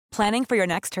Planning for your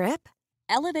next trip?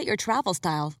 Elevate your travel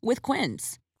style with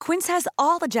Quince. Quince has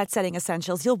all the jet-setting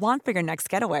essentials you'll want for your next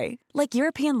getaway, like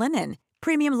European linen,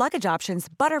 premium luggage options,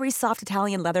 buttery soft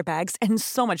Italian leather bags, and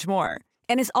so much more.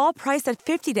 And is all priced at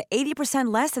 50 to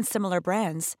 80% less than similar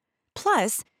brands.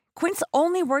 Plus, Quince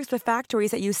only works with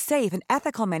factories that use safe and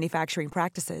ethical manufacturing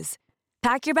practices.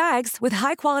 Pack your bags with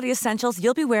high-quality essentials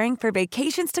you'll be wearing for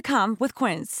vacations to come with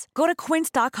Quince. Go to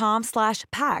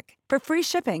quince.com/pack for free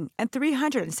shipping and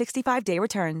 365-day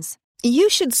returns. You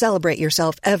should celebrate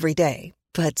yourself every day,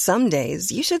 but some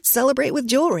days you should celebrate with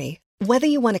jewelry. Whether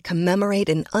you want to commemorate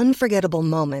an unforgettable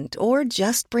moment or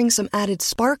just bring some added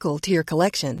sparkle to your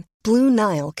collection, Blue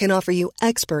Nile can offer you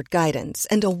expert guidance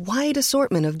and a wide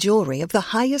assortment of jewelry of the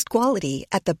highest quality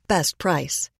at the best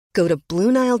price. Go to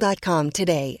BlueNile.com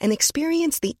today and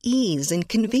experience the ease and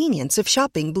convenience of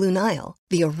shopping Blue Nile,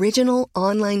 the original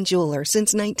online jeweler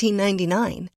since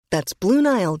 1999. That's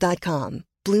BlueNile.com.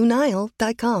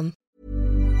 BlueNile.com.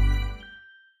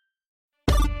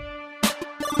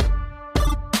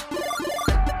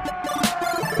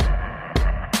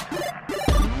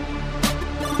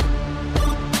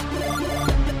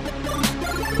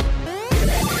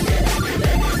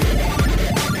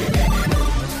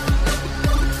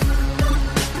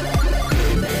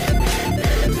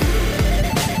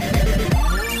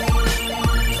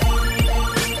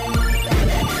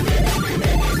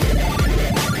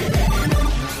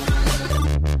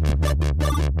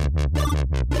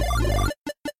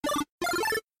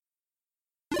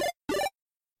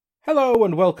 Hello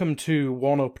and welcome to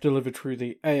One Up, delivered through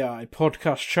the AI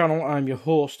podcast channel. I'm your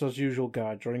host, as usual,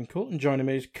 Guy Drinkle, and joining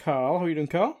me is Carl. How are you doing,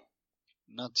 Carl?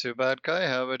 Not too bad, Guy.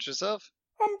 How about yourself?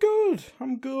 I'm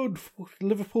good.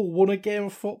 Liverpool won a game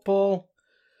of football.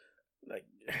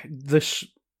 The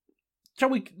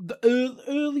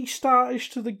early startish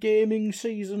to the gaming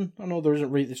season. I know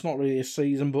it's not really a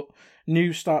season, but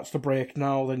news starts to break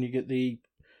now. Then you get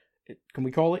can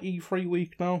we call it E3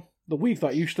 week now? The week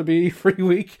that used to be E3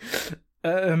 week.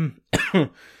 Hard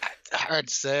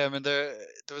to say. I mean, there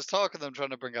was talk of them trying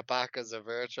to bring it back as a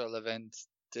virtual event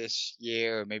this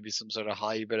year, maybe some sort of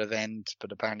hybrid event,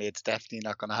 but apparently it's definitely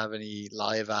not going to have any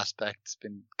live aspects.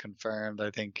 Been confirmed, I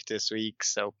think, this week.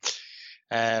 So,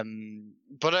 but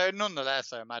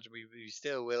nonetheless, I imagine we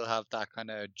still will have that kind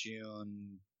of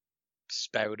June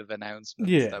spout of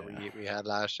announcements that we had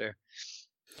last year.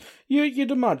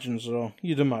 You'd imagine so.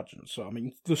 I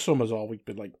mean, the summer's always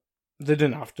been like, they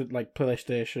didn't have to, like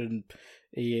PlayStation,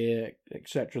 EA,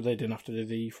 etc. They didn't have to do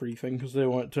the E3 thing because they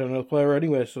weren't turning the player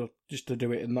anyway. So just to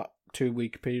do it in that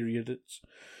 2-week period, it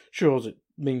shows it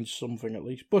means something at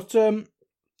least. But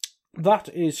that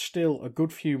is still a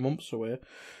good few months away.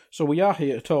 So we are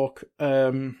here to talk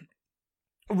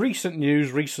recent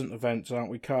news, recent events,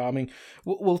 aren't we, Carl? I mean,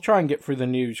 we'll try and get through the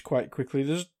news quite quickly.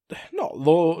 There's not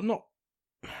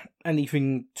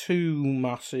anything too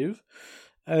massive,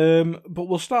 but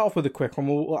we'll start off with a quick one.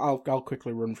 I'll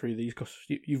quickly run through these because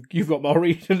you've got more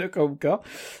reading to come, Carl.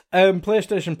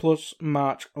 PlayStation Plus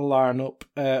March lineup: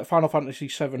 Final Fantasy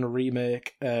VII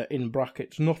Remake in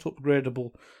brackets not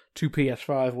upgradable to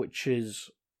PS5, which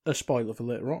is a spoiler for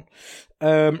later on.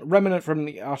 Remnant from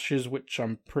the Ashes, which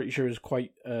I'm pretty sure is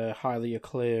quite a highly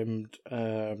acclaimed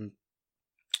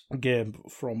game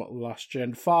from last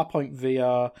gen. Farpoint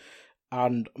VR.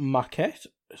 And Maquette.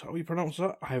 Is that how you pronounce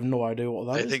that? I have no idea what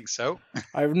that is. I think so.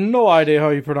 I have no idea how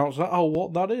you pronounce that, or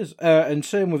what that is. And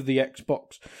same with the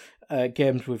Xbox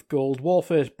games with gold.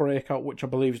 Warfare's Breakout, which I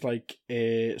believe is like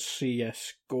a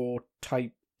CSGO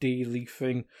type dealy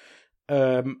thing.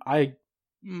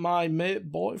 My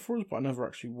mate bought it for us, but I never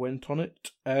actually went on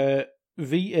it.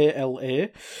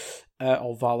 VALA,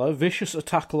 or Valor. Vicious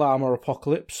Attack Llama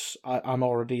Apocalypse. I'm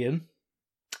already in.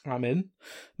 I'm in.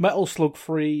 Metal Slug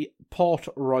 3, Port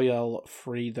Royale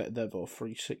 3, they're both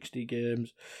 360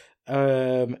 games.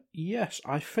 Yes,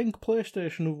 I think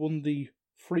PlayStation have won the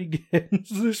free games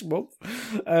this month.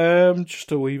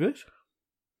 Just a wee bit.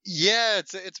 Yeah,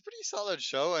 it's a pretty solid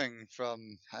showing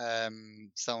from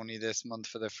Sony this month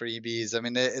for the freebies. I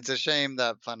mean, it's a shame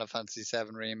that Final Fantasy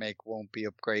VII Remake won't be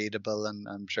upgradable, and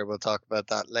I'm sure we'll talk about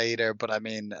that later. But I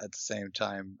mean, at the same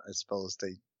time, I suppose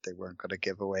they weren't going to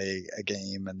give away a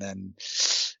game, and then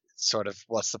sort of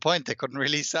what's the point? They couldn't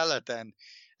really sell it then,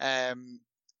 and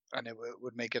it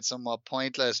would make it somewhat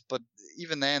pointless. But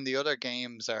even then, the other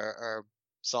games are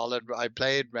solid. I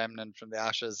played Remnant from the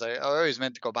Ashes. I always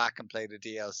meant to go back and play the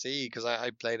DLC because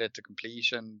I played it to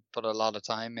completion, put a lot of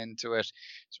time into it.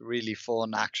 It's a really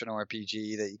fun action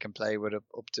RPG that you can play with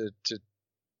up to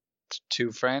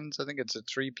 2 friends. I think it's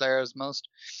 3 players most.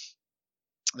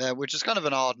 which is kind of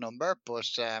an odd number, but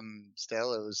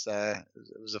still it was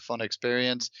a fun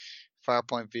experience.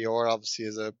 Farpoint VR obviously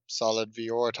is a solid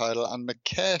VR title, and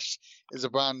Maquette is a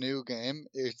brand new game.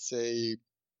 It's a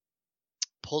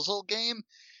puzzle game,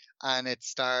 and it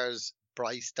stars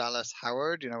Bryce Dallas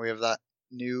Howard. We have that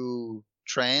new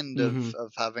trend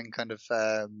of having kind of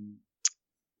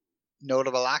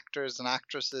notable actors and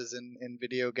actresses in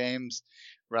video games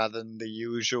rather than the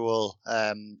usual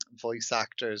voice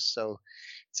actors. So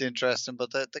it's interesting,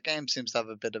 but the game seems to have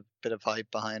a bit of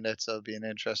hype behind it, so it'll be an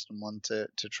interesting one to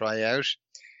try out,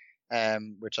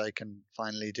 which I can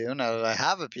finally do now that I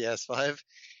have a PS5.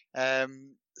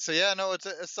 So yeah, no, it's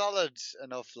a solid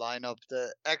enough lineup.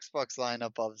 The Xbox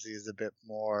lineup obviously is a bit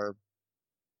more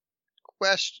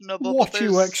questionable. What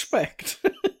you expect?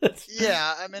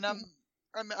 Yeah, I mean,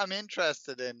 I'm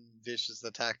interested in Vicious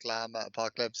Attack Llama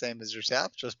Apocalypse, same as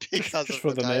yourself, just because just of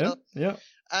for the title. Name. Yeah.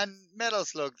 And Metal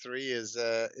Slug 3 is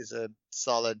a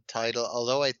solid title,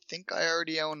 although I think I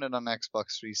already own it on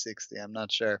Xbox 360. I'm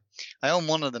not sure. I own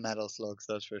one of the Metal Slugs,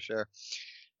 that's for sure.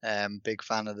 Big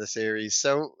fan of the series.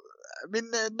 So, I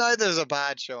mean, neither's a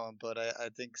bad showing, but I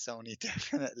think Sony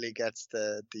definitely gets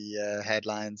the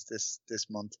headlines this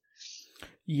month.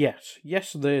 Yes,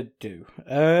 they do.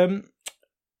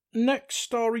 Next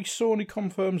story, Sony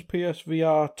confirms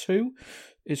PSVR 2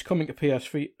 is coming to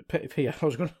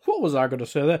what was I going to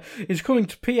say there? It's coming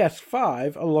to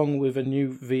PS5 along with a new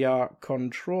VR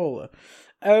controller.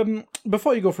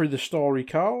 Before you go through the story,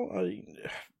 Carl,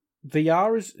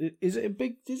 VR is it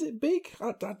big? Is it big?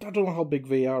 I don't know how big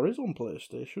VR is on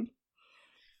PlayStation.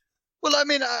 Well, I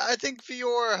mean, I think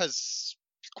VR has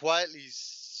quietly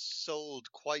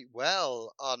sold quite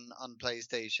well on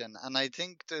PlayStation, and I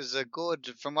think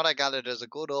from what I gather, there's a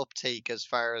good uptake as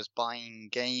far as buying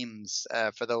games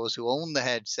for those who own the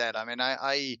headset. I mean,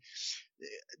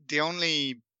 the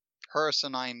only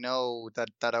person I know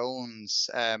that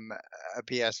owns a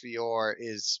PSVR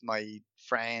is my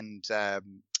friend,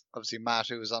 obviously Matt,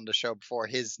 who was on the show before.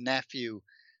 His nephew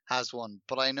has one,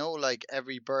 but I know like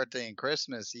every birthday and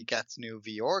Christmas he gets new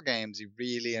VR games. He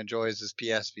really enjoys his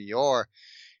PSVR.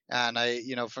 And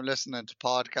from listening to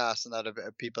podcasts and that of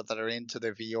people that are into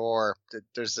the VR,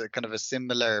 there's a kind of a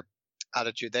similar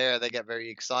attitude there. They get very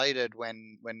excited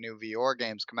when new VR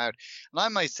games come out. And I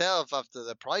myself, after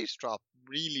the price drop,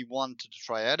 really wanted to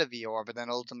try out a VR, but then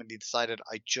ultimately decided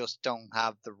I just don't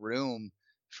have the room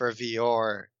for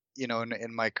VR,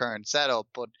 in my current setup.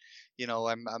 But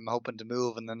I'm hoping to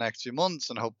move in the next few months,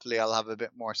 and hopefully I'll have a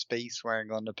bit more space where I'm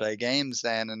going to play games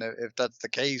then. And if that's the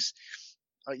case,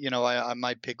 I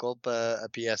might pick up a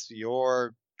PSVR,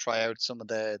 try out some of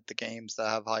the games that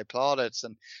have high plaudits,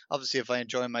 and obviously if I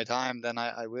enjoy my time, then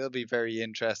I will be very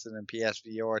interested in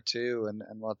PSVR too, and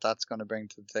what that's going to bring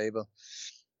to the table.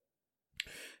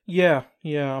 Yeah.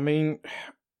 I mean,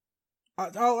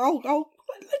 I'll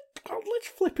let's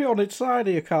flip it on its side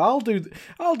here, Carl.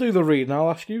 I'll do the reading.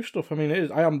 I'll ask you stuff. I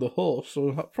mean, I am the host, so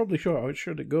I'm probably sure how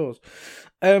it goes.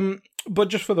 But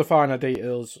just for the finer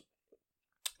details.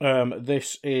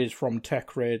 This is from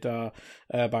Tech Radar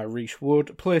by Reese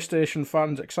Wood. PlayStation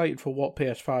fans excited for what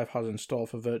PS5 has in store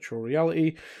for virtual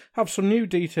reality have some new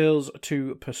details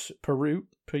to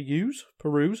peruse.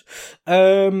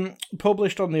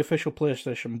 Published on the official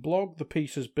PlayStation blog, the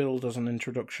piece is billed as an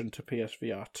introduction to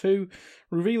PSVR 2,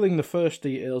 revealing the first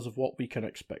details of what we can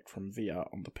expect from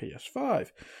VR on the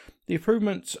PS5. The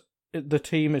improvements the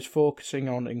team is focusing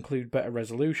on include better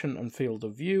resolution and field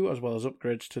of view, as well as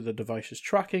upgrades to the device's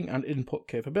tracking and input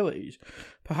capabilities.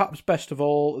 Perhaps best of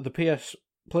all, the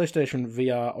PlayStation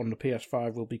VR on the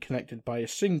PS5 will be connected by a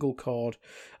single cord,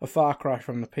 a far cry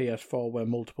from the PS4 where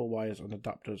multiple wires and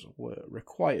adapters were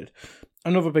required.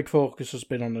 Another big focus has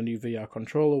been on the new VR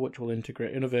controller, which will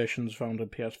integrate innovations found in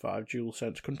PS5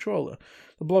 DualSense controller.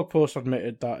 The blog post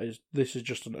admitted that this is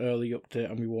just an early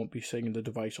update and we won't be seeing the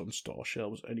device on store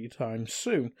shelves anytime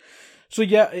soon. So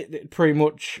yeah, it pretty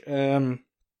much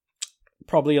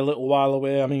probably a little while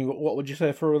away. I mean, what would you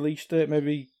say for a release date?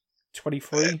 Maybe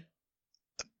 23?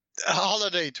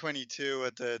 Holiday 22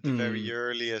 at the very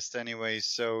earliest anyway,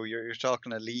 so you're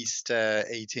talking at least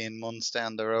 18 months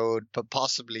down the road, but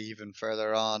possibly even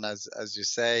further on, as you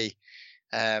say.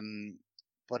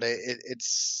 But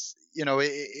it's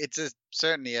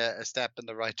certainly a step in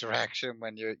the right direction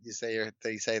when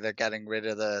they say they're getting rid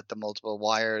of the multiple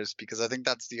wires, because I think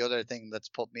that's the other thing that's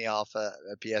put me off a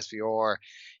PSVR.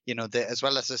 As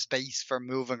well as the space for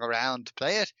moving around to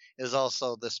play it, is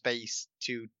also the space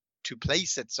to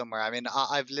place it somewhere. I mean,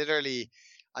 I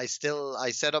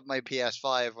set up my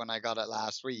PS5 when I got it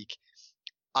last week.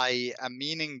 I am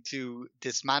meaning to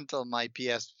dismantle my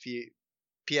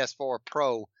PS4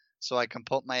 Pro so I can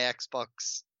put my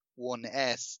Xbox One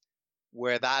S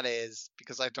where that is,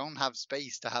 because I don't have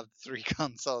space to have 3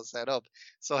 consoles set up.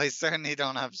 So I certainly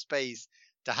don't have space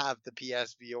to have the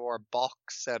PSVR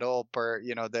box set up, or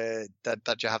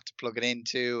that you have to plug it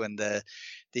into, and the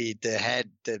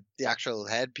actual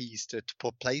headpiece to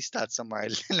place that somewhere. I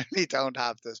literally don't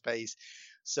have the space.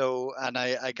 So, and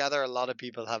I gather a lot of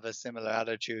people have a similar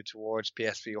attitude towards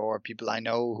PSVR. People I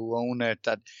know who own it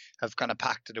that have kind of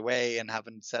packed it away and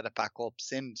haven't set it back up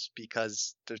since,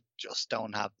 because they just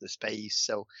don't have the space.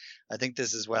 So I think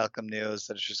this is welcome news,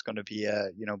 that it's just going to be a,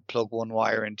 plug one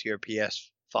wire into your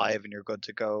PS5 and you're good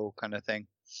to go kind of thing.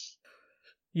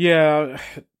 Yeah,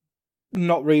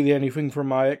 not really anything from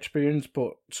my experience,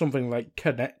 but something like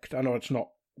Kinect. I know it's not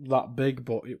that big,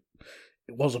 but it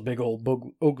was a big old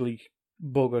ugly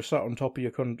bugger sat on top of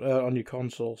your on your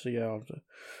console. So yeah,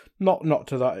 not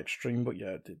to that extreme, but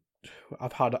yeah,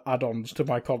 I've had add-ons to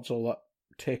my console that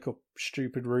take up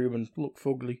stupid room and look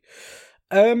fugly.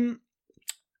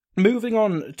 Moving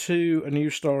on to a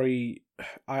news story,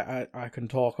 I can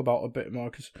talk about a bit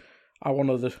more, because I'm one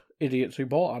of the idiots who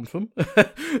bought Anthem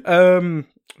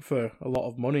for a lot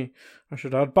of money, I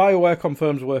should add. BioWare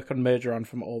confirms work on major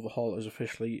Anthem overhaul has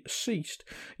officially ceased.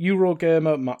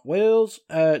 Eurogamer Matt Wales,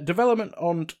 development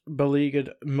on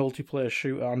beleaguered multiplayer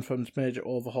shooter Anthem's major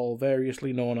overhaul,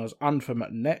 variously known as Anthem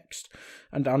Next,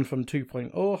 and Anthem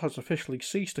 2.0 has officially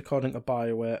ceased, according to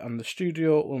BioWare, and the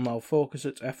studio will now focus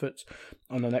its efforts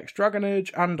on the next Dragon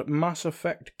Age and Mass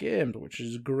Effect games, which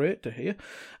is great to hear.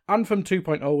 Anthem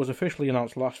 2.0 was officially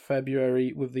announced last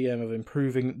February with the aim of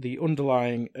improving the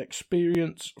underlying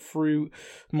experience through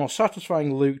more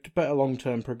satisfying loot, better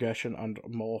long-term progression, and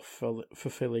more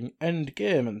fulfilling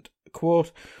endgame. And,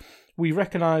 quote, "We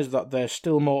recognise that there's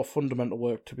still more fundamental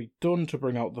work to be done to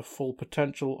bring out the full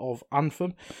potential of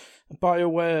Anthem,"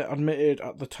 BioWare admitted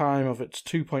at the time of its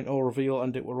 2.0 reveal,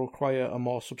 and it will require a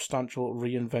more substantial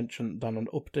reinvention than an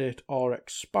update or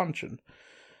expansion.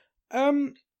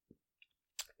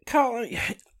 Carl,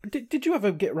 did you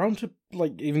ever get around to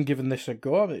even giving this a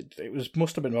go? I mean, it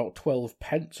must have been about 12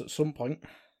 pence at some point.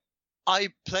 I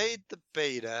played the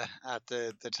beta at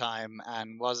the time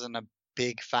and wasn't a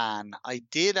big fan. I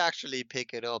did actually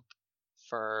pick it up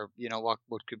for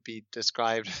what could be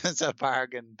described as a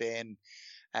bargain bin.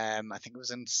 I think it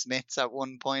was in Smith's at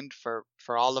one point for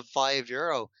all of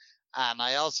 €5, and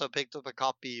I also picked up a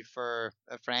copy for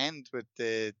a friend with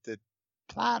the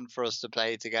plan for us to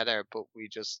play together, but we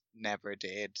just never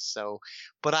did. So,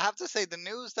 but I have to say, the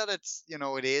news that it's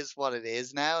it is what it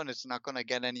is now and it's not going to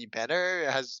get any better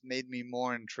has made me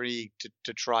more intrigued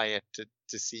to try it,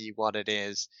 to see what it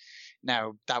is.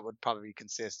 Now, that would probably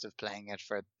consist of playing it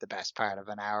for the best part of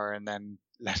an hour and then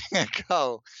letting it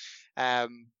go.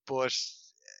 But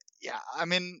yeah, I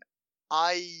mean,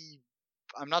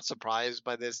 I'm not surprised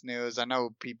by this news. I know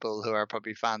people who are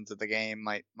probably fans of the game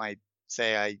might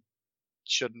say I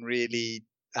shouldn't really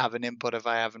have an input if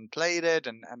I haven't played it,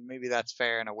 and maybe that's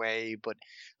fair in a way, but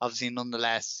obviously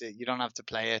nonetheless you don't have to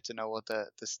play it to know what the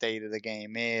state of the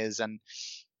game is, and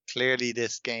clearly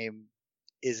this game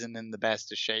isn't in the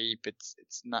best of shape. It's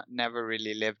never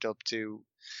really lived up to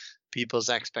people's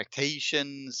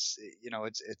expectations.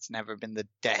 It's never been the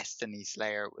Destiny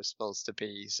Slayer it was supposed to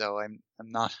be, so I'm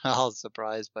not at all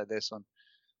surprised by this one.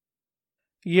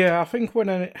 Yeah, I think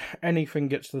when anything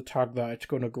gets the tag that it's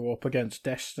going to go up against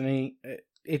Destiny,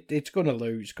 it's going to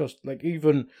lose, because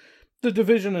even the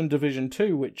Division and Division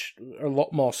 2, which are a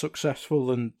lot more successful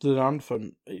than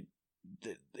Anthem,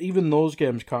 even those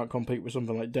games can't compete with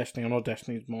something like Destiny. I know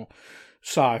Destiny's more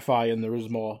sci-fi and there is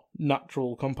more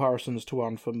natural comparisons to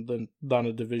Anthem than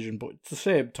a Division, but it's the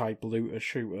same type looter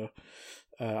shooter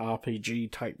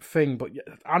RPG type thing. But yeah,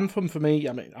 Anthem for me,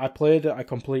 I mean, I played it, I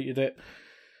completed it.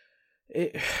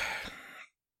 It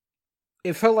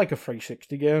felt like a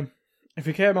 360 game. If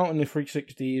it came out in the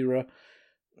 360 era,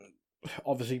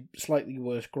 obviously slightly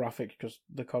worse graphics because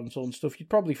the console and stuff, you'd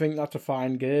probably think that's a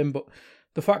fine game, but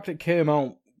the fact it came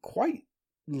out quite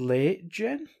late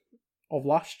gen of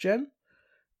last gen,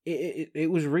 it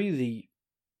was really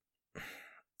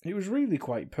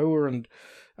quite poor. And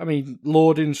I mean,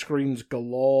 loading screens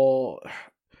galore.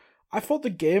 I thought the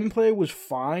gameplay was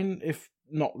fine, if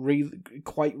not really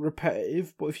quite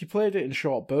repetitive, but if you played it in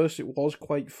short bursts, it was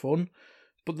quite fun.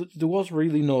 But there was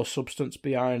really no substance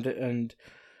behind it, and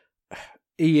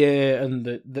EA and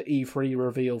the E3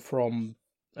 reveal from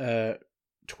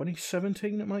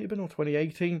 2017, it might have been, or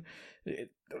 2018, it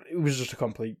was just a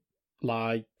complete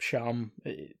lie, sham.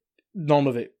 None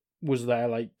of it was there,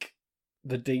 like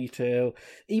the detail.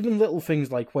 Even little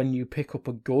things like when you pick up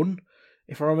a gun,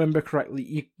 if I remember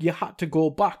correctly, you had to go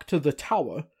back to the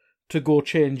tower to go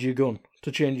change your gun,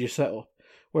 to change your setup.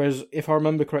 Whereas, if I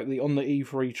remember correctly, on the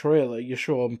E3 trailer, you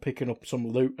show him picking up some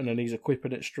loot and then he's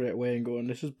equipping it straight away and going,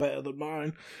 "This is better than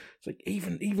mine." It's like,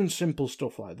 even simple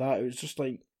stuff like that, it was just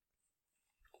like,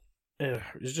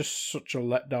 it's just such a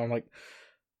letdown. Like,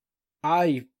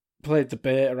 I played the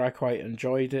beta, I quite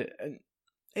enjoyed it, and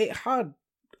it had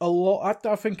a lot.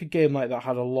 I think a game like that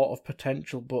had a lot of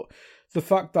potential, but the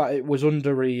fact that it was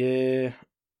under EA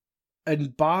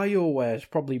and BioWare is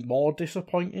probably more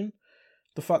disappointing.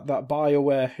 The fact that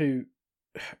BioWare, who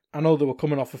I know they were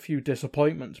coming off a few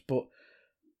disappointments, but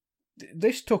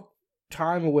this took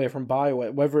time away from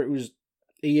BioWare, whether it was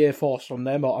EA forced on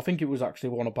them or I think it was actually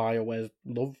one of BioWare's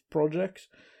love projects,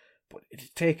 but it's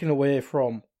taken away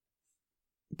from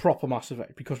proper Mass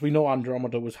Effect, because we know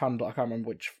Andromeda was handled. I can't remember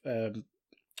which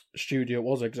studio it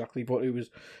was exactly, but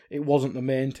it wasn't the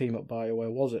main team at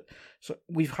BioWare, was it? So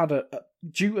we've had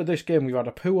due to this game, we've had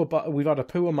a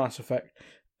poor Mass Effect,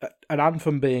 an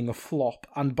Anthem being a flop,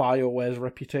 and BioWare's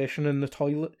reputation in the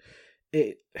toilet.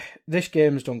 This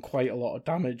game's done quite a lot of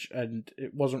damage, and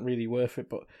it wasn't really worth it.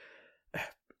 But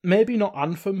maybe not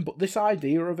Anthem, but this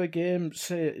idea of a game,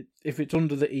 say if it's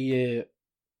under the EA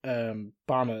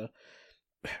banner,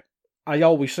 I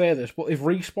always say this, but if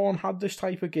Respawn had this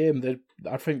type of game,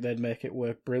 I think they'd make it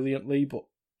work brilliantly. But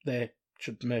they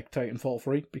should make Titanfall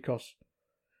 3 because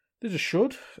they just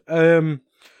should.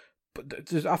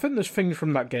 But I think there's things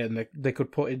from that game they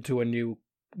could put into a new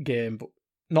game, but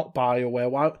not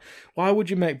BioWare. Why would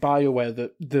you make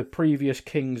BioWare the previous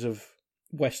kings of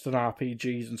Western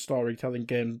RPGs and storytelling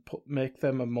games, make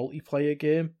them a multiplayer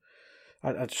game?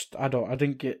 I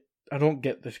don't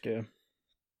get this game.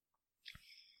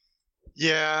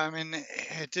 Yeah, I mean,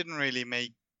 it didn't really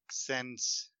make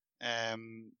sense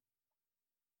from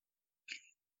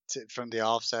the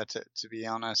offset, to be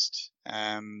honest.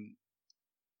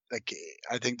 Like,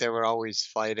 I think they were always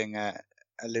fighting a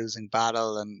losing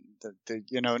battle, and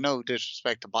no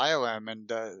disrespect to BioWare, I mean,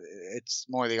 it's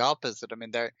more the opposite. I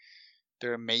mean, they're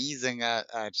amazing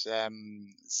at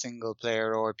single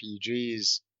player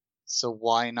RPGs, so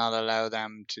why not allow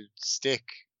them to stick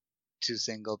to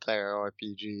single player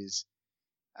RPGs?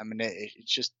 I mean, it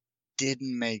just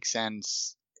didn't make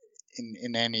sense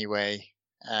in any way.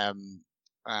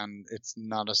 And it's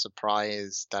not a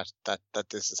surprise that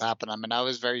this has happened. I mean, I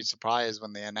was very surprised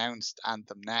when they announced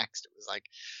Anthem Next. It was like,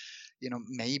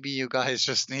 maybe you guys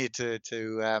just need to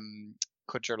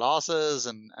cut your losses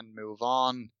and move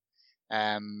on.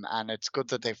 And it's good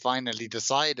that they finally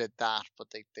decided that, but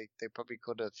they probably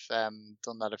could have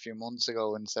done that a few months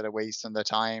ago instead of wasting the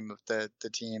time of the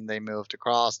team they moved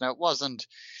across. Now, it wasn't,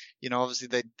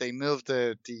 obviously they moved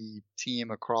the team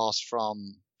across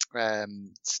from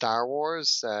Star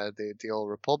Wars, the Old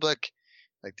Republic,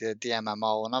 like the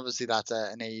MMO, and obviously that's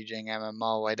an aging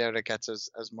MMO. I doubt it gets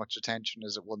as much attention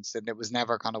as it once did. It was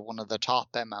never kind of one of the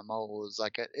top MMOs.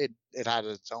 Like it had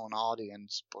its own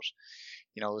audience, but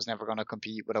it was never going to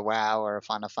compete with a WoW or a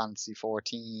Final Fantasy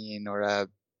 14 or a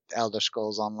Elder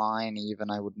Scrolls Online, even,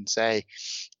 I wouldn't say.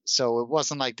 So it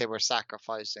wasn't like they were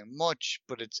sacrificing much,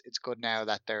 but it's good now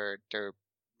that they're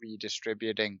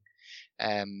redistributing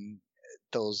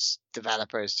those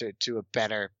developers to a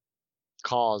better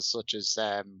cause, such as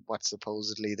what's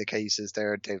supposedly the case is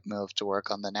they've moved to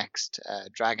work on the next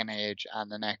Dragon Age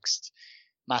and the next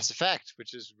Mass Effect,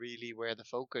 which is really where the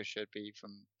focus should be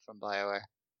from BioWare.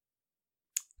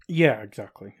 Yeah,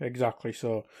 exactly.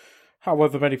 So,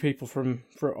 however many people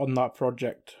on that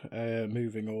project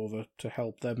moving over to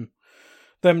help them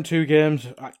two games,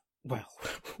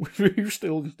 we've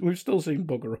still seen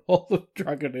bugger all of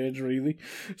Dragon Age, really.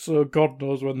 So God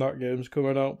knows when that game's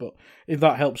coming out. But if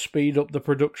that helps speed up the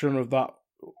production of that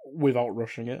without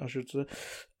rushing it, I should say,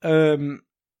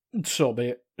 so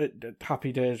be it.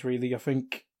 Happy days, really. I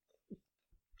think,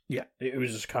 yeah, it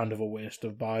was just kind of a waste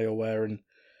of BioWare, and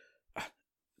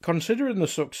considering the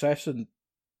success and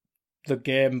the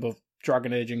game of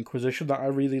Dragon Age Inquisition that I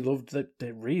really loved,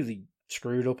 they really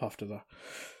screwed up after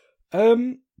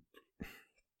that.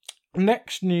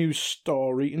 Next news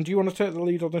story, and do you want to take the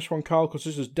lead on this one, Carl? Because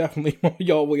this is definitely more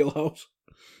your wheelhouse.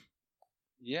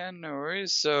 Yeah, no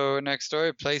worries. So, next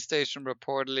story, PlayStation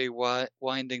reportedly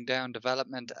winding down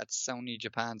development at Sony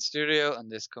Japan Studio,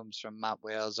 and this comes from Matt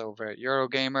Wales over at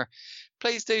Eurogamer.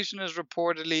 PlayStation is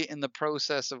reportedly in the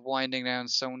process of winding down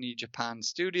Sony Japan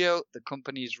Studio, the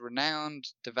company's renowned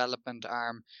development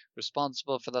arm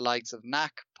responsible for the likes of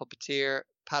Knack, Puppeteer,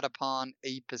 Patapon,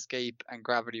 Ape Escape, and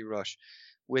Gravity Rush,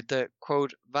 with the,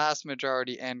 quote, vast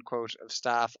majority, end quote, of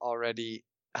staff already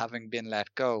having been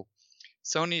let go.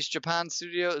 Sony's Japan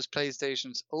studio is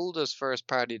PlayStation's oldest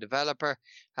first-party developer,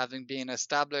 having been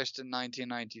established in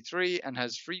 1993 and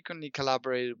has frequently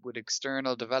collaborated with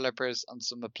external developers on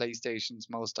some of PlayStation's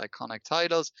most iconic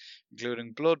titles,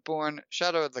 including Bloodborne,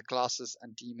 Shadow of the Colossus,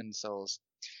 and Demon's Souls.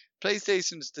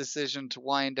 PlayStation's decision to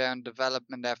wind down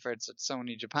development efforts at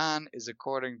Sony Japan is,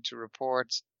 according to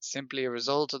reports, simply a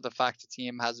result of the fact the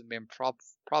team hasn't been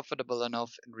profitable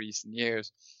enough in recent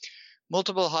years.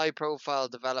 Multiple high-profile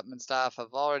development staff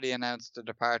have already announced their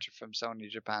departure from Sony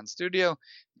Japan Studio,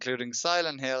 including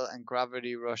Silent Hill and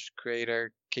Gravity Rush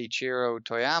creator Keiichiro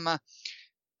Toyama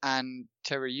and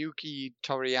Teruyuki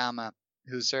Toriyama,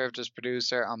 who served as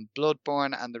producer on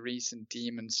Bloodborne and the recent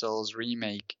Demon's Souls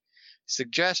remake.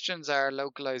 Suggestions are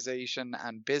localization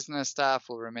and business staff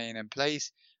will remain in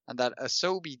place, and that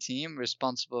Asobi team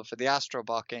responsible for the Astro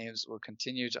Bot games will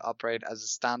continue to operate as a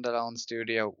standalone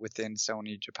studio within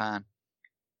Sony Japan.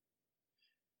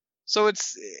 So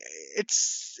it's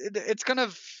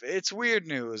weird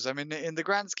news. I mean, in the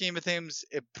grand scheme of things,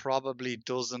 it probably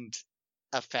doesn't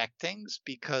affect things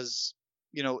because,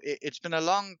 it's been a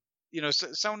long,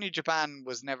 Sony Japan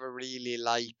was never really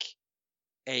like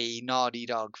a Naughty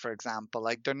Dog, for example.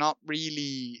 Like, they're not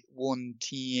really one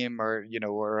team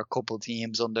or a couple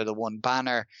teams under the one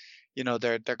banner.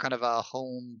 They're kind of a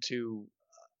home to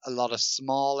a lot of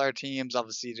smaller teams.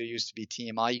 Obviously, there used to be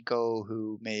Team Ico,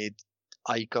 who made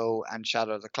Ico and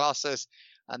Shadow of the Colossus,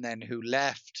 and then who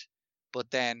left, but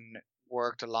then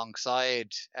worked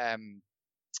alongside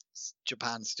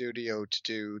Japan Studio to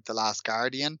do The Last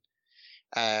Guardian.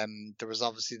 There was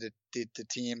obviously the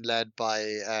team led by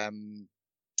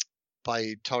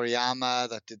Toriyama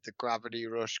that did the Gravity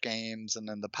Rush games, and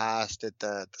in the past did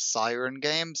the Siren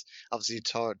games. Obviously,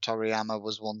 Toriyama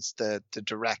was once the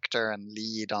director and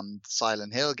lead on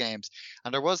Silent Hill games.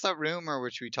 And there was that rumor,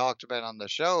 which we talked about on the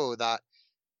show, that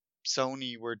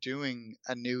Sony were doing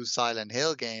a new Silent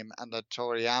Hill game and that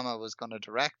Toriyama was going to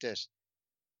direct it.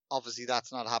 Obviously,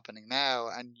 that's not happening now,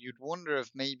 and you'd wonder if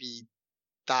maybe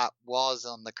that was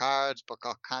on the cards but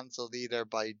got cancelled either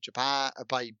by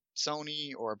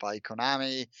Sony or by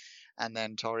Konami, and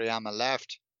then Toriyama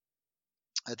left.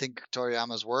 I think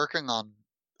Toriyama's working on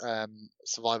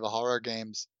survival horror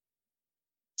games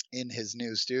in his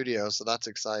new studio, so that's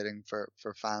exciting for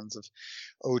fans of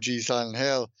OG Silent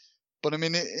Hill. But I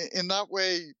mean, in that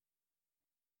way,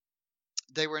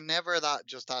 they were never that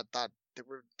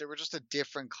they were just a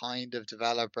different kind of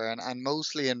developer, and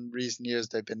mostly in recent years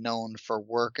they've been known for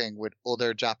working with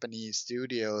other Japanese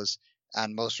studios,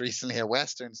 and most recently a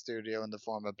Western studio in the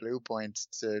form of Bluepoint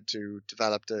to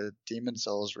develop the Demon's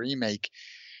Souls remake.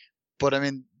 But I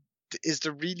mean, is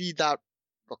there really that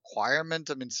requirement?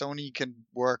 I mean, Sony can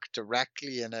work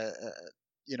directly in a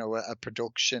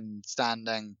production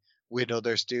standing with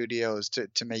other studios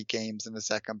to make games in the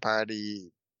second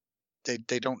party.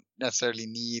 They don't necessarily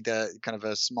need a kind of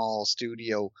a small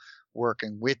studio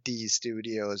working with these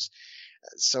studios.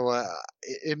 So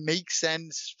it makes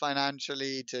sense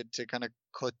financially to kind of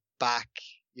cut back,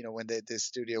 when the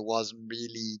studio wasn't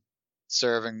really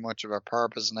serving much of a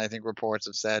purpose. And I think reports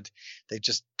have said they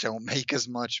just don't make as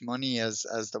much money as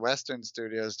the Western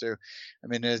studios do. I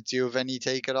mean, do you have any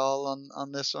take at all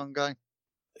on this one, Guy?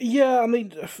 Yeah, I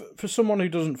mean, for someone who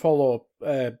doesn't follow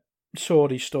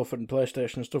Sony stuff and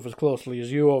PlayStation stuff as closely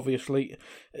as you, obviously,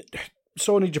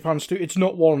 Sony Japan Studio, it's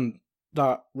not one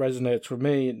that resonates with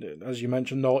me. As you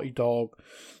mentioned, Naughty Dog,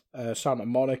 Santa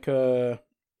Monica,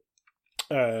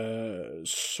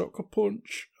 Sucker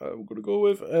Punch, I'm going to go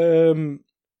with.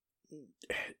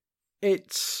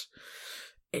 This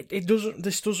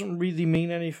doesn't really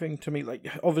mean anything to me. Like,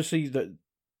 obviously,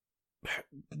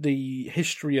 the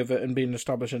history of it and being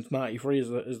established since 93, as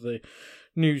the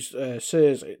news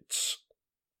says, it's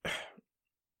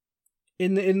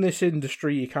in this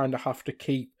industry you kind of have to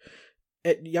keep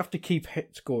it. You have to keep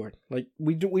hits going. Like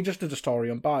we just did a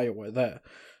story on BioWare there.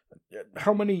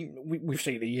 How many we've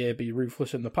seen EA be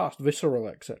ruthless in the past, Visceral,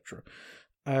 etc.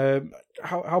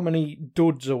 How many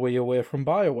duds are we away from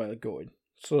BioWare going?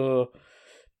 So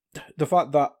the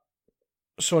fact that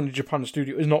Sony Japan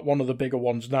Studio is not one of the bigger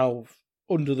ones now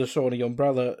under the Sony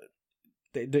umbrella,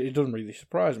 it doesn't really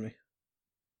surprise me.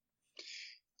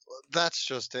 That's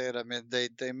just it. I mean,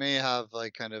 they may have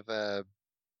like kind of a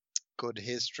good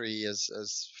history as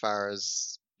far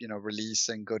as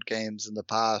releasing good games in the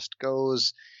past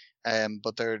goes,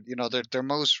 but their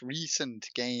most recent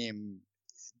game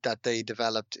that they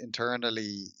developed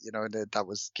internally, that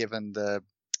was given the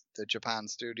Japan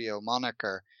Studio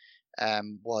moniker,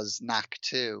 was Knack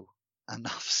 2, and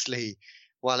obviously,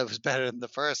 while it was better than the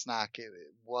first Knack, it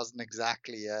wasn't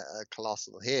exactly a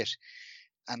colossal hit.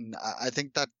 And I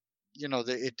think that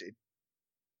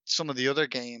some of the other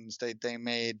games they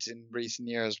made in recent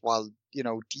years, while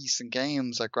decent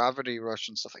games like Gravity Rush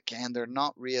and stuff, again, they're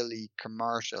not really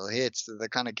commercial hits. They're the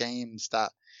kind of games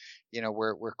that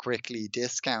were quickly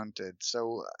discounted.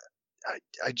 So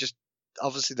I just,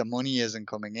 obviously the money isn't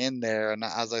coming in there, and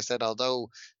as I said, although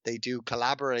they do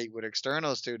collaborate with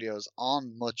external studios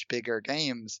on much bigger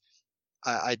games,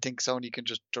 I think Sony can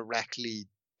just directly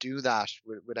do that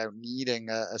without needing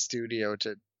a studio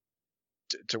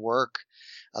to work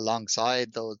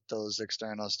alongside those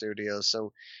external studios.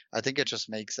 So I think it just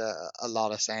makes a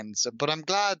lot of sense. But I'm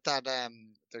glad that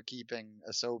they're keeping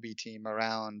a Asobi team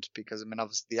around, because I mean,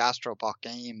 obviously the Astrobot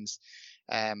games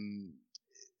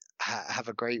have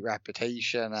a great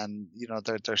reputation, and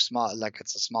they're small, like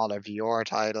it's a smaller VR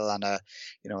title and a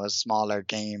smaller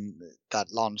game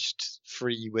that launched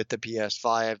free with the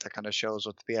PS5 that kind of shows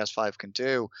what the PS5 can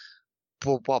do.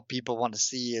 But what people want to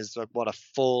see is like what a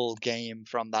full game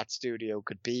from that studio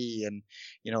could be, and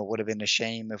it would have been a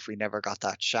shame if we never got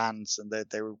that chance. And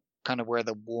they were kind of were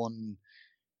the one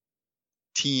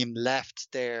team left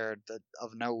there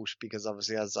of note, because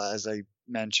obviously, as I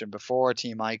mentioned before,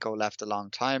 Team Ico left a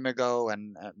long time ago,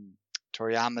 and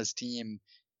Toriyama's team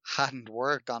hadn't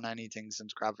worked on anything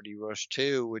since Gravity Rush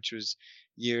 2, which was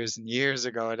years and years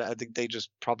ago. I think they just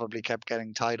probably kept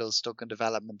getting titles stuck in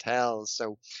development hell.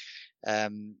 So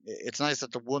it's nice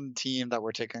that the one team that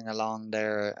we're taking along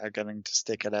there are getting to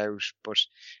stick it out, but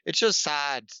it's just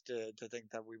sad to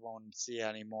think that we won't see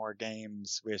any more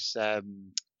games with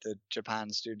the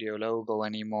Japan studio logo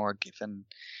anymore, given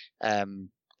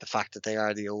the fact that they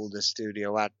are the oldest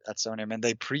studio at Sony. I mean,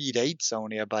 they predate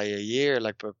Sony by a year,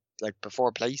 like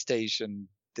before PlayStation,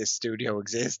 this studio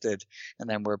existed, and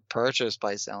then were purchased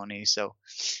by Sony. So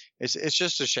it's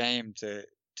just a shame to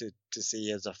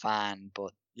see as a fan,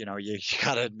 but you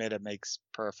gotta admit it makes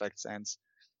perfect sense.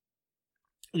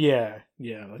 Yeah,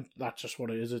 that's just what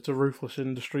it is. It's a ruthless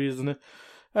industry, isn't it?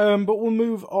 But we'll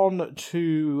move on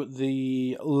to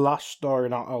the last story,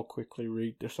 and I'll quickly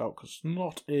read this out because it's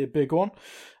not a big one.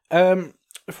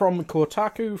 From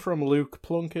Kotaku, from Luke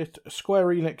Plunkett, Square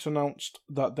Enix announced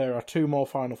that there are 2 more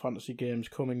Final Fantasy games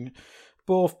coming,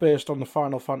 both based on the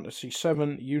Final Fantasy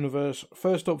VII universe.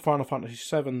 First up, Final Fantasy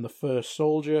VII The First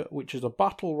Soldier, which is a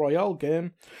battle royale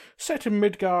game set in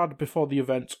Midgard before the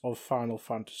events of Final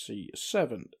Fantasy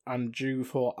VII, and due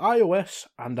for iOS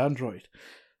and Android.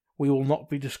 We will not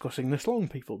be discussing this long,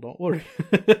 people, don't worry.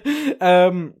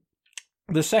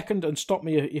 The second, and stop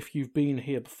me if you've been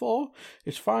here before,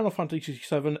 is Final Fantasy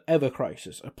VII Ever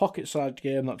Crisis, a pocket-sized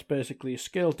game that's basically a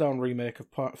scaled-down remake of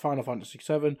Final Fantasy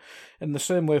VII, in the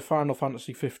same way Final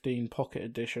Fantasy 15 Pocket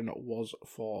Edition was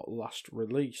for last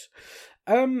release.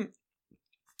 I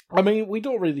mean, we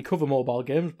don't really cover mobile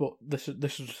games, but this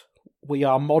is we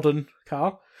are modern,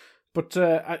 Carl. But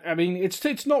I mean,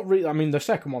 it's not really. I mean, the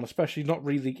second one, especially, not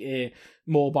really a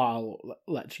mobile.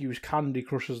 Let's use Candy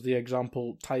Crush as the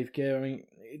example type game. I mean,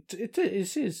 it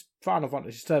is Final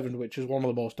Fantasy VII, which is one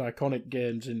of the most iconic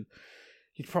games in.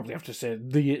 You'd probably have to say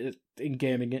the in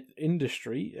gaming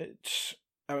industry. It's.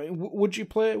 I mean, would you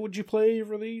play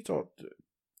either of these, or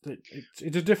it's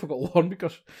a difficult one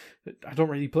because I don't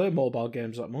really play mobile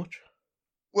games that much.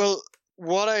 Well,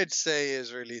 what I'd say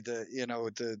is really the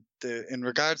in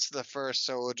regards to The First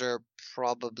Soldier,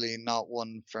 probably not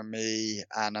one for me.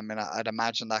 And I mean, I'd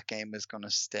imagine that game is going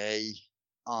to stay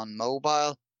on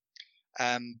mobile.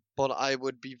 But I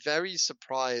would be very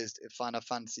surprised if Final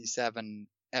Fantasy VII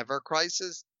Ever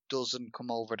Crisis doesn't come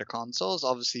over to consoles.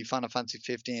 Obviously, Final Fantasy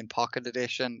 15 Pocket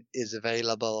Edition is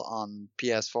available on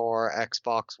PS4,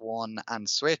 Xbox One, and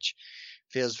Switch.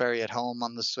 Feels very at home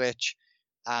on the Switch.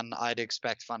 And I'd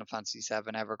expect Final Fantasy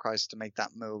VII Ever Crisis to make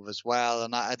that move as well.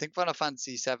 And I think Final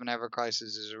Fantasy VII Ever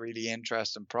Crisis is a really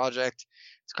interesting project.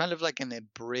 It's kind of like an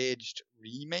abridged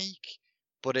remake,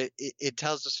 but it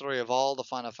tells the story of all the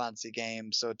Final Fantasy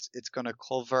games. So it's going to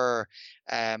cover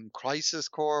Crisis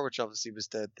Core, which obviously was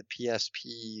the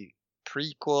PSP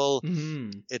prequel. Mm-hmm.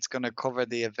 It's going to cover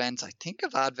the events, I think,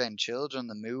 of Advent Children,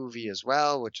 the movie as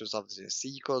well, which was obviously a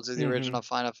sequel to the original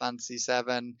Final Fantasy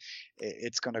VII.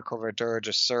 It's going to cover Dirge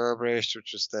of Cerberus,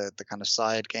 which was the kind of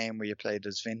side game where you played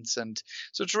as Vincent.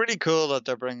 So it's really cool that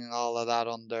they're bringing all of that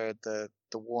under the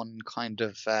one kind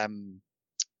of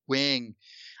wing.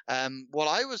 What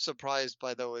I was surprised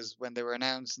by, though, is when they were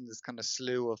announcing this kind of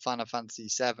slew of Final Fantasy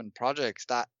VII projects,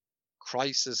 that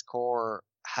Crisis Core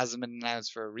hasn't been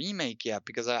announced for a remake yet,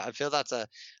 because I feel that's a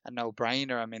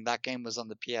no-brainer. I mean, that game was on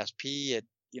the PSP. It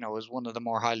was one of the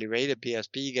more highly rated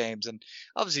PSP games, and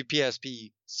obviously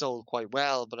PSP sold quite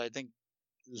well, but I think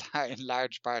in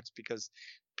large parts because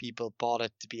people bought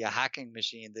it to be a hacking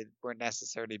machine. They weren't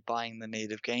necessarily buying the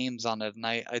native games on it. And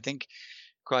I think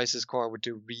Crisis Core would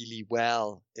do really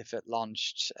well if it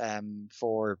launched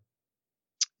for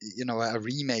a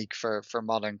remake for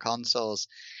modern consoles.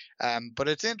 But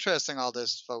it's interesting, all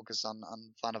this focus on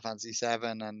Final Fantasy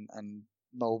VII and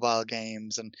mobile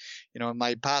games. And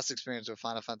my past experience with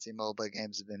Final Fantasy mobile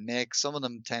games have been mixed. Some of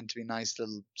them tend to be nice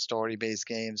little story based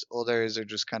games, others are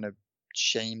just kind of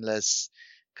shameless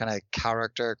kind of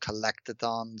character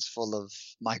collectathons full of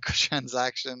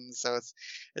microtransactions. So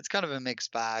it's kind of a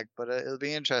mixed bag, but it'll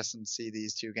be interesting to see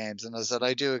these two games. And as I said,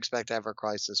 I do expect Ever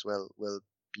Crisis will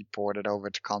be ported over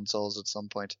to consoles at some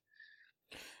point.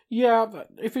 Yeah,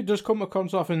 if it does come to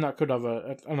console, I think that could have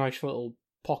a nice little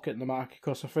pocket in the market,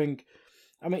 because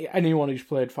I mean, anyone who's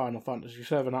played Final Fantasy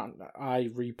VII, I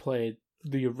replayed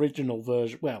the original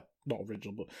version. Well, not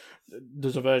original, but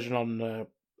there's a version on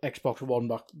Xbox One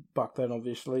back then,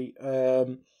 obviously,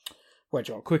 which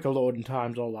got quicker loading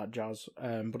times, all that jazz.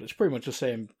 But it's pretty much the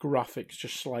same graphics,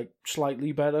 just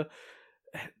slightly better.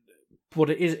 But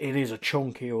it is a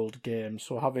chunky old game,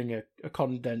 so having a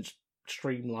condensed,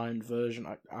 streamlined version,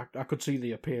 I could see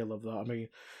the appeal of that. I mean,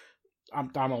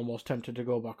 I'm almost tempted to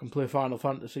go back and play Final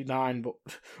Fantasy IX, but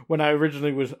when I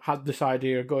originally had this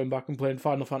idea of going back and playing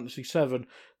Final Fantasy VII,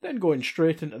 then going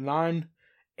straight into 9,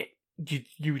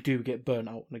 you do get burnt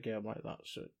out in a game like that.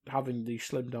 So having these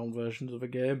slimmed down versions of a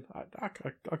game,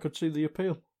 I could see the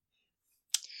appeal.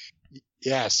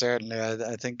 Yeah, certainly.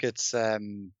 I think it's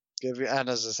and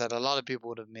as I said, a lot of people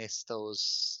would have missed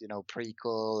those,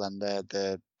 prequel and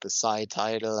the side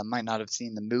title, and might not have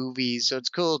seen the movies. So it's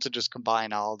cool to just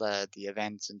combine all the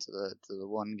events into the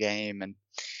one game and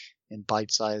in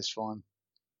bite-sized form.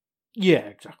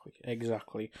 Yeah,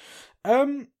 exactly.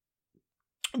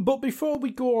 But before we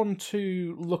go on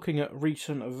to looking at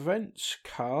recent events,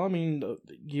 Carl, I mean,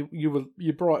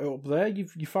 you brought it up there.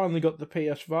 You finally got the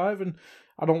PS5, and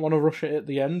I don't want to rush it at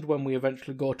the end when we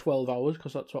eventually go 12 hours,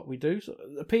 because that's what we do. So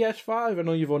the PS5, I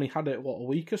know you've only had it a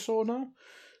week or so now.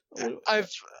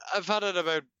 I've had it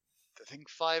about, I think,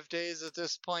 5 days at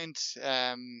this point.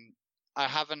 I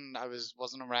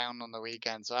wasn't around on the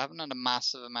weekend, so I haven't had a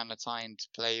massive amount of time to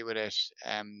play with it.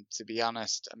 To be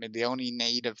honest, I mean, the only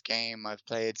native game I've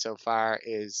played so far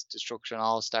is Destruction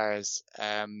All Stars.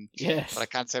 Yes. What I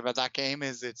can't say about that game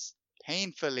is it's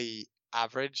painfully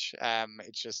average.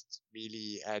 It's just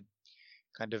really a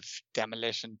kind of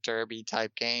demolition derby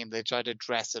type game. They try to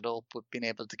dress it up with being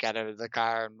able to get out of the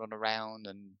car and run around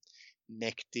and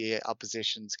nick the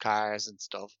opposition's cars and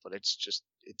stuff, but it's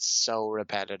so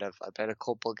repetitive. I played a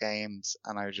couple games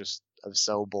and I was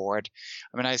so bored.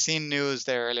 I mean, I seen news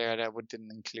there earlier that we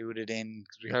didn't include it in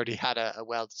because we already had a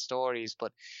wealth of stories,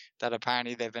 but that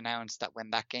apparently they've announced that when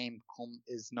that game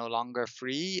is no longer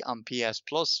free on PS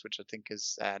Plus, which I think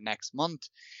is next month,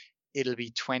 it'll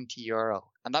be €20.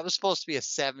 And that was supposed to be a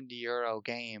 €70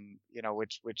 game,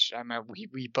 which I remember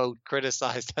we both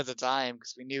criticized at the time,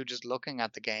 because we knew just looking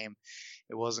at the game,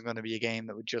 it wasn't going to be a game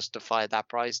that would justify that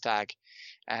price tag.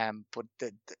 But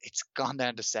it's gone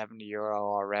down to €70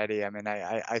 already. I mean,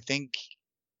 I think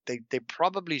they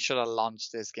probably should have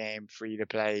launched this game free to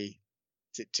play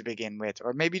to begin with,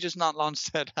 or maybe just not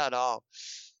launched it at all.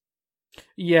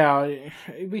 Yeah,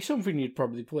 it'd be something you'd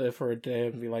probably play for a day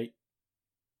and be like,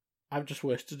 I've just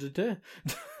wasted a day.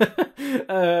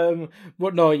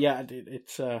 But no, yeah,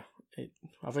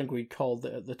 I think we called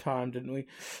it at the time, didn't we?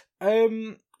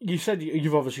 You said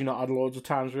you've obviously not had loads of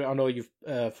times with it. I know you've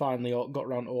finally got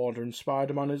around to ordering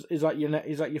Spider-Man. Is that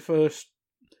your first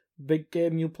big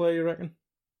game you'll play, you reckon?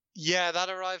 Yeah, that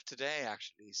arrived today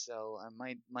actually, so I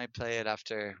might play it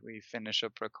after we finish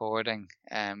up recording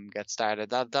and get started.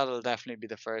 That'll definitely be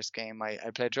the first game I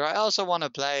play through. I also want to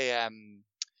play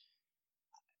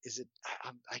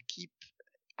I keep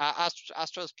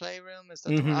Astro's Playroom, is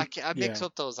that the one? I mix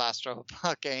up those Astro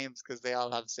games because they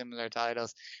all have similar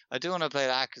titles. I do want to play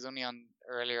that because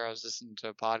earlier I was listening to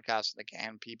a podcast and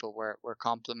again people were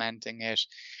complimenting it,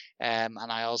 and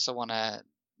I also want to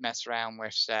mess around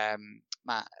with I'm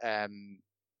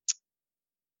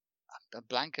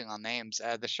blanking on names.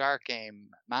 The shark game,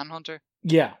 Manhunter.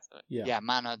 Yeah,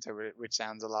 Manhunter, which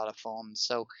sounds a lot of fun.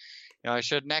 So,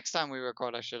 next time we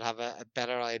record, I should have a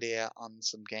better idea on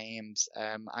some games.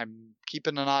 I'm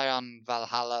keeping an eye on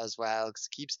Valhalla as well, because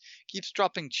it keeps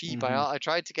dropping cheap. I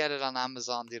tried to get it on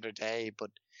Amazon the other day,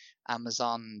 but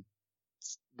Amazon's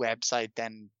website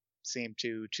then seemed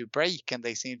to break, and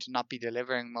they seem to not be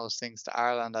delivering most things to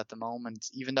Ireland at the moment,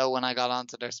 even though when I got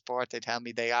onto their support they tell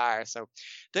me they are, so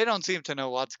they don't seem to know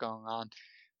what's going on.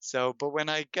 So, but when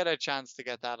I get a chance to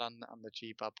get that on the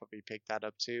cheap, I'll probably pick that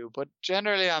up too. But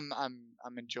generally, I'm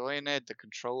enjoying it. The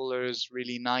controller is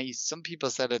really nice. Some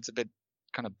people said it's a bit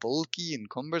kind of bulky and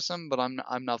cumbersome, but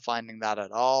I'm not finding that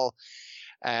at all.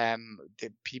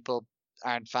 The people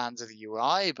aren't fans of the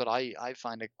UI, but I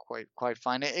find it quite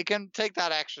fine. It can take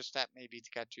that extra step maybe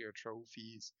to get to your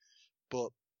trophies, but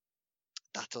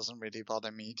that doesn't really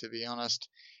bother me, to be honest.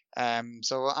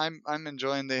 So I'm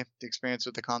enjoying the experience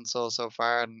with the console so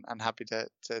far, and happy to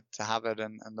have it,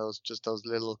 and those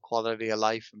little quality of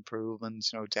life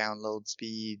improvements, download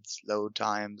speeds, load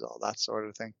times, all that sort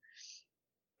of thing.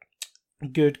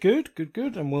 Good,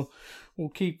 and we'll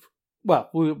keep. Well,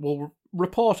 we'll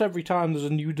report every time there's a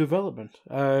new development.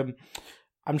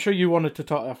 I'm sure you wanted to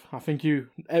talk. I think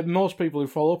most people who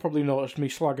follow probably noticed me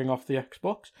slagging off the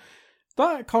Xbox.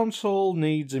 That console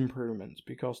needs improvements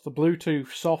because the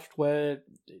Bluetooth software,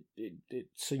 it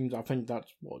seems, I think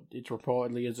that's what it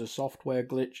reportedly is, a software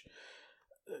glitch.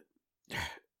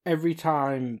 Every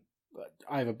time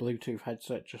I have a Bluetooth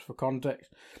headset, just for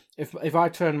context, if I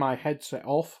turn my headset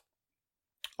off,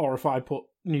 or if I put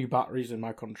new batteries in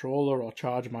my controller or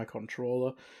charge my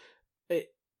controller,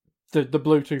 the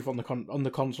Bluetooth on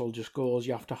the console just goes.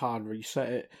 You have to hard reset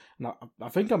it, and I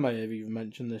think I may have even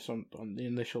mentioned this on the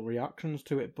initial reactions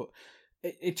to it. But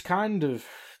it's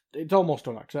almost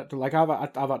unacceptable. Like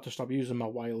I've had to stop using my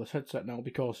wireless headset now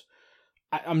because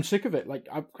I'm sick of it. Like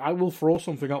I will throw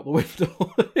something out the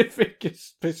window if it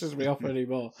just pisses me off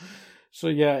anymore. So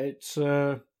yeah, it's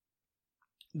the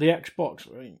Xbox.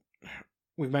 I mean,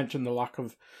 we've mentioned the lack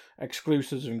of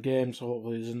exclusives and games, so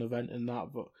hopefully there's an event in that,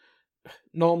 but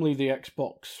normally the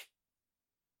Xbox,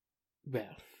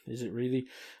 well, is it really?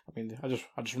 I mean, I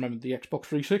just remember the Xbox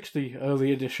 360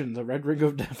 early edition, the Red Ring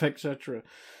of Death, etc.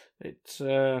 It's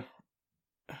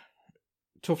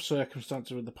tough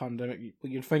circumstances with the pandemic.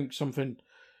 You'd think something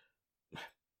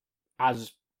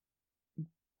as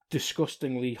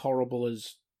disgustingly horrible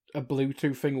as a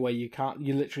Bluetooth thing where you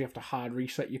literally have to hard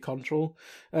reset your console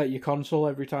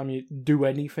every time you do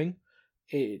anything.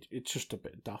 It's just a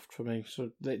bit daft for me.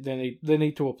 So they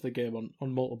need to up the game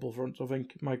on multiple fronts, I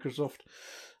think, Microsoft,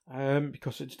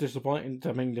 because it's disappointing.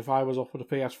 I mean, if I was offered a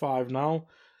PS5 now,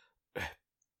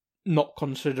 not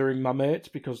considering my mates,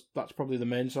 because that's probably the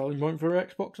main selling point for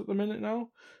Xbox at the minute now,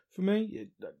 for me,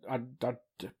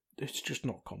 it's just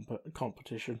not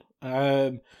competition.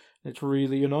 It's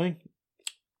really annoying.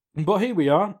 But here we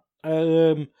are.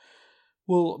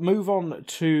 We'll move on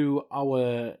to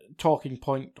our talking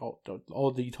point, or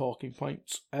the talking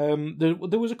points. There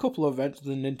was a couple of events,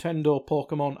 the Nintendo,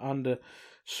 Pokemon, and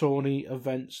Sony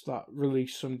events that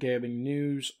released some gaming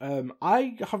news.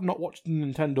 I have not watched the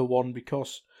Nintendo one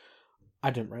because I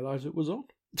didn't realise it was on.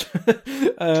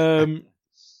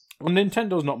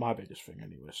 Nintendo's not my biggest thing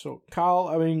anyway. So, Carl,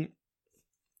 I mean,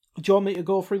 do you want me to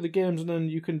go through the games and then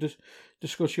you can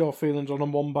discuss your feelings on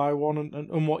them one by one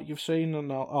and what you've seen,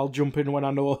 and I'll jump in when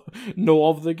I know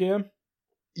of the game?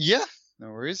 Yeah,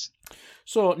 no worries.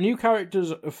 So, new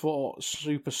characters for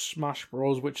Super Smash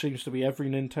Bros., which seems to be every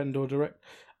Nintendo Direct.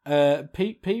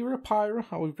 Pyra,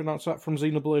 how we pronounce that, from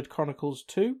Xenoblade Chronicles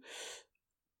 2.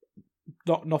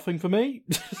 Nothing for me.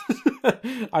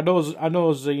 I know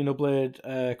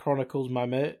Xenoblade Chronicles my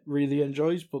mate really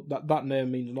enjoys, but that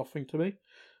name means nothing to me.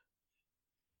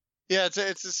 Yeah,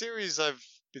 it's a series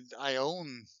I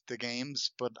own the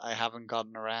games, but I haven't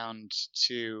gotten around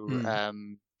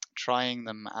to trying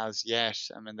them as yet.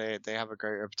 I mean, they have a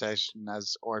great reputation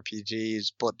as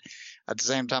RPGs, but at the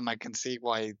same time, I can see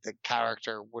why the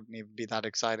character wouldn't even be that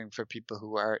exciting for people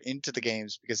who are into the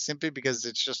games, because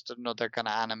it's just another kind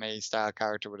of anime style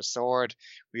character with a sword.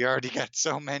 We already get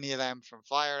so many of them from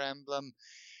Fire Emblem.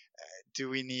 Do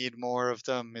we need more of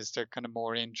them? Is there kind of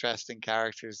more interesting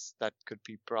characters that could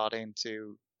be brought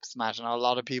into Smash? And a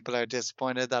lot of people are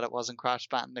disappointed that it wasn't Crash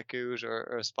Bandicoot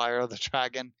or Spyro the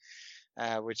Dragon,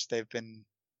 which they've been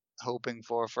hoping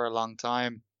for a long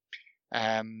time.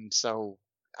 So,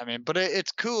 I mean, but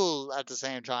it's cool at the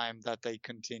same time that they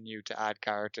continue to add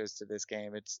characters to this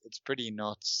game. It's pretty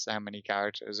nuts how many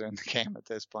characters are in the game at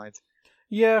this point.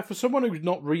 Yeah, for someone who's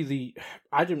not really...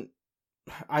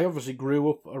 I obviously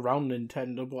grew up around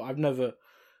Nintendo, but I've never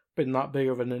been that big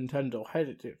of a Nintendo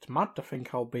head. It's mad to think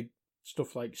how big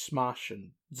stuff like Smash and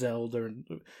Zelda, and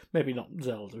maybe not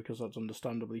Zelda because that's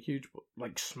understandably huge, but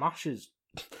like Smash it's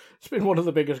been one of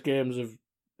the biggest games of...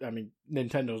 I mean,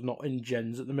 Nintendo's not in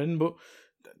gens at the minute, but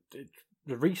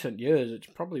the recent years, it's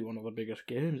probably one of the biggest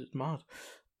games. It's mad.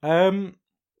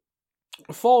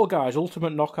 Fall Guys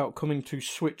Ultimate Knockout coming to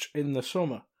Switch in the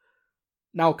summer.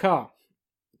 Now, Carl,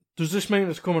 Does this mean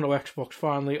it's coming to Xbox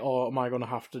finally, or am I going to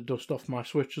have to dust off my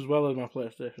Switch as well as my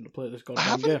PlayStation to play this I goddamn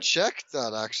haven't game? checked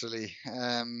that actually.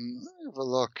 Let me have a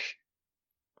look.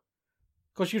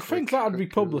 Because you'd think that'd be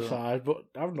publicised, but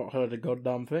I've not heard a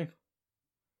goddamn thing.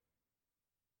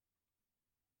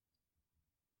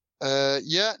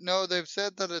 Yeah, no, they've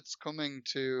said that it's coming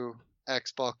to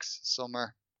Xbox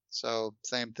summer. So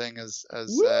same thing as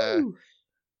Woo!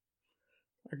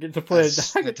 I get to play.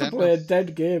 I get to play a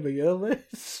dead game again.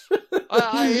 This.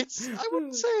 I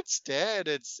wouldn't say it's dead.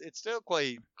 It's still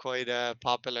quite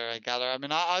popular, I gather. I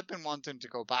mean, I've been wanting to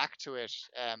go back to it,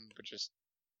 but just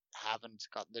haven't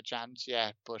gotten the chance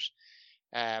yet. But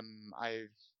I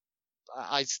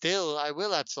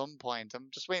will at some point. I'm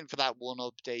just waiting for that one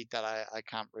update that I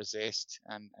can't resist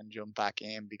and jump back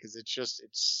in, because it's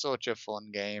such a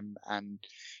fun game. And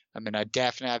I mean, I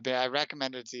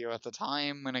recommended it to you at the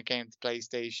time when it came to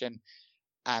PlayStation,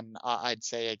 and I'd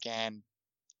say again,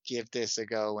 give this a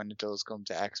go when it does come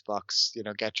to Xbox. You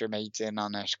know, get your mates in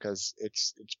on it, because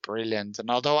it's brilliant. And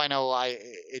although I know I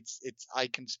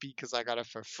can speak because I got it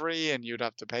for free and you'd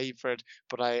have to pay for it,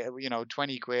 but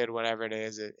 20 quid, whatever it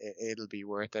is, it'll be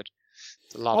worth it.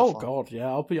 It's a lot of fun. God, yeah,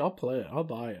 I'll play it. I'll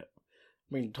buy it.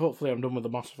 I mean, hopefully I'm done with the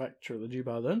Mass Effect trilogy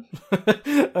by then.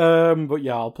 But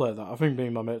yeah, I'll play that. I think me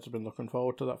and my mates have been looking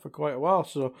forward to that for quite a while.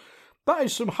 So that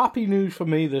is some happy news for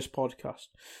me this podcast.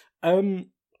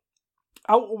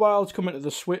 Outer Wilds coming to the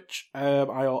Switch. I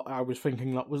was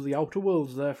thinking that was the Outer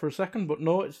Worlds there for a second, but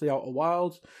no, it's the Outer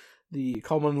Wilds, the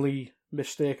commonly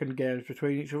mistaken games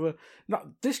between each other. Now,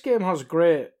 this game has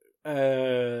great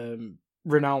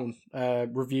renowned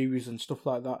reviews and stuff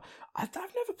like that. I've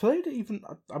never played it even.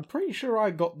 I'm pretty sure I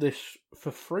got this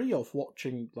for free off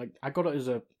watching, like, I got it as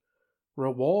a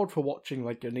reward for watching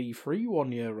like an E3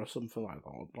 one year or something like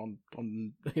that on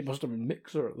it must have been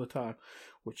Mixer at the time,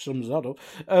 which sums that up.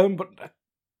 But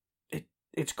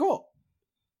it's got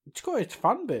its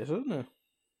fan base, isn't it?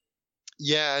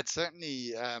 Yeah, it's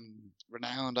certainly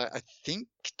renowned. I think,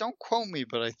 don't quote me,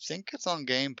 but I think it's on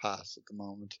Game Pass at the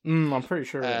moment. I'm pretty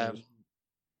sure it is.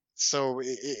 So it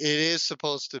is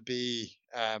supposed to be,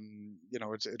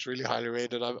 it's really highly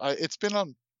rated. It's been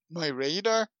on my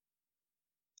radar,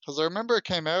 because I remember it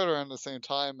came out around the same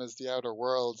time as The Outer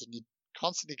Worlds, and you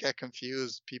constantly get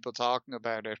confused, people talking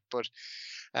about it. But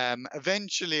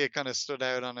eventually it kind of stood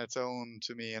out on its own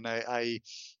to me, and I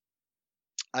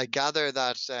gather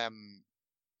that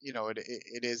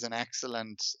it is an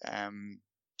excellent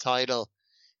title,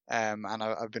 and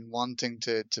I've been wanting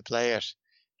to play it,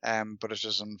 but it's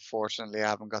just unfortunately I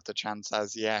haven't got the chance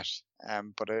as yet.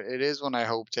 But it is one I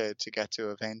hope to get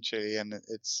to eventually, and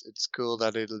it's cool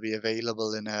that it'll be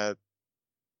available in a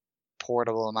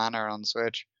portable manner on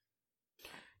Switch.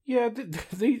 Yeah,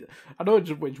 I know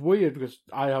it's weird because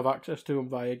I have access to them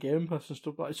via Game Pass and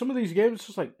stuff. Like some of these games, it's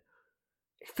just like,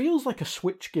 it feels like a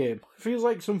Switch game. It feels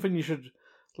like something you should,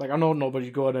 like, I know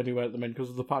nobody's going anywhere at the minute because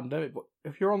of the pandemic, but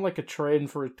if you're on like a train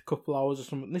for a couple hours or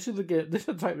something, this is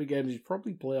the type of game you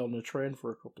probably play on a train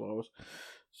for a couple hours.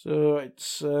 So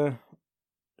it's a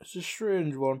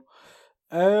strange one.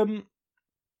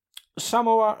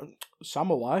 Samurai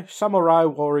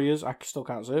Warriors, I still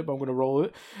can't say it, but I'm going to roll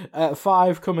with it.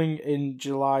 5 coming in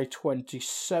July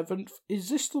 27th. Is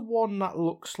this the one that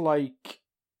looks like,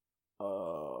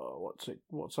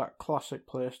 what's that classic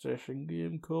PlayStation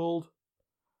game called?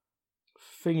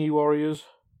 Thingy Warriors?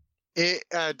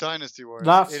 Dynasty Warriors.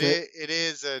 That's it.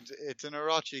 It's an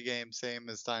Orochi game, same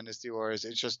as Dynasty Warriors.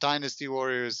 It's just Dynasty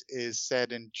Warriors is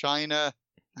set in China.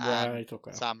 Right,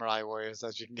 okay. Samurai Warriors,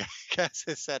 as you can guess,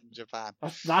 is set in Japan.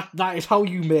 That is how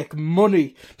you make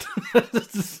money.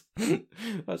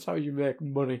 That's how you make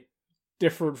money.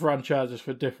 Different franchises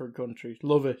for different countries.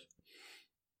 Love it.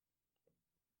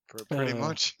 Pretty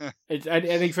much. It's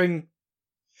anything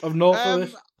of note for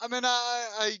this? I mean,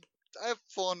 I have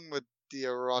fun with the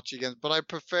Orochi games, but I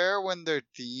prefer when they're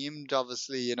themed.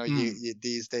 Obviously, you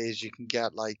these days you can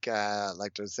get like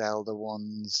there's Zelda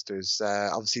ones. There's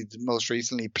obviously most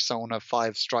recently Persona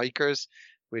 5 Strikers,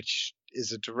 which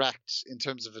is a direct, in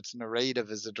terms of its narrative,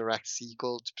 is a direct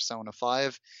sequel to Persona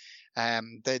 5.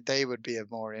 They would be of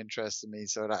more interest to me,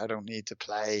 so that I don't need to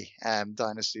play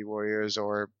Dynasty Warriors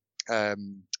or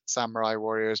Samurai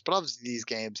Warriors. But obviously these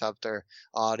games have their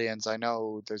audience. I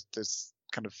know there's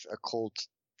kind of a cult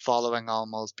following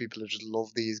almost. People who just love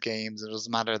these games. It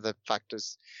doesn't matter the fact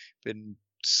there's been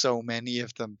so many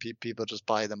of them. People just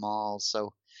buy them all.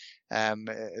 So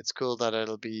it's cool that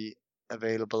it'll be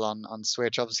available on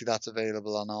Switch. Obviously that's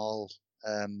available on all.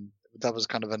 That was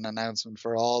kind of an announcement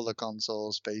for all the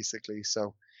consoles basically.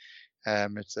 So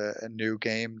it's a new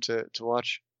game to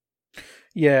watch.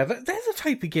 Yeah, they're the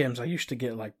type of games I used to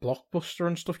get, like Blockbuster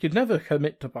and stuff. You'd never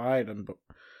commit to buy them, but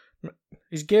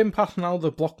is Game Pass now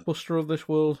the Blockbuster of this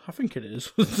world? I think it is.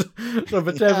 So if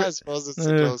it's I suppose it's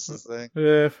the closest thing.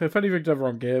 Yeah, if anything's ever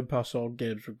on Game Pass or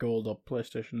Games with Gold or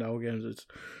PlayStation Now games,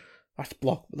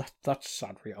 that's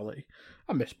sad reality.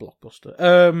 I miss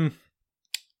Blockbuster.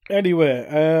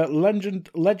 Anyway,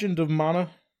 Legend of Mana.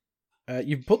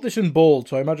 You've put this in bold,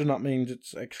 so I imagine that means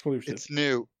it's exclusive. It's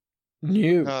new.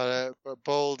 New.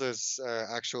 Bold is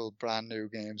actual brand new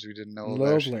games we didn't know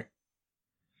Lovely.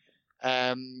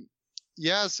 about.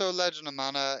 Yeah, so Legend of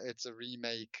Mana, it's a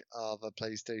remake of a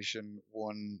PlayStation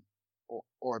 1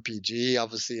 RPG.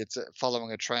 Obviously, it's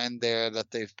following a trend there that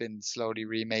they've been slowly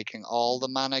remaking all the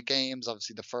Mana games.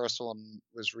 Obviously, the first one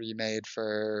was remade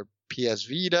for PS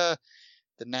Vita,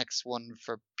 the next one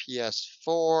for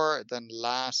PS4. Then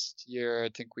last year, I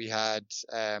think we had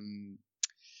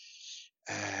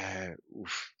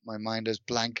my mind is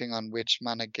blanking on which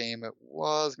Mana game it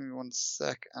was. Give me 1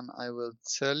 sec and I will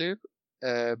tell you.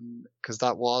 Because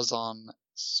that was on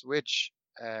Switch.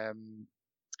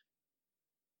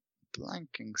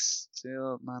 Blanking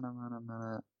still.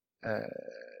 Mana.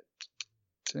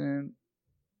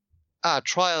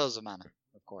 Trials of Mana,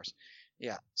 of course.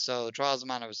 Yeah, so Trials of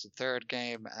Mana was the third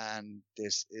game, and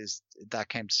that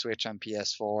came to Switch on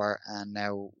PS4, and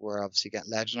now we're obviously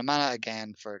getting Legend of Mana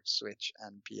again for Switch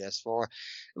and PS4.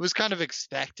 It was kind of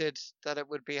expected that it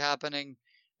would be happening,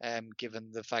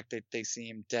 given the fact that they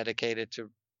seem dedicated to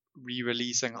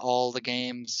re-releasing all the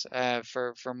games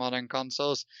for modern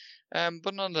consoles.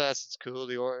 But nonetheless, it's cool.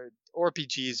 The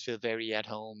RPGs feel very at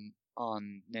home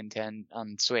on Nintendo,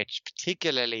 on Switch,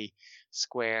 particularly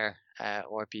Square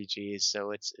RPGs.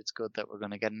 So it's good that we're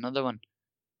going to get another one.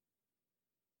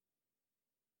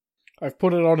 I've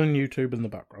put it on YouTube in the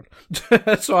background,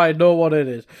 so I know what it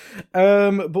is.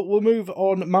 But we'll move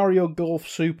on. Mario Golf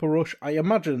Super Rush. I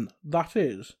imagine that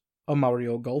is a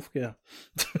Mario Golf game.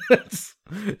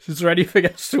 Is there anything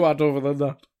else to add other than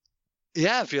that?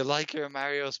 Yeah, if you like your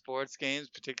Mario sports games,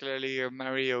 particularly your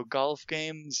Mario Golf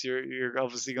games, you're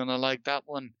obviously gonna like that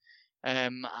one.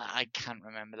 I can't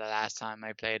remember the last time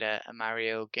I played a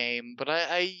Mario game, but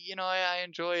I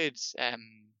enjoyed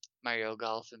Mario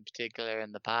Golf in particular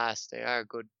in the past. They are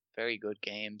good, very good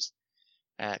games.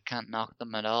 Can't knock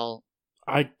them at all.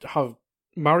 I have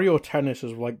Mario Tennis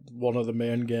is like one of the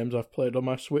main games I've played on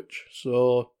my Switch,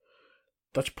 so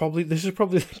this is probably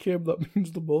the game that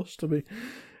means the most to me,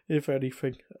 if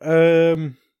anything.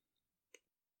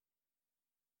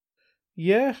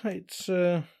 Yeah, it's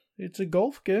a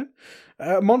golf game.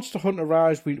 Monster Hunter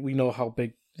Rise, we know how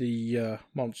big the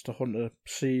Monster Hunter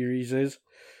series is.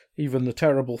 Even the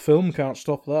terrible film can't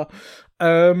stop that.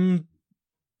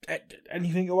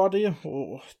 Anything to add here?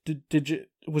 Or did you?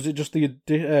 Was it just the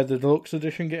deluxe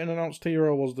edition getting announced here,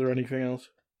 or was there anything else?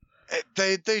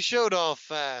 They showed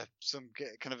off some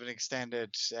kind of an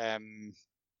extended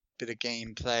bit of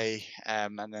gameplay,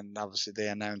 and then obviously they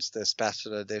announced the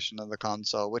special edition of the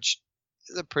console, which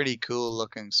is a pretty cool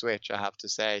looking Switch, I have to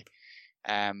say.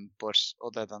 But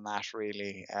other than that,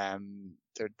 really,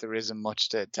 there isn't much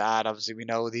to add. Obviously, we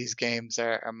know these games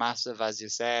are massive, as you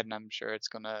said, and I'm sure it's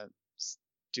gonna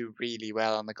do really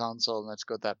well on the console, and it's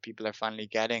good that people are finally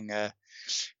getting a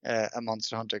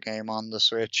Monster Hunter game on the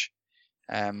Switch,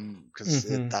 because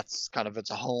that's kind of its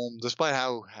home, despite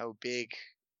how big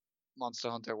Monster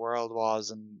Hunter World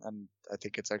was, and I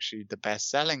think it's actually the best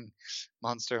selling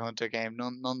Monster Hunter game.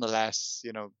 Nonetheless,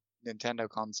 Nintendo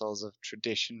consoles have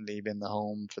traditionally been the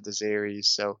home for the series,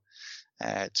 so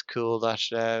it's cool that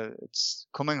it's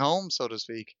coming home, so to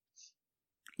speak.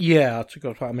 Yeah, that's a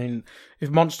good point. I mean, if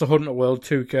Monster Hunter World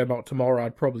 2 came out tomorrow,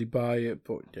 I'd probably buy it,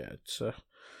 but yeah,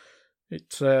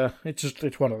 it's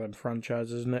one of them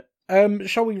franchises, isn't it?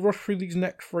 Shall we rush through these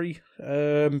next three?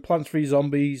 Plants vs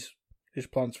Zombies is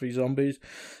Plants vs Zombies.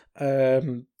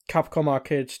 Capcom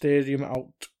Arcade Stadium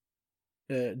out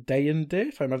day and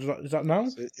date. I imagine is that now?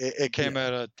 It came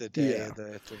out at the day of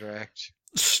the Direct.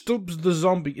 Stubbs the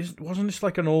Zombie. Wasn't this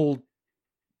like an old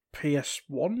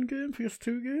PS1 game, PS2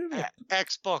 game?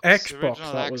 Xbox,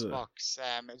 original that was Xbox.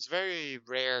 It's a very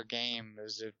rare game. It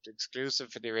was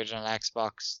exclusive for the original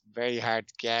Xbox. Very hard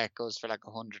to get. Goes for like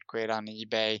 £100 on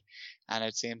eBay, and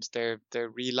it seems they're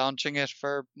relaunching it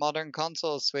for modern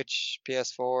consoles, Switch,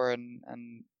 PS4,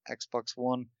 and Xbox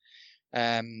One.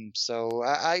 So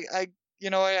I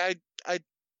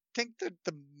think that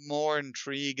the more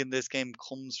intrigue in this game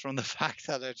comes from the fact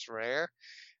that it's rare.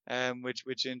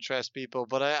 Which interests people,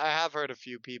 but I have heard a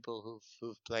few people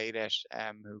who've played it,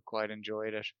 who quite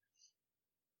enjoyed it.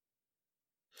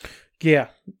 Yeah,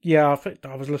 I think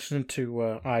I was listening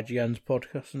to IGN's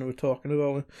podcast and they were talking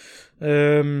about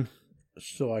it.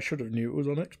 So I should have knew it was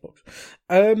on Xbox.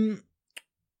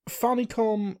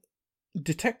 Famicom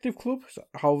Detective Club,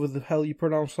 however the hell you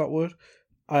pronounce that word.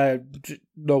 I have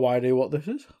no idea what this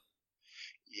is.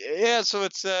 Yeah, so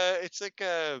it's like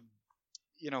a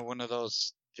one of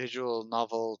those visual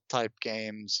novel type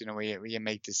games, where you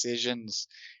make decisions.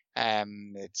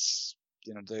 It's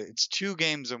it's two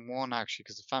games in one actually,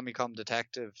 because the Famicom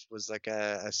Detective was like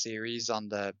a series on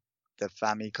the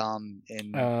Famicom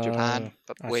in Japan,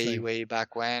 but way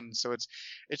back when. So it's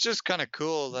just kind of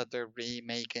cool that they're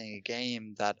remaking a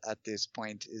game that at this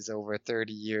point is over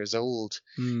 30 years old.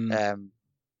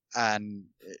 And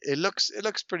it looks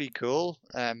pretty cool.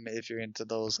 If you're into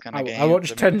those kind of games. I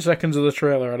watched 10 seconds of the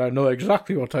trailer and I know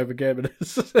exactly what type of game it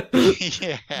is.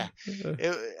 Yeah.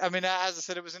 I mean, as I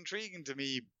said, it was intriguing to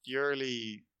me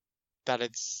purely that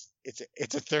it's a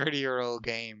 30-year-old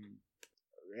game,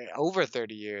 over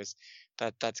 30 years,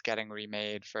 that's getting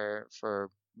remade for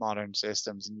modern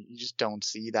systems, and you just don't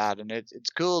see that. And it's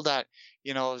cool that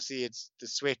obviously it's the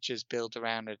Switch is built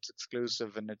around its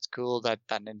exclusive, and it's cool that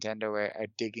Nintendo are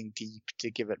digging deep to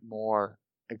give it more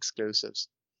exclusives.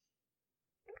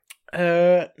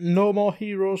 No More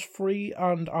Heroes 3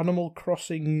 and Animal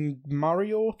Crossing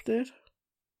Mario update.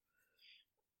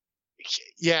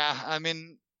 Yeah, I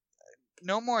mean,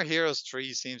 No More Heroes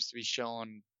 3 seems to be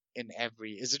shown in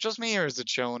every. Is it just me, or is it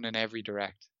shown in every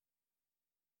direct?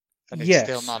 And it's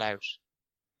still not out.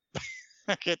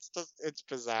 Like, it's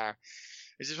bizarre.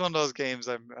 It's just one of those games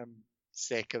I'm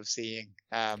sick of seeing.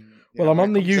 Well, I'm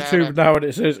on the YouTube now, and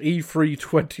it says E3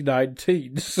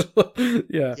 2019. So,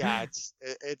 yeah. Yeah,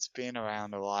 it's been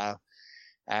around a while.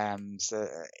 So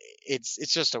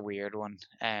it's just a weird one.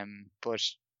 But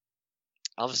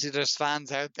obviously there's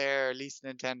fans out there. At least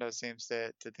Nintendo seems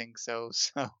to think so.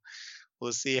 So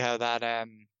we'll see how that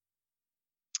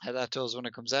does when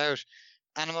it comes out.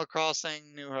 Animal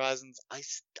Crossing New Horizons. I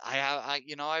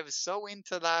was so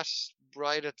into that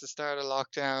right at the start of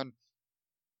lockdown.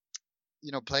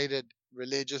 Played it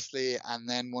religiously, and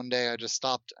then one day I just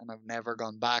stopped and I've never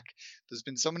gone back. There's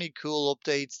been so many cool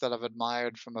updates that I've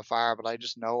admired from afar, but I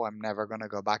just know I'm never going to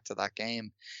go back to that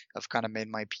game. I've kind of made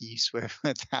my peace with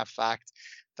that fact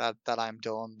that I'm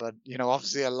done. But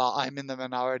obviously I'm in the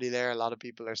minority there. A lot of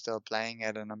people are still playing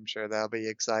it, and I'm sure they'll be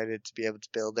excited to be able to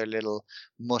build their little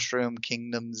mushroom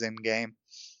kingdoms in game.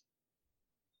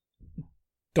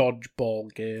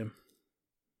 Dodgeball game.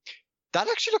 That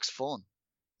actually looks fun.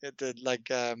 It did,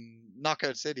 like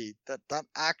Knockout City. That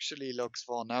actually looks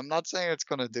fun. Now, I'm not saying it's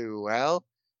going to do well.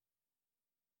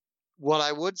 What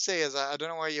I would say is, I don't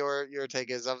know what your take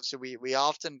is. Obviously, we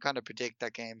often kind of predict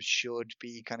that games should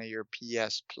be kind of your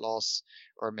PS Plus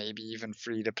or maybe even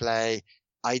free to play.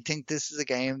 I think this is a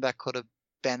game that could have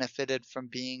benefited from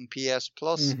being PS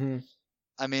Plus. Mm-hmm.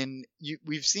 I mean, you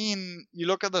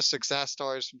look at the success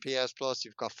stories from PS Plus.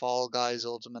 You've got Fall Guys,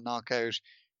 Ultimate Knockout.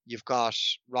 You've got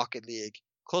Rocket League.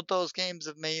 Could those games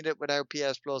have made it without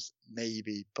PS Plus?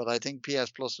 Maybe. But I think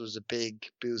PS Plus was a big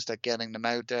boost at getting them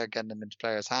out there, getting them into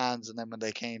players' hands. And then when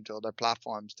they came to other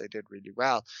platforms, they did really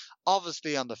well.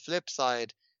 Obviously, on the flip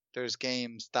side, there's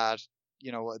games that,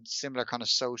 similar kind of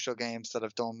social games that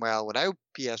have done well without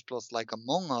PS Plus, like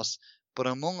Among Us. But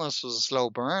Among Us was a slow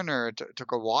burner. It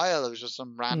took a while. It was just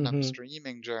some random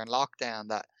streaming during lockdown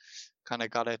that kind of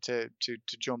got it to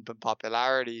jump in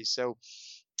popularity. So,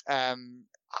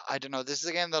 I don't know. This is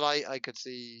a game that I could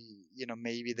see,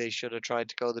 maybe they should have tried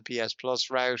to go the PS Plus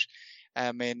route.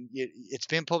 I mean, it's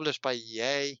been published by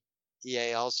EA.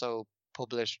 EA also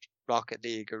published Rocket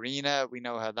League Arena. We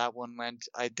know how that one went.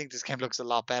 I think this game looks a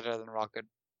lot better than Rocket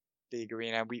League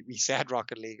Arena. We said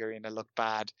Rocket League Arena looked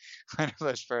bad when it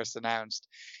was first announced.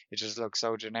 It just looks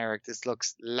so generic. This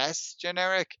looks less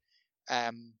generic,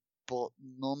 but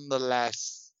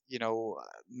nonetheless,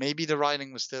 maybe the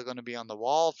writing was still going to be on the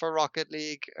wall for Rocket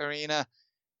League Arena,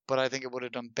 but I think it would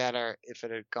have done better if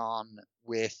it had gone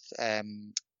with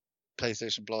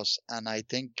PlayStation Plus. And I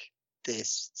think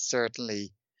this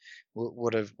certainly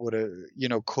would have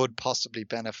could possibly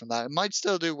benefit from that. It might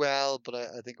still do well, but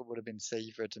I think it would have been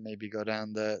safer to maybe go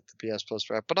down the PS Plus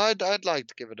route. But I'd like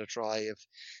to give it a try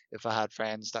if I had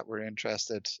friends that were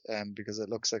interested, because it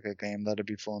looks like a game that'd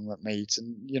be fun with mates.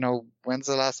 And when's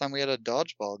the last time we had a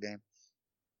dodgeball game?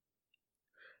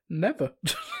 Never.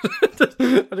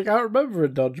 I can't remember a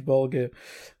dodgeball game.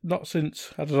 Not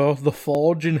since, I don't know, The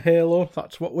Forge in Halo.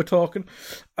 That's what we're talking.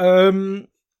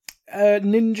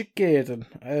 Ninja Gaiden.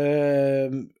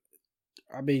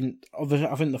 I mean, I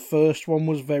think the first one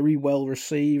was very well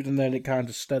received, and then it kind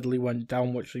of steadily went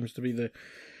down, which seems to be the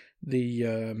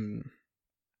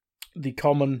the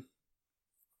common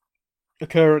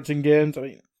occurrence in games. I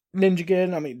mean, Ninja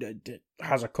Gaiden, I mean, it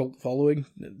has a cult following.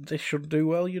 This should do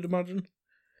well, you'd imagine.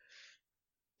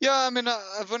 Yeah, I mean,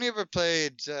 I've only ever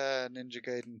played Ninja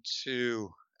Gaiden 2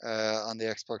 on the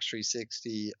Xbox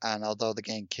 360, and although the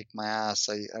game kicked my ass,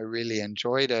 I really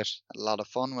enjoyed it. Had a lot of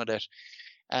fun with it.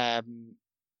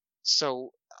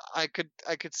 So I could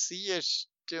see it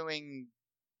doing.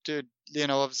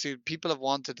 Obviously people have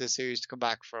wanted this series to come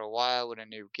back for a while with a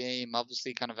new game.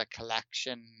 Obviously, kind of a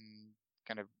collection,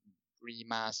 kind of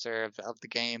remaster of the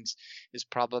games is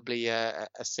probably a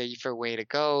safer way to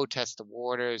go. Test the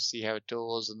waters, see how it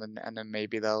does, and then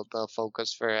maybe they'll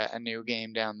focus for a new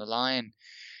game down the line.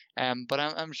 But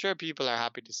I'm sure people are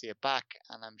happy to see it back,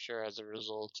 and I'm sure as a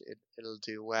result it'll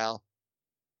do well.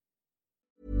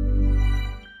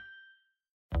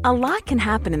 A lot can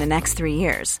happen in the next 3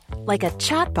 years. Like a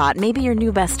chatbot may be your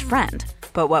new best friend.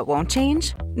 But what won't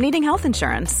change? Needing health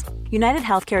insurance. United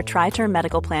Healthcare Tri-Term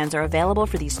Medical Plans are available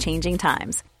for these changing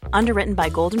times. Underwritten by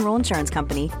Golden Rule Insurance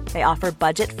Company, they offer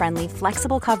budget-friendly,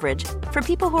 flexible coverage for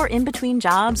people who are in between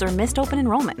jobs or missed open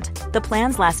enrollment. The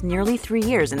plans last nearly 3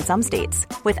 years in some states,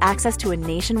 with access to a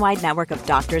nationwide network of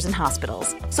doctors and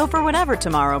hospitals. So for whatever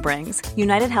tomorrow brings,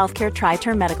 United Healthcare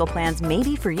Tri-Term Medical Plans may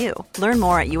be for you. Learn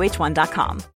more at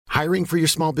uh1.com. Hiring for your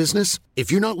small business?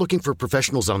 If you're not looking for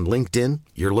professionals on LinkedIn,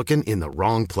 you're looking in the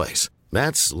wrong place.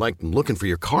 That's like looking for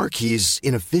your car keys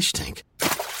in a fish tank.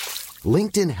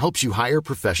 LinkedIn helps you hire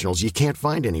professionals you can't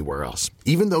find anywhere else,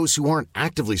 even those who aren't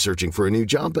actively searching for a new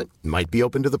job but might be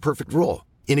open to the perfect role.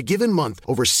 In a given month,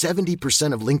 over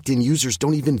 70% of LinkedIn users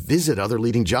don't even visit other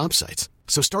leading job sites.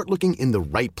 So start looking in the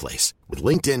right place. With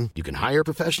LinkedIn, you can hire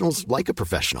professionals like a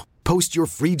professional. Post your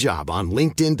free job on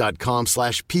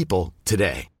linkedin.com/people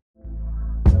today.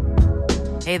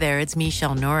 Hey there, it's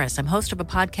Michelle Norris. I'm host of a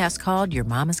podcast called Your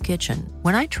Mama's Kitchen.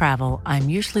 When I travel, I'm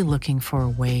usually looking for a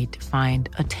way to find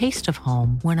a taste of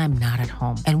home when I'm not at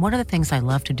home. And one of the things I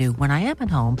love to do when I am at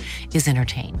home is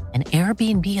entertain. And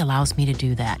Airbnb allows me to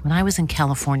do that. When I was in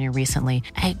California recently,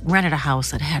 I rented a house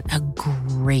that had a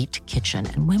great kitchen.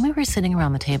 And when we were sitting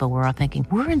around the table, we were all thinking,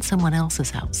 we're in someone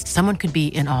else's house. Someone could be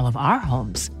in all of our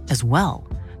homes as well.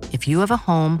 If you have a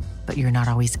home, but you're not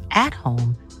always at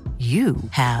home, you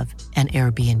have an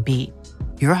Airbnb.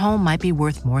 Your home might be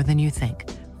worth more than you think.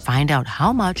 Find out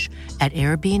how much at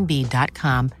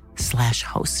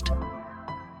airbnb.com/host.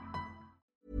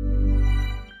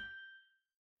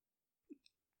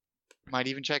 Might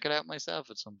even check it out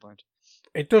myself at some point.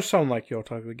 It does sound like your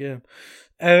type of game.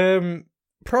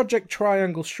 Project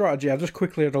Triangle Strategy. I just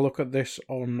quickly had a look at this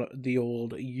on the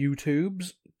old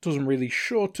YouTubes. Doesn't really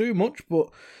show too much, but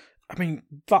I mean,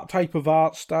 that type of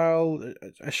art style,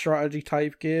 a strategy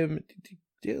type game,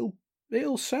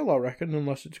 it'll sell, I reckon,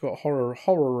 unless it's got horror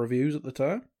reviews at the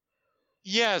time.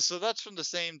 Yeah, so that's from the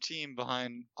same team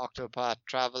behind Octopath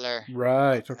Traveler.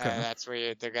 Right, okay. That's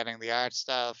where they're getting the art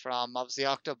style from. Obviously,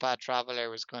 Octopath Traveler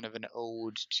was kind of an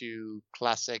ode to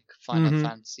classic Final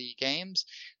Fantasy games.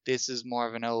 This is more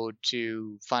of an ode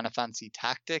to Final Fantasy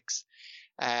Tactics.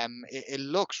 It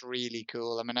looks really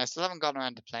cool. I mean, I still haven't gotten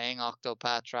around to playing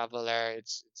Octopath Traveler.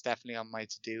 It's definitely on my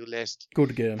to-do list.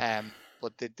 Good game.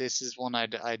 But this is one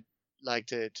I'd like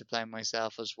to play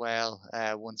myself as well.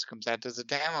 Once it comes out, there's a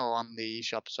demo on the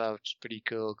eShop as well, which is pretty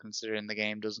cool considering the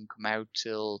game doesn't come out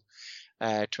till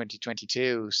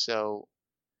 2022. So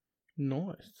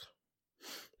nice.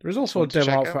 There is also a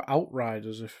demo out for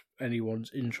Outriders if anyone's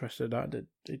interested.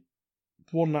 It's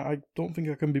one that I don't think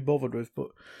I can be bothered with, but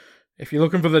if you're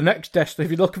looking for the next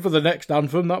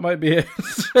Anthem, that might be it.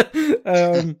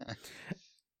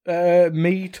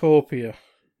 Miitopia.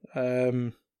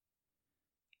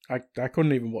 I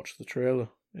couldn't even watch the trailer.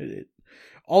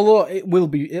 Although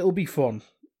it'll be fun,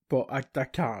 but I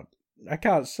can't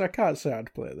say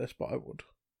I'd play this, but I would.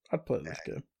 I'd play this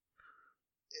game.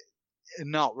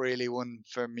 Not really one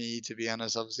for me, to be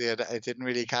honest. Obviously, it didn't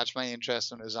really catch my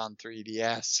interest when it was on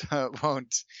 3DS, so it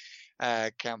won't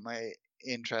count my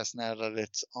interest now that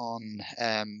it's on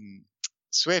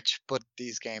Switch. But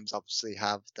these games obviously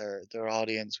have their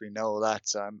audience. We know that,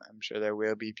 so I'm sure there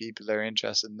will be people that are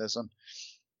interested in this one.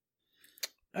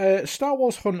 Star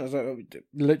Wars Hunters,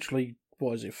 literally,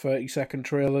 30-second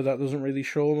trailer that doesn't really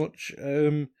show much.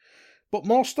 But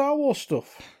more Star Wars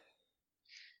stuff.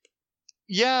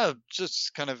 Yeah,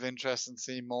 just kind of interesting to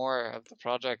see more of the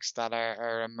projects that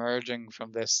are emerging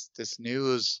from this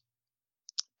news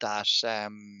that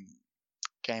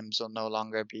games will no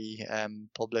longer be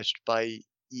published by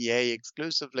EA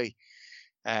exclusively.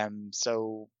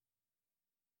 So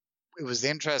it was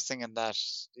interesting in that,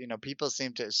 people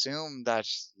seem to assume that,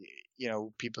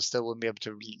 people still wouldn't be able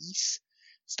to release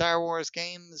Star Wars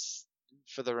games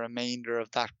for the remainder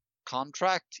of that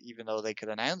contract, even though they could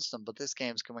announce them. But this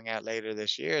game's coming out later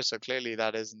this year, so clearly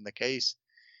that isn't the case.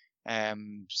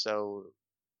 So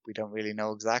we don't really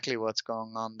know exactly what's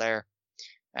going on there.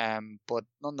 But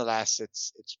nonetheless,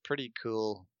 it's pretty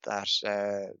cool that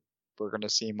we're going to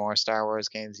see more Star Wars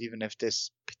games, even if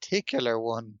this particular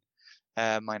one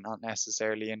might not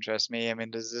necessarily interest me. I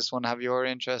mean, does this one have your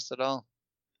interest at all?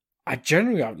 I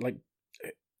generally like.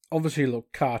 Obviously,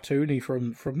 look cartoony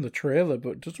from the trailer,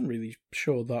 but it doesn't really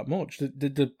show that much.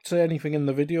 Did they say anything in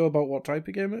the video about what type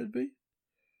of game it would be?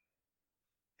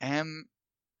 I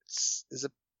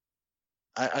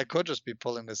could just be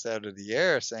pulling this out of the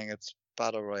air saying it's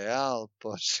Battle Royale,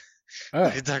 but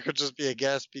that could just be a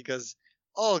guess because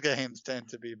all games tend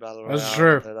to be Battle Royale. That's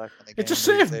true. That kind of it's a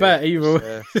safe bet, either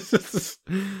way. It's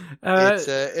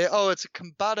a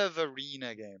combative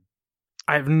arena game.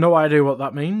 I have no idea what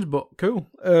that means, but cool.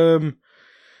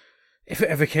 If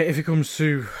it comes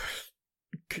to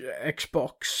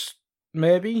Xbox,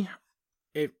 maybe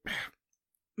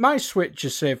my Switch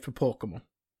is saved for Pokemon.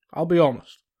 I'll be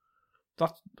honest.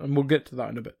 And we'll get to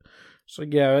that in a bit. So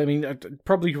yeah, I mean, it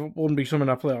probably wouldn't be something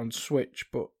I play on Switch,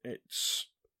 but I'd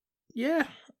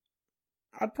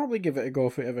probably give it a go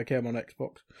if it ever came on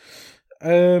Xbox.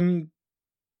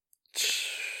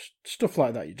 Stuff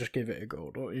like that, you just give it a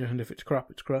go, don't you? And if it's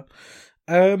crap, it's crap.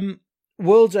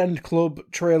 World's End Club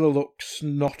trailer looks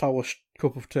not our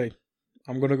cup of tea.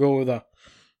 I'm going to go with that.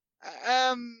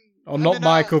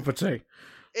 My cup of tea.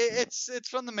 It's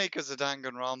from the makers of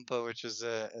Danganronpa, which is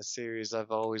a series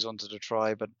I've always wanted to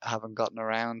try but haven't gotten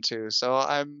around to. So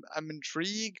I'm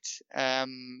intrigued.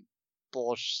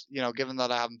 But given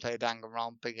that I haven't played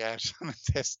Danganronpa yet,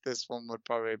 this one would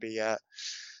probably be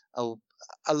a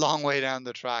long way down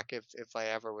the track if I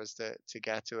ever was to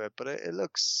get to it. But it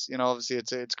looks,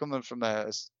 obviously it's coming from a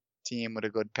team with a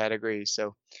good pedigree,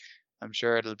 so I'm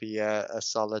sure it'll be a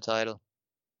solid title.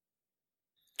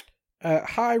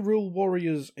 Hyrule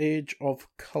Warriors Age of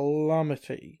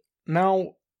Calamity.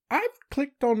 Now, I've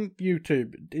clicked on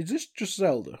YouTube. Is this just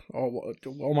Zelda? Or what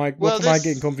am I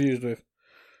getting confused with?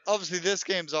 Obviously, this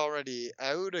game's already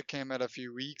out. It came out a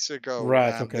few weeks ago.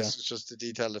 Right, okay. This is just to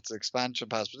detail its expansion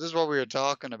pass. But this is what we were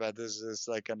talking about. This is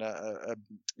like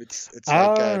it's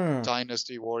like a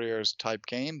Dynasty Warriors type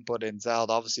game, but in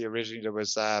Zelda. Obviously, originally there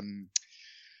was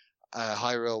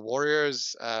Hyrule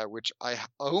Warriors, which I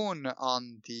own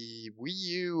on the Wii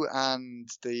U and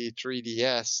the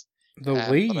 3DS. The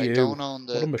Wii U? But I don't own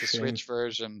the Switch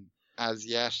version as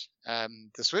yet.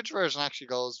 The Switch version actually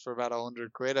goes for about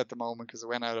 £100 at the moment because it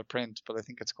went out of print, but I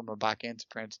think it's coming back into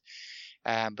print.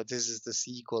 But this is the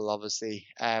sequel, obviously.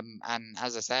 And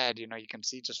as I said, you can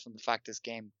see just from the fact this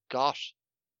game got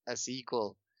a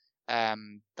sequel,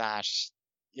 that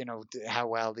how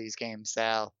well these games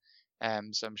sell.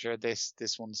 So I'm sure this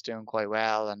one's doing quite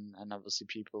well, and obviously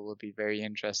people will be very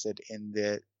interested in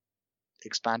the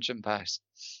expansion pass.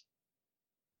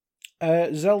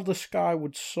 Zelda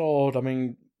Skyward Sword. I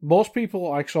mean, most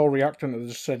people I saw reacting to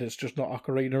this said it's just not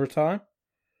Ocarina of Time.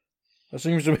 That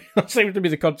seems to be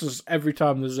the consensus every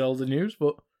time there's Zelda news,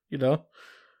 but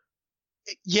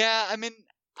Yeah, I mean,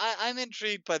 I'm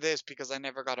intrigued by this because I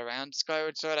never got around to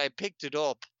Skyward Sword. I picked it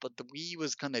up, but the Wii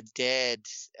was kind of dead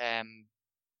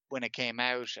when it came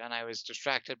out, and I was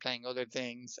distracted playing other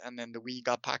things, and then the Wii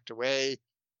got packed away,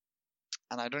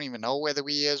 and I don't even know where the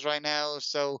Wii is right now,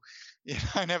 so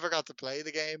I never got to play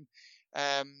the game.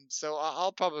 So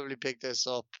I'll probably pick this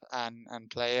up and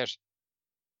play it.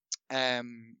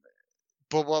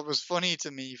 But what was funny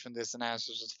to me from this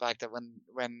announcement was the fact that when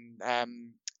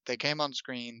they came on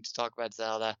screen to talk about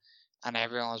Zelda, and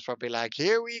everyone was probably like,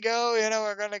 "Here we go,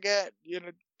 we're gonna get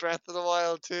Breath of the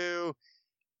Wild 2."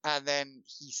 And then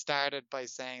he started by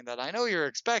saying that, "I know you're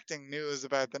expecting news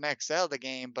about the next Zelda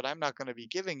game, but I'm not going to be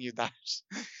giving you that."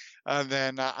 And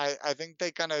then I think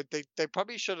they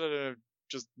probably should have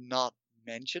just not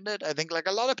mentioned it. I think like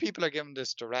a lot of people are giving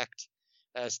this direct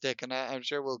stick, and I'm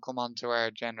sure we'll come on to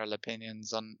our general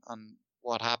opinions on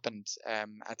what happened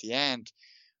at the end.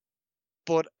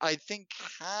 But I think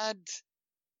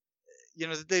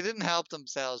they didn't help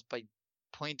themselves by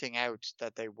pointing out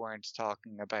that they weren't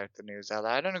talking about the new Zelda.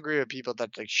 I don't agree with people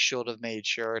that they should have made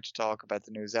sure to talk about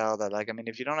the new Zelda.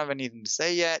 If you don't have anything to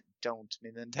say yet, don't. I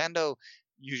mean, Nintendo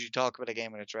usually talk about a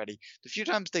game when it's ready. The few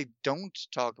times they don't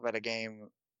talk about a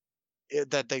game,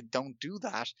 that they don't do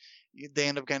that, they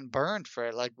end up getting burned for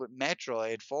it. Like with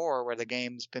Metroid 4, where the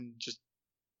game's been just,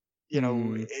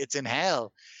 it's in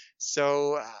hell.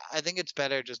 So I think it's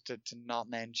better just to not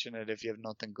mention it if you have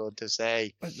nothing good to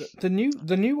say. The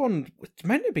new one, it's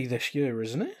meant to be this year,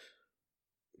 isn't it?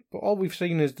 But all we've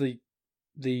seen is the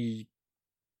the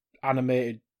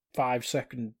animated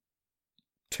 5-second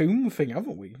tomb thing,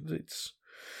 haven't we? It's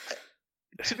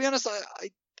to be honest,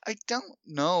 I don't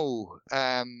know.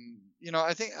 I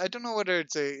don't know whether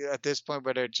it's at this point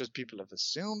whether it's just people have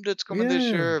assumed it's coming this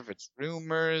year, if it's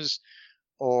rumors,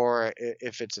 or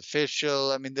if it's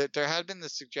official. I mean, there had been the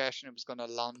suggestion it was going to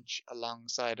launch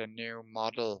alongside a new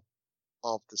model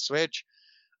of the Switch.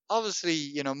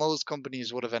 Obviously, most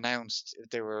companies would have announced if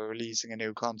they were releasing a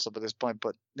new console at this point,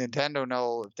 but Nintendo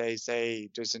know if they say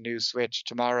there's a new Switch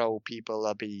tomorrow, people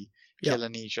will be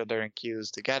killing each other in queues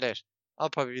to get it. I'll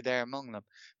probably be there among them.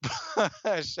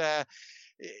 But, so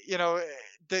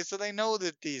they know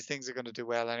that these things are going to do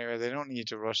well anyway. They don't need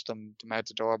to rush them out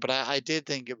the door. But I did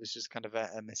think it was just kind of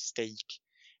a mistake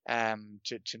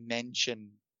to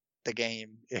mention the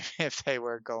game if they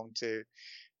were going to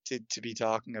be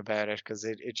talking about it, because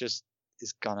it just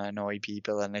is going to annoy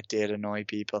people, and it did annoy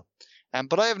people.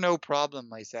 But I have no problem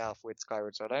myself with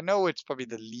Skyward Sword. I know it's probably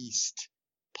the least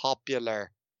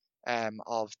popular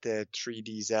of the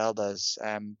 3D Zeldas,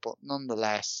 but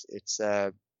nonetheless, it's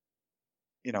that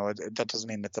doesn't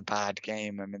mean it's a bad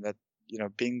game. I mean that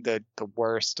being the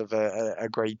worst of a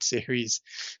great series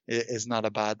is not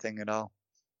a bad thing at all.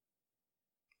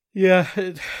 Yeah,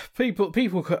 people.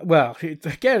 Well,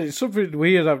 again, it's something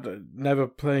weird. I've never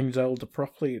playing Zelda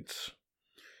properly.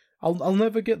 I'll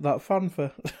never get that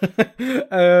fanfare.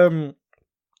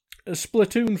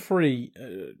 Splatoon 3.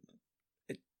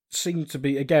 It seems to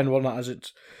be again one that has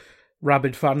its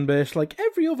rabid fan base, like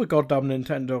every other goddamn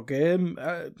Nintendo game.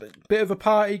 Bit of a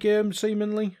party game,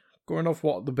 seemingly, going off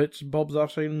what the bits and bobs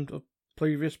I've seen of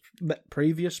previous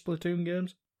Splatoon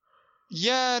games.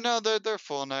 Yeah, no, they're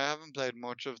fun. I haven't played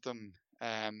much of them.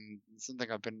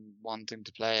 Something I've been wanting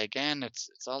to play again. It's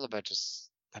all about just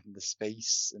having the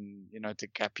space and to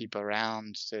get people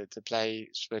around to play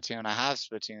Splatoon. I have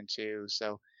Splatoon 2,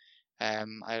 so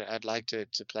I'd like to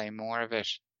play more of it.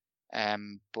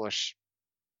 But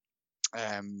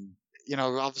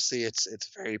obviously it's a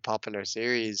very popular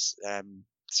series,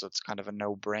 so it's kind of a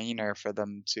no-brainer for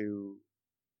them to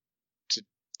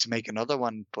make another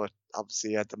one. But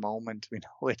obviously at the moment we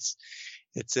know it's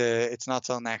not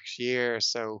till next year,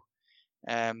 so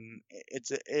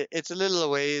it's a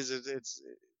little ways.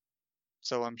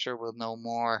 So I'm sure we'll know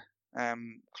more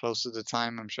close to the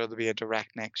time. I'm sure there'll be a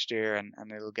direct next year, and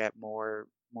it'll get more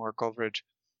coverage.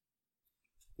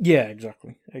 Yeah,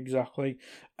 exactly.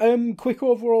 Quick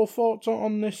overall thoughts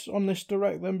on this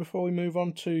direct then before we move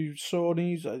on to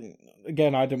Sony's.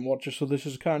 Again, I didn't watch it, so this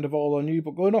is kind of all on you.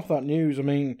 But going off that news, I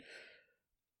mean,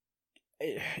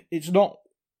 it's not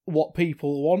what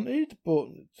people wanted, but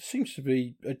it seems to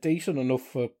be decent enough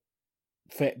for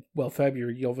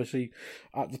February. Obviously,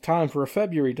 at the time for a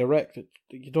February direct,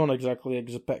 you don't exactly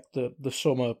expect the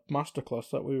summer masterclass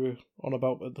that we were on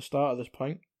about at the start of this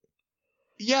point.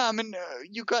 Yeah, I mean,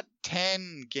 you got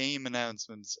 10 game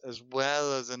announcements as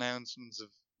well as announcements of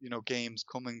games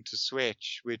coming to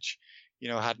Switch, which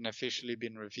hadn't officially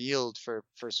been revealed for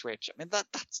Switch. I mean,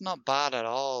 that's not bad at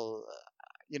all.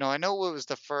 I know it was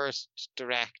the first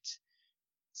direct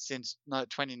since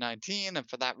 2019, and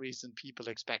for that reason people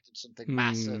expected something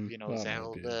massive,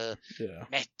 Zelda,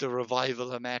 met the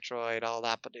revival of Metroid, all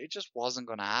that, but it just wasn't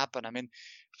going to happen. I mean,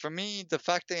 for me, the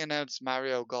fact they announced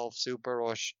Mario Golf Super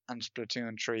Rush and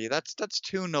Splatoon 3, that's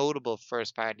two notable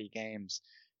first party games.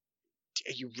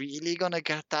 Are you really going to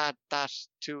get that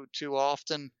too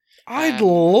oftem? I'd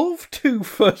love 2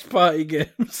 first party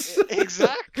games.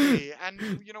 Exactly.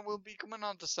 And we'll be coming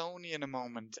on to Sony in a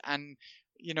moment, and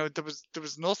there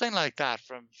was nothing like that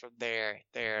from their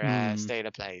state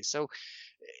of play. So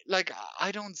like,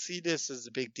 I don't see this as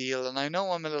a big deal, and I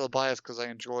know I'm a little biased because I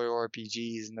enjoy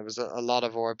RPGs, and there was a lot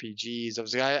of RPGs.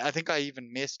 Obviously, I think I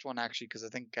even missed one actually, because I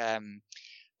think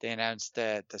they announced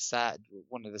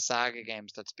one of the Saga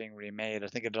games that's being remade. I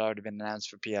think it had already been announced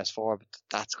for PS4, but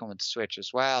that's coming to Switch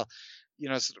as well.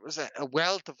 So there was a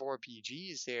wealth of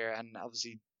RPGs here, and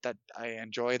obviously that I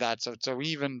enjoy that. So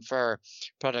even for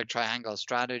Project Triangle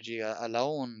Strategy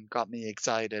alone got me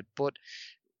excited. But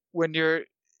when you're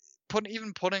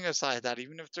putting aside that,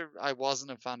 even if I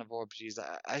wasn't a fan of RPGs,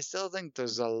 I still think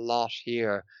there's a lot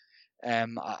here.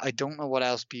 I don't know what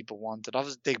else people wanted.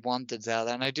 Obviously, they wanted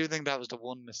Zelda, and I do think that was the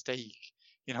one mistake.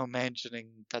 Mentioning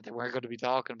that they weren't going to be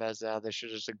talking about Zelda, they should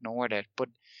have just ignored it. But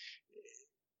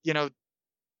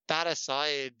that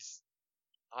aside,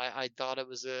 I thought it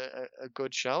was a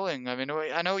good showing. I mean,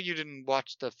 I know you didn't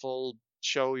watch the full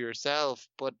show yourself,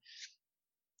 but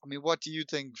I mean, what do you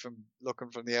think from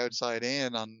looking from the outside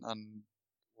in on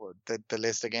the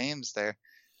list of games there?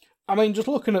 I mean, just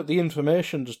looking at the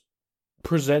information just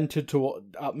presented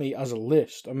at me as a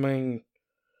list, I mean,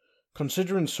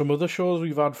 considering some of the shows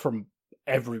we've had from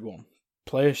everyone,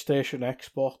 PlayStation,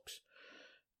 Xbox,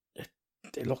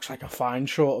 it looks like a fine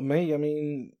show to me. I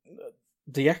mean,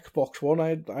 the Xbox one,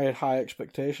 I had high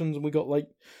expectations, and we got like,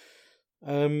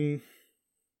 what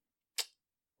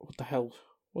the hell?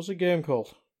 What's the game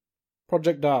called?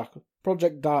 Project Dark.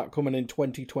 Project Dark coming in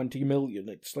 20 million.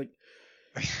 It's like,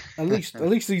 at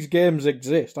least these games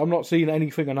exist. I'm not seeing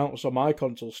anything announced on my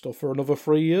console stuff for another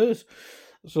 3 years.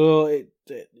 So it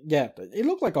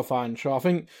looked like a fine show. I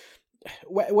think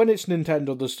when it's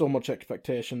Nintendo, there's so much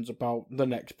expectations about the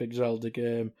next big Zelda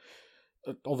game.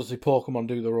 Obviously, Pokemon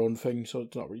do their own thing, so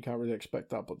it's not you can't really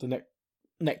expect that. But the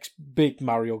next big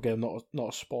Mario game, not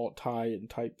a sport tie-in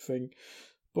type thing.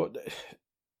 But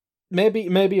maybe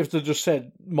if they just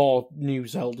said more new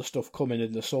Zelda stuff coming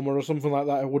in the summer or something like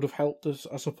that, it would have helped us,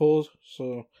 I suppose.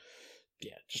 So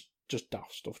yeah, just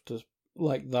daft stuff to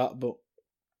like that, but.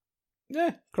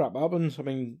 Yeah, crap happens. I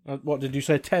mean, what did you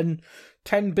say? 10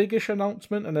 biggish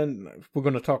announcement, and then we're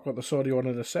going to talk about the Sony one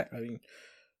in a sec. I mean,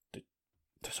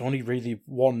 there's only really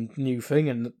one new thing,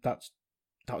 and that's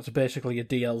basically a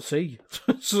DLC.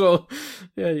 So,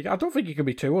 yeah, I don't think you can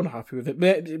be too unhappy with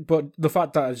it. But the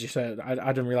fact that, as you said,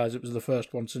 I didn't realise it was the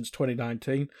first one since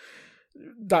 2019.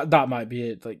 That might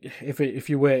be it. Like, if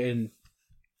you're waiting.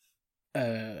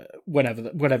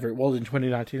 Whenever it was in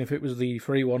 2019, if it was the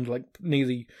free one, like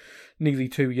nearly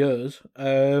 2 years,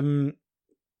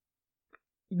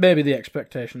 maybe the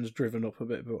expectations driven up a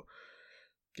bit, but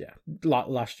yeah,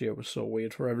 last year was so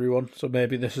weird for everyone, so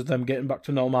maybe this is them getting back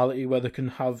to normality where they can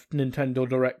have Nintendo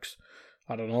Directs,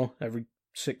 I don't know, every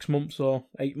 6 months or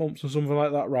 8 months or something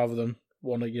like that, rather than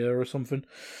one a year or something.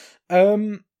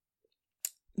 But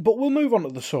we'll move on to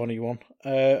the Sony one,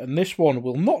 and this one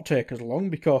will not take as long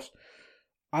because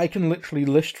I can literally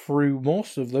list through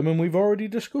most of them, and we've already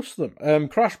discussed them.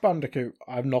 Crash Bandicoot,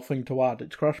 I have nothing to add.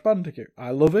 It's Crash Bandicoot. I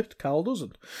love it. Carl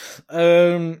doesn't.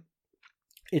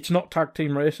 It's not tag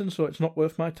team racing, so it's not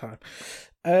worth my time.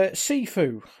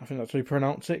 Sifu, I think that's how you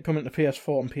pronounce it, coming to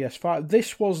PS4 and PS5.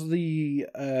 This was the...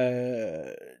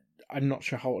 I'm not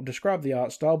sure how to describe the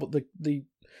art style, but the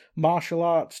martial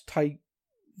arts type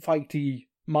fighty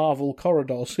Marvel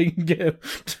corridor scene game.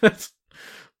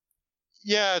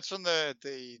 Yeah, it's from the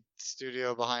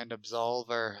studio behind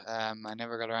Absolver. I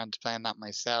never got around to playing that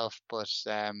myself, but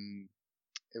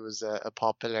it was a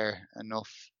popular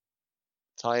enough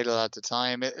title at the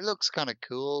time. It looks kind of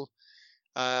cool.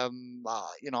 I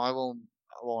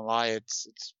won't lie.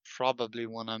 It's probably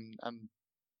one I'm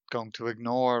going to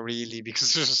ignore really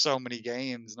because there's so many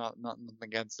games. Nothing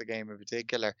against the game in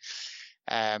particular.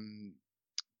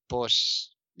 But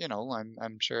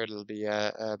I'm sure it'll be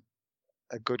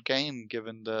a good game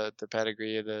given the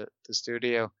pedigree of the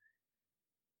studio.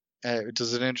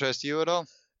 Does it interest you at all?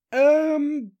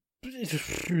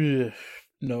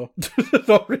 No,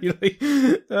 not really.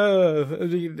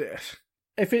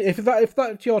 If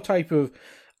that's your type of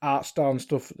art style and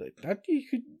stuff,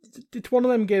 it's one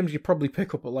of them games you probably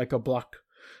pick up at like a Black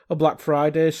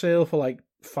Friday sale for like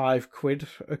 £5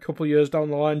 a couple of years down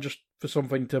the line, just for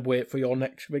something to wait for your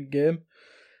next big game.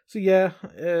 So yeah,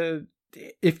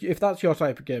 if that's your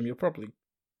type of game,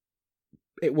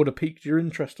 it would have piqued your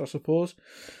interest, I suppose.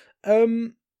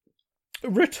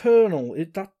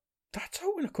 Returnal, that's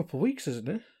out in a couple of weeks, isn't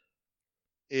it?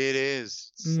 It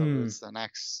is. So it's the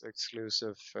next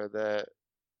exclusive for the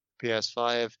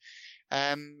PS5.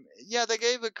 Yeah, they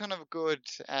gave a kind of good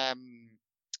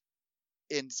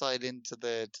insight into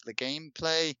the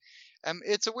gameplay.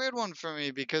 It's a weird one for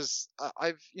me because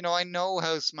I know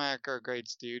Housemarque are a great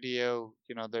studio.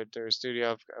 They're a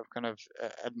studio I've kind of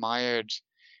admired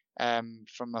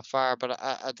from afar, but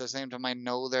at the same time I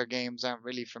know their games aren't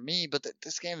really for me. But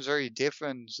this game's very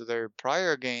different to their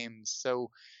prior games,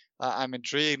 so I'm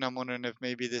intrigued. I'm wondering if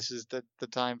maybe this is the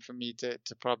time for me to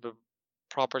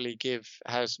properly give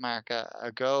Housemarque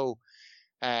a go.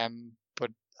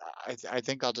 But I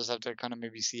think I'll just have to kind of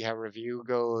maybe see how review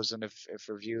goes, and if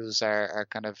reviews are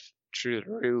kind of through the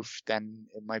roof, then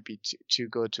it might be too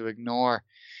good to ignore.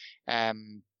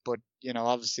 But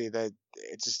obviously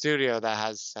it's a studio that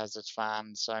has its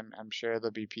fans, so I'm sure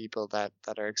there'll be people that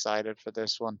are excited for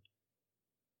this one.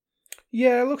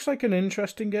 Yeah, it looks like an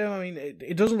interesting game. I mean,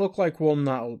 it doesn't look like one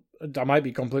I might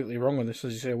be completely wrong on this,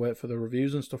 as you say, wait for the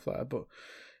reviews and stuff like that, but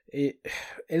it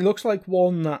looks like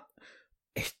one that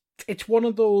it's one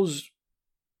of those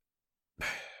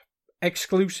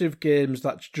exclusive games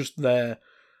that's just there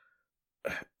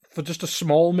for just a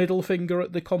small middle finger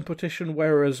at the competition,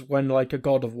 whereas when like a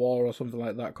God of War or something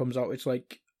like that comes out, it's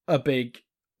like a big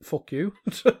fuck you.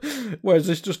 Whereas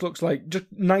this just looks like just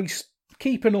nice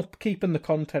keeping the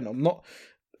content up. Not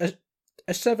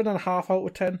a 7.5 out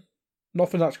of 10.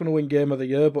 Nothing that's going to win Game of the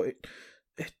Year, but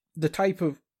the type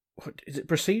of, what is it,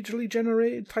 procedurally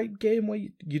generated type game where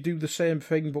you do the same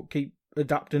thing but keep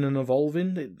adapting and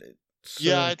evolving.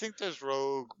 I think there's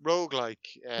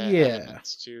roguelike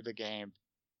elements to the game,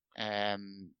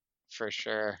 for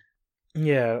sure.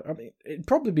 Yeah, I mean, it'll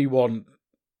probably be one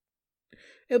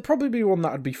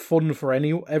that'd be fun for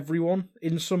everyone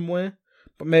in some way,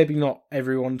 but maybe not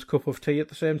everyone's cup of tea at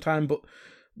the same time. But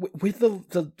with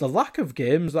the lack of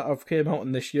games that have came out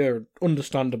in this year,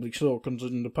 understandably so,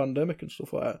 considering the pandemic and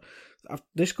stuff like that,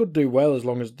 this could do well as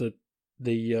long as the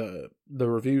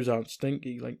reviews aren't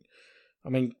stinky. Like, I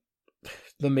mean,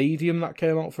 the Medium that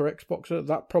came out for Xbox,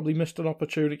 that probably missed an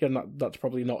opportunity, and that's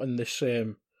probably not in this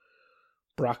same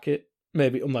bracket.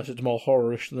 Maybe unless it's more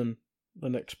horrorish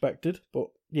than expected, but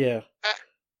yeah.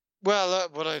 Well,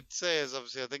 what I'd say is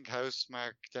obviously I think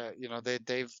Housemarque,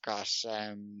 they've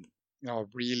got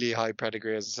really high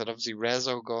pedigree. As I said, obviously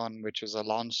Resogun, which was a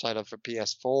launch title for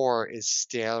PS4, is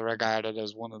still regarded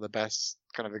as one of the best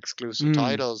kind of exclusive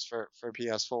titles for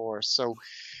PS4. So,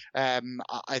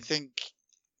 I think,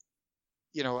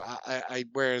 I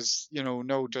whereas,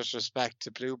 no disrespect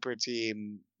to Blooper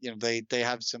Team, they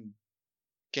have some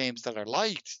games that are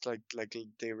liked, like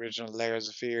the original Layers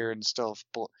of Fear and stuff,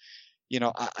 but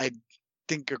I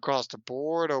think across the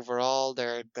board overall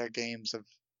their games have,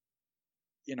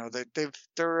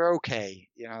 they're okay.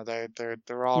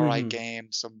 They're all right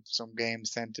games. Some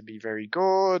games tend to be very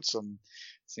good, some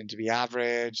seem to be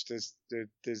average. There's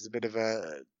a bit of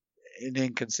an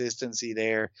inconsistency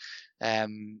there,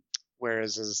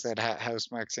 whereas, as I said,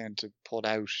 Housemarque seem to put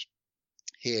out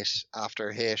hit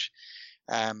after hit.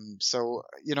 So,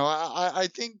 I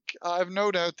think I've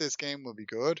no doubt this game will be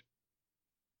good.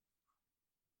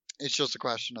 It's just a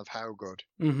question of how good.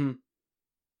 Mm-hmm.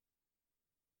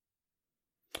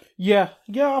 Yeah,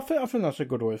 I think that's a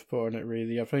good way of putting it,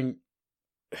 really. I think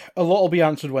a lot will be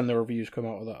answered when the reviews come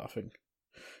out of that, I think.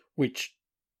 Which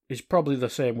is probably the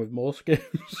same with most games,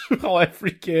 or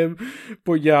every game.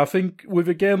 But yeah, I think with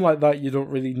a game like that, you don't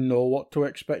really know what to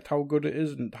expect, how good it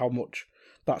is, and how much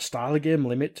that style of game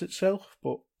limits itself,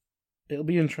 but it'll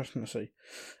be interesting to see.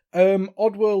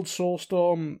 Oddworld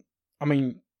Soulstorm, I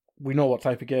mean, we know what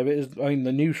type of game it is. I mean,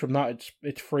 the news from that,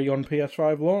 it's free on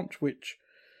PS5 launch, which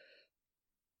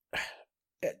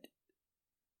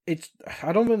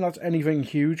I don't think that's anything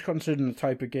huge considering the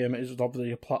type of game it is. It's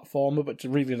obviously a platformer, but it's a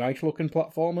really nice looking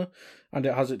platformer, and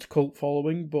it has its cult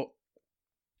following, but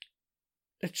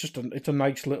it's a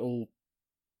nice little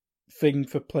thing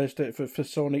for PlayStation, for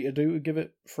Sony to do, to give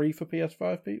it free for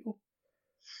PS5 people.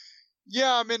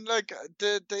 Yeah, I mean, like,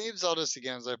 the Abe's Odyssey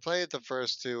games, I played the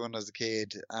first two when I was a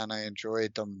kid, and I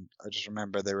enjoyed them. I just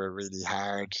remember they were really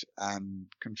hard and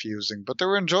confusing, but they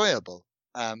were enjoyable.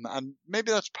 And maybe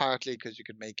that's partly because you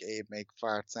could make Abe make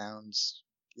fart sounds.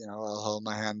 I'll hold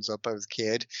my hands up, I was a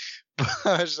kid.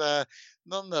 But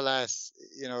nonetheless,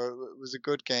 it was a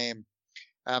good game.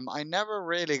 I never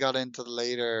really got into the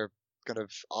later kind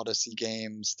of Odyssey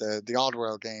games, the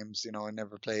Oddworld games. I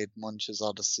never played Munch's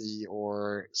Odyssey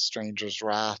or Stranger's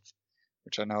Wrath,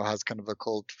 which I know has kind of a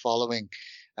cult following.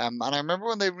 And I remember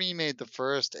when they remade the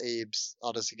first Abe's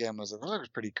Odyssey game, I was like, that looks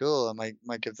pretty cool. I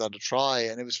might give that a try.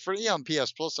 And it was free on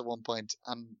PS Plus at one point,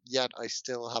 and yet I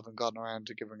still haven't gotten around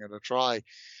to giving it a try.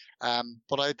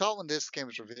 But I thought when this game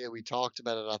was revealed, we talked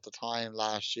about it at the time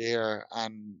last year,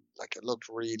 and like it looked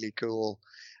really cool.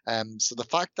 So the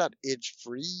fact that it's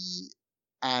free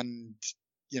and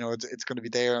it's going to be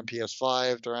there on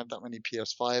PS5, there aren't that many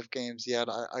PS5 games yet.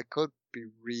 I could be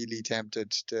really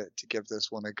tempted to give this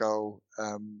one a go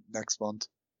next month.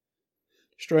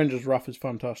 Stranger's Wrath is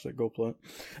fantastic. Go play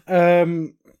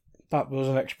it. That was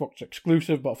an Xbox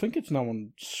exclusive, but I think it's now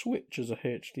on Switch as a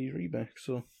HD remake.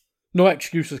 So no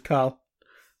excuses, Carl.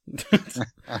 But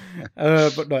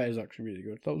no, it is actually really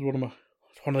good. That was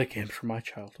one of the games from my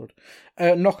childhood.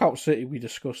 Knockout City we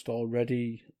discussed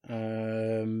already.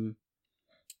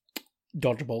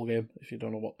 Dodgeball game, if you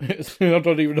don't know what it is. I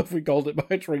don't even know if we called it by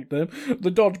its right name. The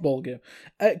Dodgeball game.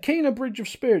 Kena Bridge of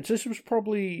Spirits. This was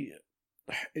probably...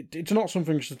 It's not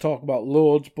something to talk about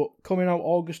loads, but coming out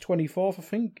August 24th, I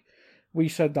think. We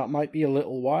said that might be a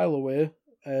little while away.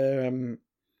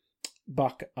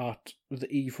 Back at the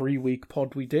E3 week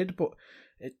pod we did, but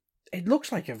it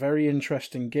looks like a very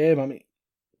interesting game. I mean,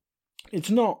 it's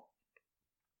not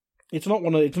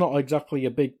exactly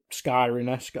a big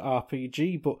Skyrim-esque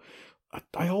RPG, but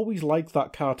I always like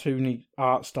that cartoony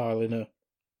art style in a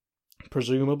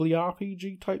presumably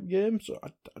RPG type game. So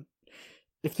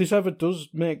if this ever does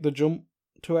make the jump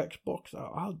to Xbox,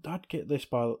 I'd get this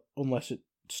unless it's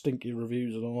stinky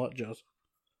reviews and all that jazz.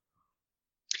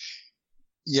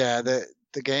 Yeah,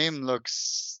 the game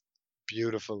looks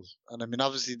beautiful, and I mean,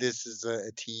 obviously, this is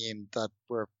a team that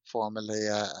were formerly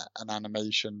an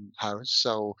animation house,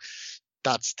 so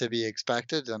that's to be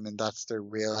expected. I mean, that's their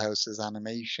wheelhouse is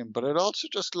animation, but it also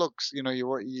just looks,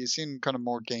 you seen kind of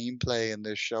more gameplay in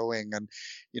this showing, and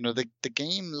the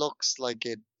game looks like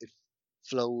it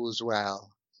flows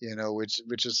well,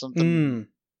 which is something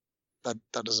Mm.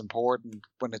 that is important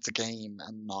when it's a game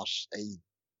and not a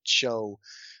show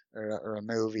or a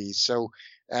movie. So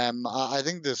I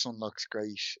think this one looks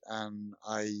great, and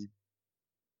I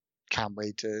can't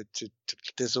wait to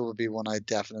this will be one I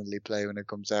definitely play when it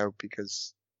comes out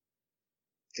because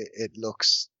it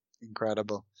looks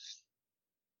incredible.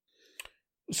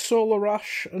 Solar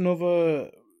Ash,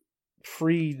 another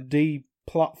 3D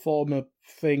platformer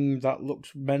thing that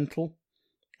looks mental.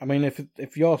 I mean,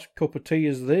 if your cup of tea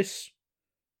is this,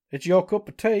 it's your cup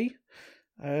of tea.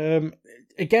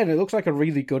 Again, it looks like a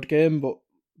really good game, but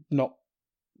not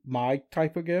my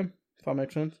type of game, if that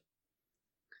makes sense.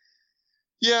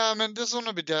 Yeah, I mean, this one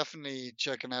will be definitely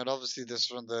checking out. Obviously, this is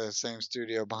from the same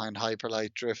studio behind Hyper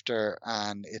Light Drifter,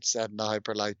 and it's set in the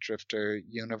Hyper Light Drifter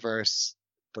universe,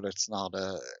 but it's not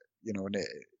an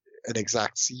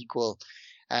exact sequel.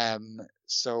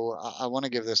 So I want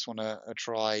to give this one a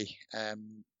try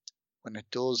when it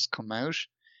does come out.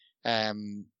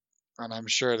 And I'm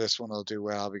sure this one will do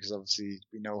well because obviously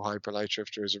we know Hyper Light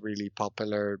Drifter is a really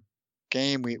popular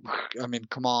game. I mean,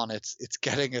 come on, it's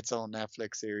getting its own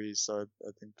Netflix series, so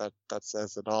I think that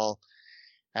says it all.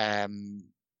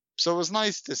 So it was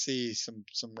nice to see some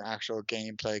actual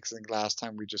gameplay because I think last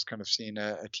time we just kind of seen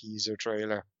a teaser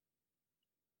trailer.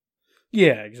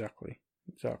 Yeah, exactly.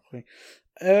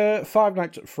 Five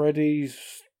Nights at Freddy's.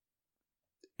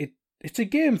 It's a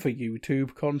game for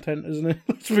YouTube content, isn't it?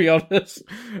 Let's be honest.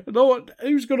 No,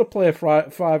 who's going to play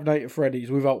Five Nights at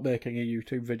Freddy's without making a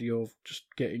YouTube video of just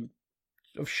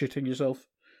shitting yourself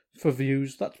for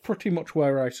views? That's pretty much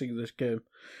where I see this game.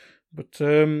 But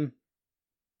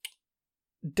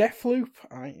Deathloop,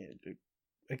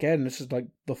 again, this is like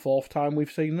the fourth time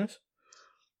we've seen this.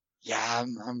 Yeah,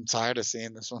 I'm tired of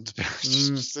seeing this one, to be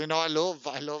honest. I love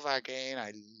Arcane.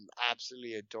 I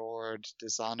absolutely adored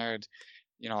Dishonored.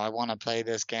 I want to play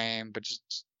this game, but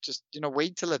just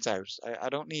wait till it's out. I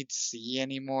don't need to see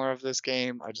any more of this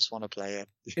game. I just want to play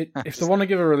it. If they want to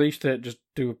give a release date, just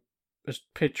do a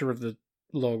picture of the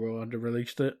logo and a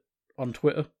release date on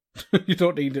Twitter. You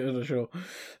don't need it in a show.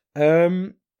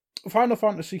 Final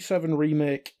Fantasy VII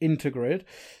Remake Intergrade.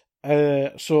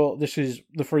 So this is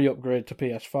the free upgrade to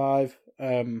PS5.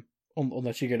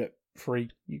 Unless you get it free,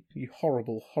 you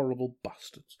horrible, horrible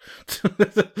bastards.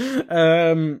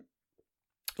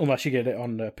 Unless you get it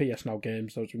on PS Now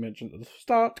games, as we mentioned at the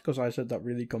start, because I said that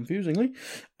really confusingly.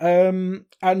 And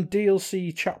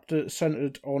DLC chapter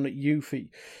centered on Yuffie.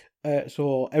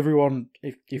 So everyone,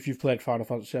 if you've played Final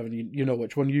Fantasy VII, you know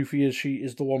which one Yuffie is. She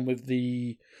is the one with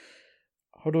the...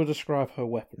 How do I describe her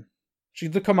weapon?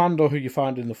 She's the commando who you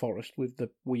find in the forest with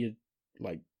the weird,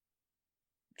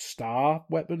 star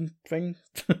weapon thing.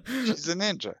 She's a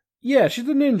ninja. Yeah, she's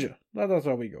a ninja. That's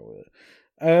how we go with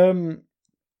it.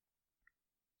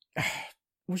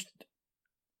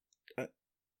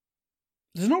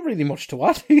 There's not really much to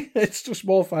add. It's just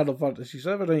more Final Fantasy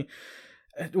VII.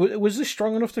 Was this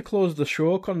strong enough to close the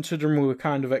show, considering we were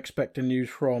kind of expecting news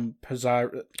from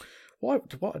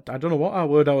What? I don't know what our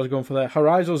word I was going for there.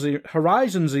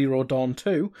 Horizon Zero Dawn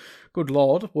 2. Good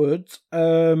lord, words.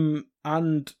 And,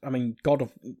 I mean, God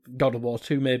of War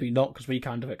 2, maybe not, because we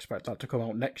kind of expect that to come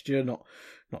out next year, not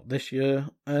this year.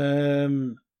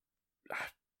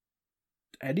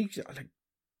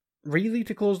 Really,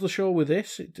 to close the show with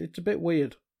this? It's a bit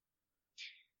weird.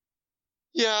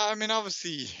 Yeah, I mean,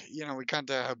 obviously, we can't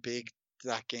tell how big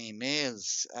that game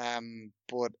is.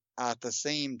 But at the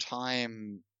same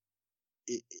time,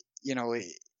 it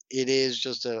is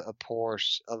just a port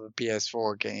of a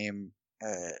PS4 game,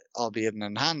 albeit an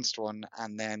enhanced one,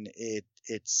 and then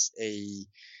it's a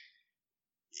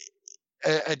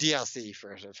DLC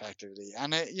for it effectively.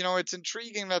 And it's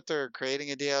intriguing that they're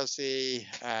creating a DLC.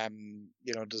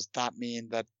 Does that mean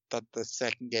that the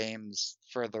second game's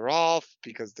further off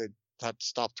because they had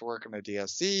stopped working on a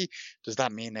DLC? Does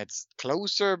that mean it's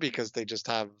closer because they just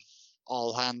have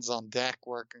all hands on deck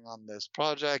working on this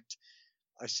project?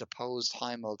 I suppose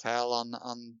time will tell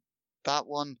on that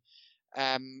one.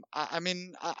 I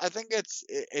mean, I think it's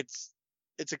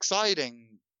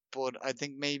exciting, but I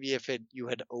think maybe if you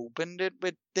had opened it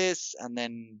with this and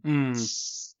then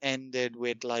ended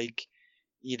with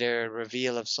either a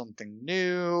reveal of something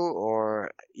new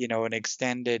or an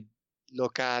extended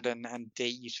look at and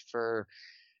date for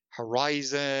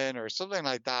Horizon or something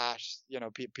like that,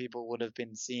 people would have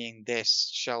been seeing this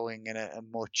showing in a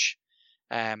much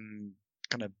kind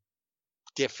of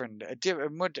different,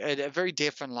 a very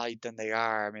different light than they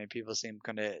are. I mean, people seem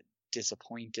kind of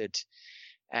disappointed,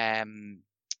 and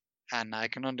I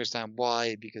can understand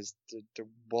why, because there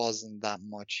wasn't that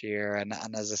much here, and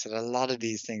as I said, a lot of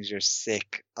these things you're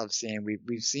sick of seeing.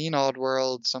 We've seen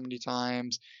Oddworld so many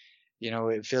times.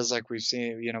 It feels like we've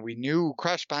seen, we knew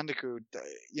Crash Bandicoot,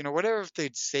 whatever if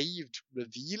they'd saved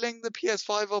revealing the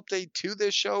PS5 update to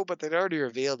this show, but they'd already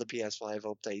revealed the PS5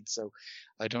 update, so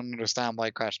I don't understand why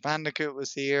Crash Bandicoot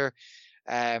was here.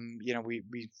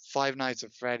 We Five Nights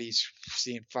at Freddy's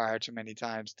seen far too many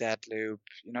times, Deathloop,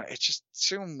 it's just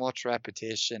too much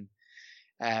repetition.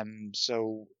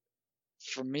 So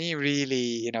for me,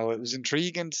 really, it was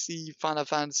intriguing to see Final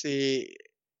Fantasy.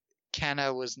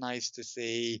 Kenna was nice to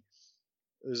see.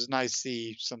 It was nice to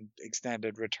see some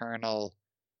extended Returnal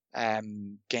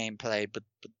gameplay, but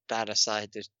that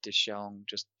aside, the show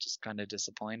just kind of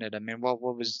disappointed. I mean, what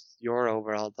was your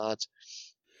overall thoughts?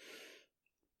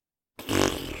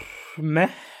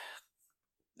 Meh.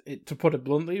 To put it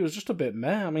bluntly, it was just a bit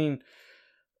meh. I mean,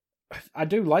 I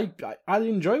enjoy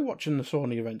watching the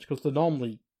Sony events because they're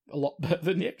normally a lot better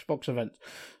than the Xbox events.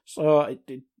 So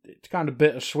it's kind of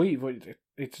bittersweet, but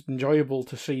it's enjoyable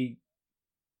to see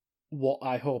what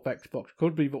I hope Xbox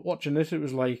could be. But watching this, it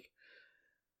was like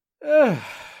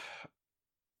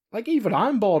even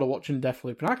I'm bored of watching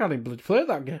Deathloop, and I can't even play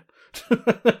that game.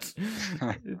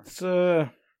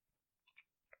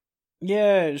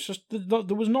 It's just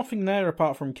there was nothing there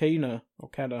apart from Kenna,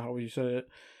 how you say it,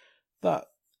 that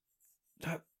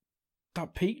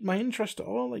piqued my interest at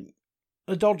all. Like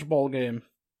a dodgeball game.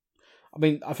 I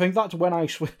mean, I think that's when I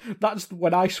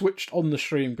switched on the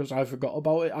stream because I forgot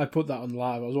about it. I put that on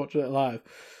live. I was watching it live,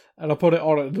 and I put it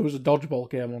on, and there was a dodgeball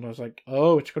game on. I was like,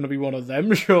 "Oh, it's going to be one of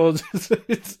them shows."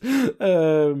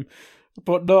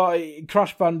 But no,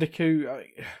 Crash Bandicoot.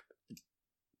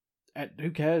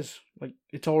 Who cares? Like,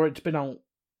 it's been out.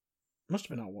 Must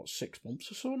have been out 6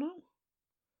 months or so now.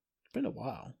 It's been a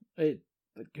while.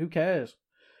 Who cares?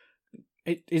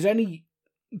 Is any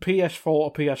PS4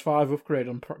 or PS5 upgrade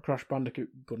on Crash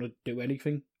Bandicoot gonna do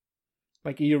anything?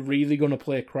 Like, are you really gonna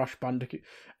play Crash Bandicoot?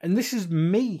 And this is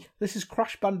me. This is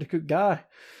Crash Bandicoot guy.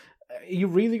 Are you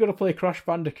really gonna play Crash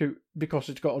Bandicoot because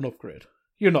it's got an upgrade?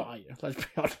 You're not, are you? Let's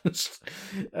be honest.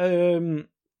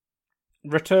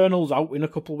 Returnal's out in a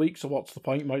couple of weeks, so what's the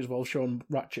point? Might as well show them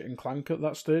Ratchet and Clank at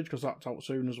that stage, because that's out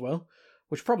soon as well.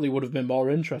 Which probably would have been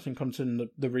more interesting considering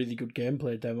the really good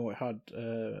gameplay demo it had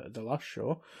at the last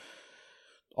show.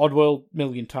 Oddworld,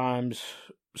 million times.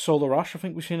 Solar Ash, I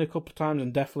think we've seen a couple of times,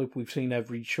 and Deathloop we've seen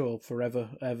every show forever.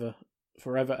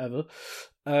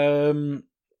 And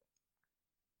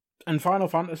Final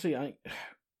Fantasy,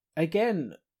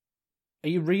 again, are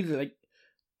you really, like,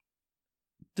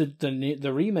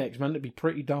 the remake's meant to be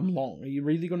pretty damn long. Are you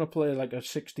really going to play like a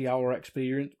 60-hour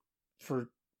experience for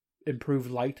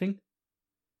improved lighting?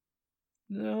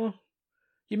 No.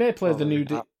 You may play the new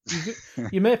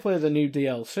you may play the new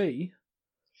DLC,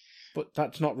 but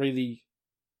that's not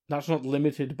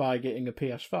limited by getting a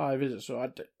PS5, is it?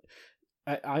 So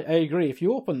I agree. If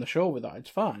you open the show with that, it's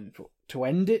fine. But to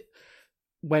end it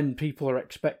when people are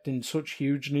expecting such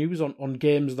huge news on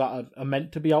games that are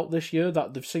meant to be out this year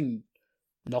that they've seen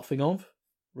nothing of,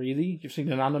 really. You've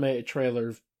seen an animated trailer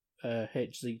of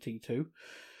HZT2,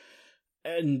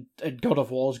 and God of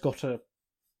War's got a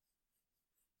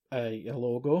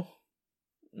logo.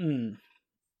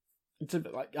 It's a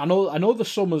bit like, I know the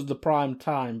summer's the prime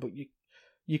time, but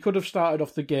you could have started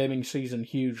off the gaming season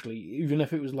hugely, even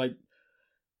if it was like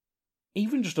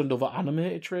even just another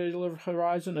animated trailer of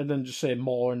Horizon, and then just say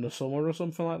more in the summer or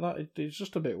something like that. It's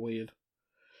just a bit weird.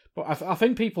 But I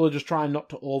think people are just trying not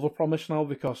to overpromise now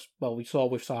because, well, we saw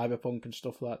with Cyberpunk and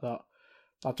stuff like that.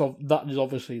 That is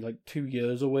obviously like 2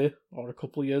 years away, or a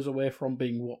couple of years away from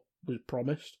being what was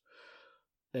promised.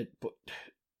 But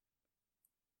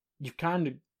you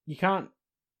can't.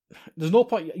 There's no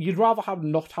point. You'd rather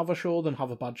not have a show than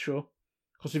have a bad show,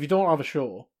 because if you don't have a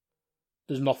show,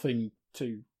 there's nothing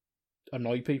to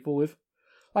annoy people with.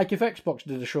 Like if Xbox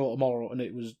did a show tomorrow and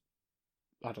it was,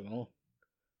 I don't know,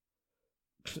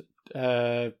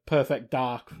 Perfect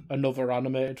Dark, another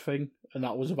animated thing, and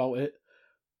that was about it,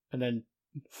 and then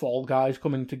Fall Guys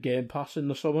coming to Game Pass in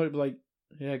the summer, it'd be like,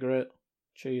 yeah, great,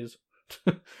 cheers.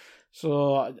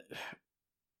 So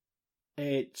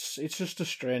it's just a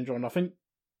strange one. I think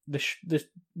this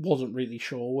wasn't really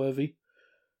show worthy.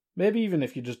 Maybe even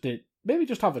if you just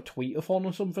have a tweet-a-thon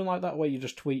or something like that, where you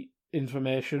just tweet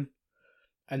information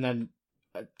and then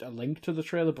a link to the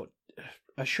trailer, but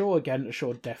a show again to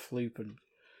show Deathloop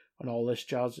and all this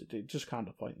jazz. It just kind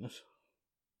of pointless.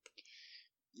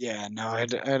 Yeah, no,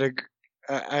 I'd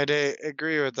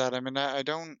agree with that. I mean,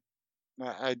 I'm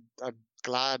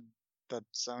glad that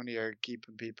Sony are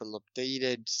keeping people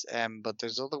updated. But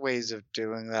there's other ways of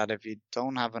doing that. If you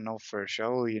don't have enough for a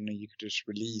show, you could just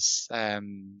release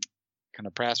kind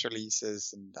of press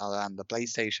releases and the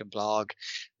PlayStation blog,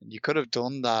 and you could have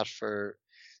done that for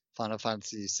Final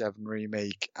Fantasy VII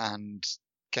Remake and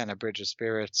kind of Bridge of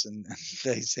Spirits, and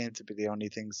they seem to be the only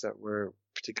things that were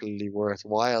particularly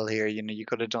worthwhile here. You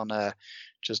could have done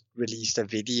just released a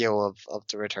video of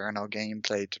the Returnal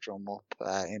gameplay to drum up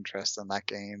interest in that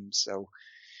game. So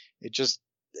there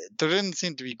didn't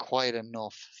seem to be quite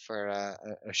enough for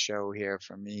a show here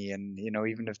for me. And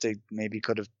even if they maybe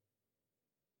could have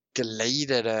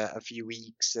delayed it a few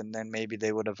weeks, and then maybe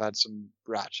they would have had some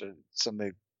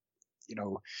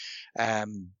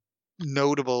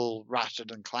notable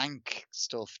Ratchet and Clank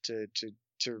stuff to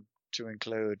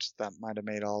include, that might have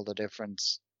made all the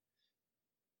difference.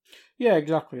 Yeah,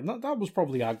 exactly. And that was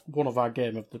probably one of our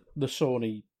game of the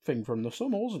Sony thing from the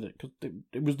summer, wasn't it? Because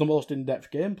it was the most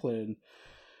in-depth gameplay. And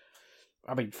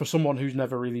I mean, for someone who's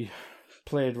never really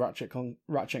played Ratchet and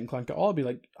Clank at all, I'd be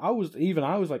like, I was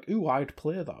like, ooh, I'd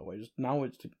play that way. Now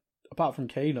it's apart from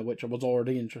Kena, which I was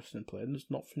already interested in playing, there's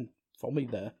nothing for me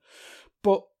there.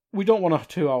 But we don't want a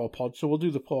 2-hour pod, so we'll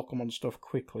do the Pokemon stuff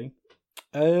quickly.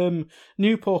 New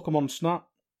Pokemon Snap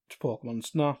to Pokemon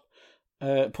Snap.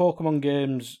 Pokemon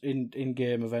games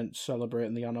in-game events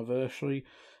celebrating the anniversary.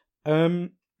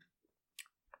 We'll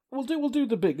do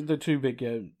the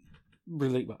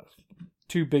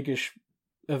two biggish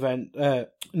event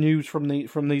news from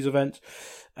these events.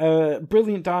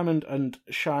 Brilliant Diamond and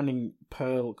Shining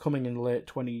Pearl coming in late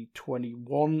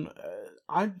 2021.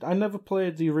 I never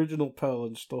played the original Pearl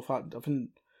and stuff. I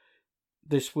think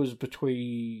this was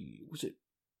between, was it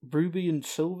Ruby and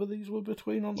Silver? These were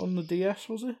between on the DS,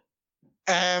 was it?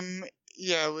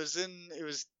 Yeah, it was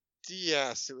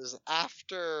DS. It was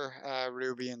after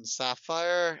Ruby and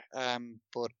Sapphire,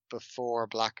 but before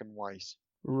Black and White.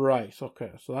 Right.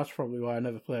 Okay. So that's probably why I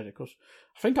never played it, because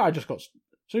I think I just got. As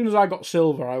soon as I got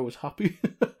Silver, I was happy.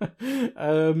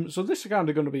 So this is kind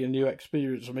of going to be a new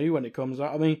experience for me when it comes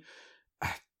out. I mean,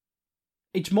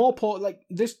 it's more like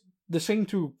this. They seem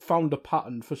to have found a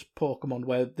pattern for Pokemon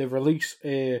where they release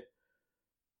a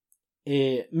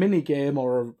mini game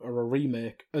or a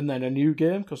remake and then a new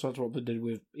game, because that's what they did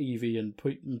with Eevee and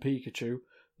Pikachu,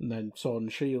 and then Sword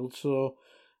and Shield. So,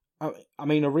 I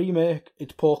mean, a remake,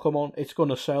 it's Pokemon, it's going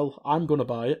to sell, I'm going to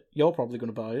buy it, you're probably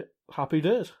going to buy it. Happy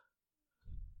days.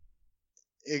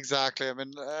 Exactly. I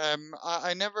mean,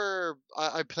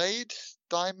 I played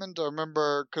Diamond. I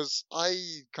remember because I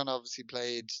kind of obviously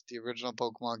played the original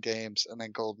Pokemon games and then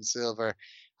Gold and Silver,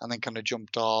 and then kind of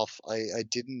jumped off. I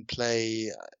didn't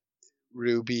play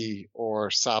Ruby or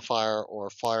Sapphire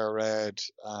or Fire Red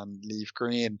and Leaf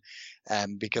Green,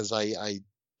 because I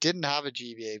didn't have a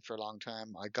GBA for a long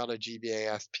time. I got a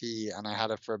GBA SP and I had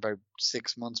it for about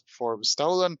 6 months before it was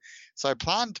stolen. So I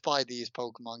planned to buy these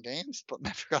Pokemon games, but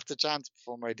never got the chance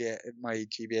before my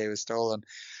GBA was stolen.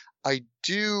 I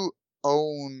do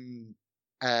own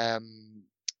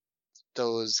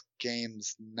those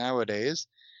games nowadays,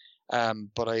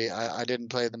 but I didn't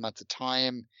play them at the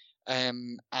time.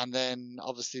 And then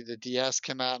obviously the DS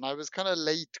came out, and I was kind of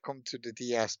late to come to the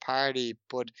DS party,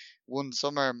 but one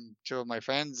summer, two of my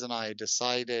friends and I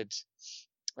decided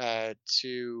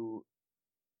to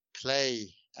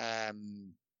play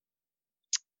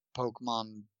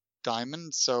Pokemon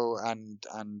Diamond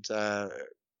and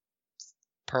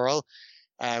Pearl.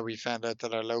 We found out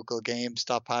that our local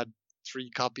GameStop had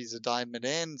 3 copies of Diamond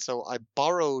in, so I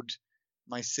borrowed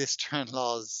my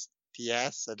sister-in-law's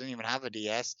DS. I didn't even have a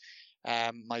DS.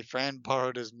 My friend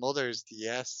borrowed his mother's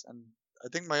DS, and I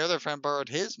think my other friend borrowed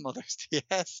his mother's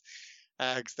DS,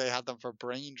 because they had them for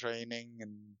brain training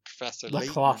and Professor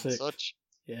Layton and such.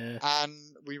 Yeah. And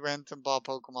we went and bought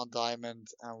Pokemon Diamond,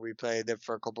 and we played it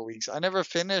for a couple of weeks. I never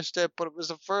finished it, but it was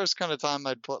the first kind of time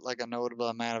I'd put like a notable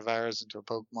amount of hours into a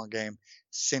Pokemon game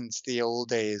since the old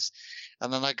days.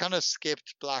 And then I kind of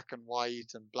skipped Black and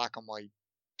White and Black and White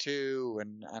 2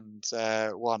 and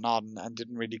whatnot, and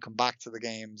didn't really come back to the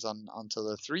games until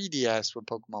the 3DS with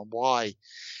Pokemon Y.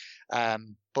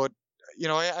 But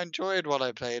I enjoyed what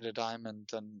I played at Diamond,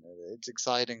 and it's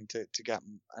exciting to get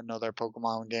another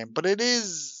Pokemon game. But it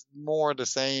is more the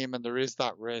same, and there is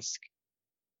that risk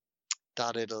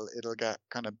that it'll get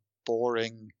kind of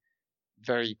boring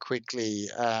very quickly.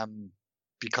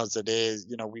 Because it is,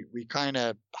 we kind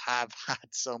of have had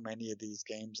so many of these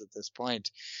games at this point.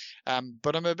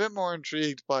 But I'm a bit more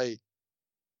intrigued by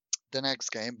the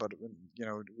next game, but you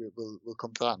know, we'll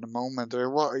come to that in a moment. Or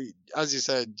what, as you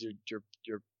said,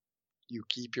 you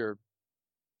keep your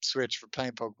Switch for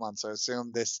playing Pokemon, so I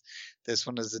assume this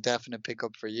one is a definite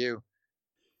pickup for you.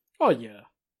 Oh yeah,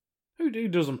 who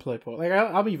doesn't play Pokemon? Like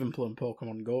I'm even playing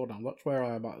Pokemon Go now. That's where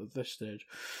I am at this stage.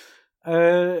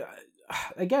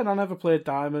 Again, I never played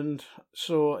Diamond,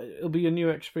 so it'll be a new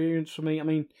experience for me. I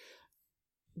mean,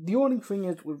 the only thing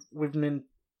is with Pokemon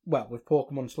 /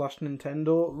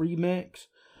 Nintendo remakes,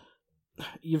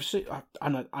 you've seen.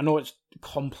 I know it's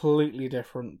completely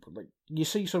different, but like you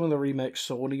see some of the remakes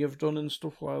Sony have done and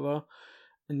stuff like that,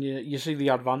 and you see the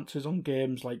advances on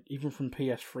games like even from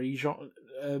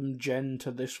PS3 gen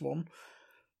to this one,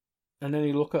 and then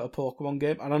you look at a Pokemon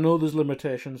game, and I know there's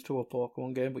limitations to a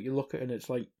Pokemon game, but you look at it and it's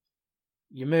like,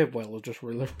 you may well have just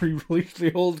re-released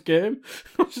the old game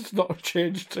because it's not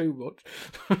changed too much.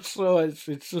 So it's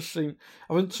just seemed.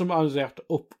 I think sometimes they have to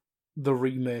up the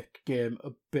remake game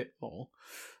a bit more.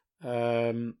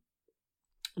 But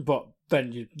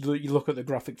then you look at the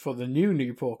graphics for the new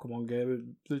Pokemon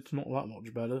game, it's not that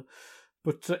much better.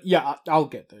 But yeah, I'll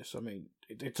get this. I mean,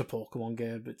 it's a Pokemon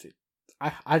game, but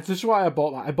this is why I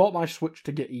bought that. I bought my Switch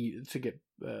to get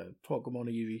Pokemon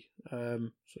Eevee. So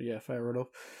yeah, fair enough.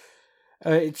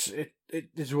 It's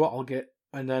what I'll get,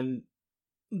 and then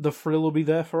the thrill will be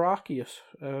there for Arceus. Is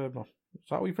that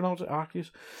how you pronounce it,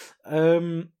 Arceus?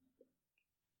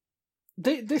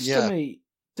 This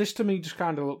to me just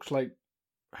kind of looks like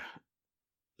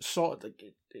sort of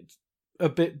it's a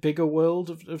bit bigger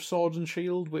world of Sword and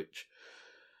Shield, which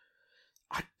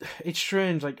it's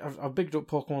strange. Like I've bigged up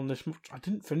Pokemon this much, I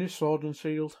didn't finish Sword and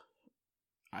Shield,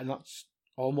 and that's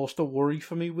almost a worry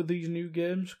for me with these new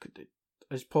games.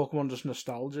 Is Pokemon just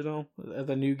nostalgia now? Are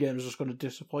the new games just going to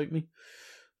disappoint me?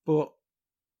 But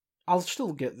I'll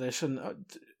still get this, and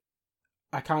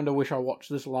I kind of wish I watched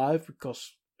this live,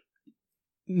 because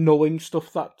knowing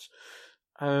stuff that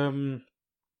got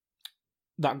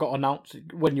announced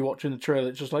when you're watching the trailer,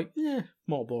 it's just like, yeah,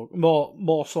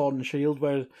 more Sword and Shield.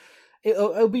 Where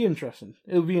it'll be interesting.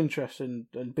 It'll be interesting,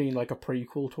 and being like a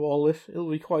prequel to all this, it'll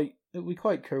be quite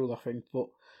cool, I think. But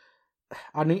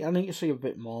I need to see a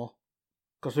bit more.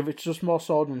 Because if it's just more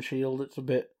Sword and Shield, it's a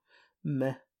bit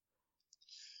meh.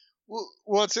 Well,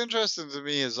 what's interesting to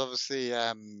me is obviously,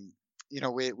 you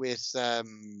know, with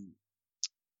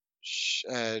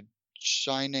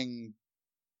Shining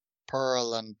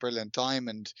Pearl and Brilliant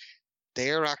Diamond,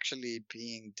 they're actually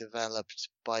being developed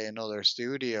by another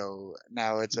studio.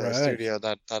 Now it's a studio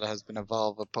that has been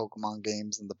involved with Pokemon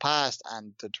games in the past,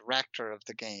 and the director of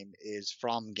the game is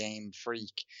from Game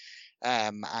Freak.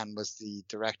 And was the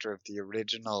director of the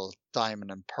original Diamond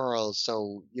and Pearl.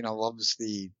 So, you know,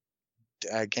 obviously,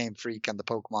 Game Freak and the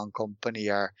Pokemon Company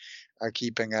are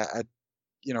keeping a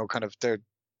you know, kind of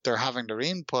they're having their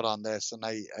input on this, and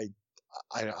I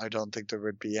don't think there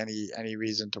would be any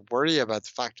reason to worry about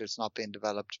the fact it's not being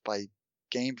developed by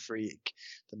Game Freak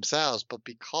themselves, but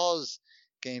because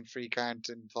Game Freak aren't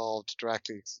involved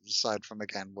directly, aside from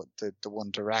again what the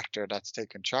one director that's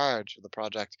taken charge of the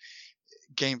project.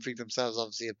 Game Freak themselves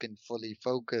obviously have been fully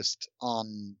focused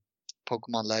on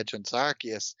Pokemon Legends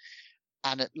Arceus,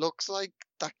 and it looks like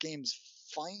that game's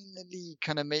finally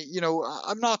kind of made. You know,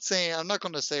 I'm not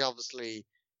going to say obviously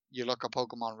you look at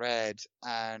Pokemon Red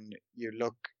and you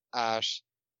look at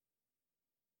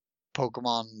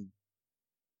Pokemon,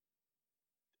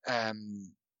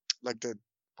 like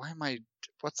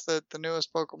what's the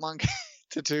newest Pokemon game?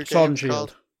 The two Sword and games Shield.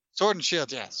 called Sword and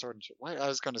Shield, yeah, Sword and Shield. Why, I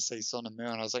was going to say Sun and Moon.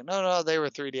 I was like, no, they were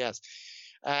 3DS.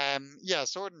 Yeah,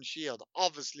 Sword and Shield.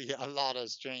 Obviously, a lot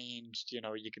has changed. You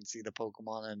know, you can see the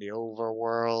Pokemon in the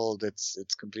overworld. It's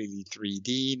completely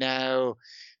 3D now,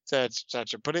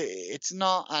 etc. But it's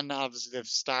not. And obviously, they've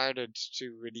started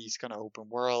to release kind of open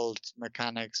world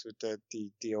mechanics with the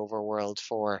overworld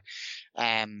for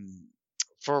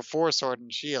Sword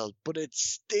and Shield, but it's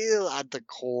still at the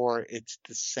core, it's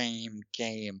the same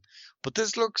game. But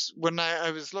this looks, when I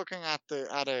was looking at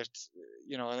it,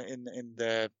 you know, in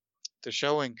the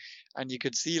showing, and you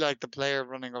could see like the player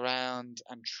running around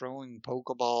and throwing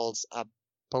Pokeballs at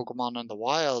Pokemon in the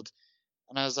wild,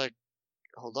 and I was like,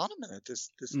 hold on a minute,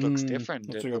 this looks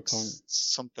different. It looks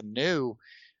something new,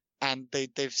 and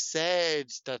they've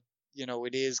said that, you know,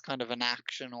 it is kind of an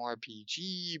action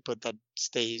RPG, but that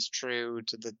stays true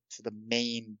to the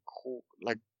main core,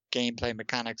 like gameplay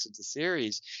mechanics of the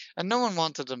series. And no one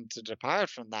wanted them to depart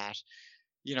from that.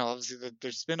 You know, obviously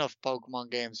they're spin-off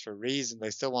Pokemon games for a reason. They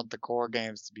still want the core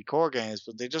games to be core games,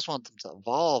 but they just want them to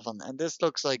evolve. And this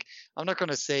looks like, I'm not going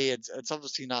to say it's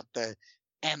obviously not the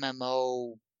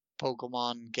MMO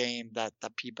Pokemon game that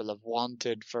people have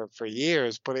wanted for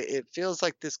years, but it feels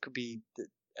like this could be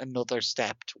another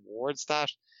step towards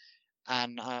that.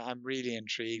 And I'm really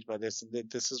intrigued by this, and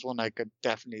this is one I could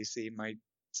definitely see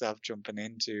myself jumping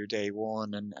into day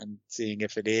one and seeing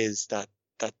if it is that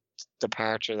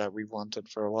departure that we wanted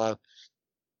for a while.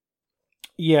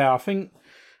 Yeah, I think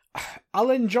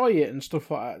I'll enjoy it and stuff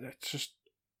like that. It's just,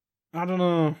 I don't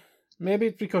know. Maybe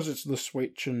it's because it's the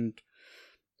Switch and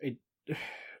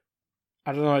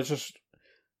I don't know, it's just,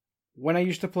 when I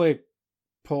used to play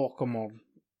Pokemon,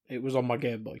 it was on my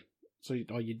Game Boy,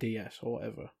 or your DS or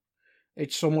whatever.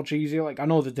 It's so much easier. Like, I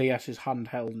know the DS is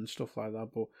handheld and stuff like that,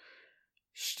 but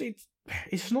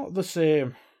it's not the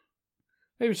same.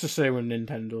 Maybe it's the same with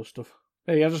Nintendo stuff.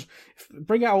 Maybe I just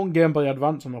bring it out on Game Boy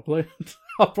Advance and I'll play it.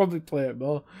 I'll probably play it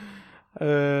more.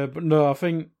 But no, I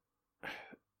think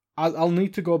I'll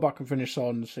need to go back and finish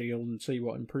Sword and Shield and see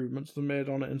what improvements they made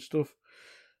on it and stuff.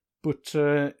 But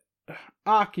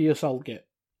Arceus I'll get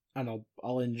and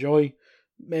I'll enjoy.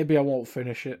 Maybe I won't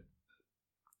finish it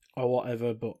or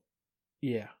whatever, but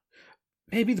yeah.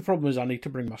 Maybe the problem is I need to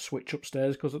bring my Switch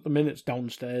upstairs, because at the minute it's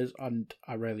downstairs and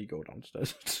I rarely go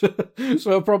downstairs. So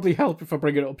it'll probably help if I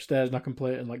bring it upstairs and I can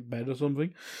play it in like bed or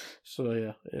something.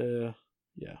 So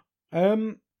yeah.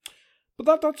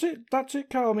 But that's it. That's it,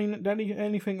 Carl. I mean,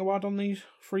 anything to add on these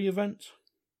 3 events?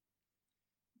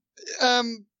 I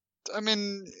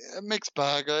mean, a mixed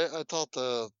bag. I thought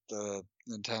the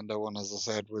Nintendo one, as I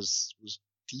said, was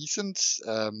decent.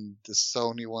 The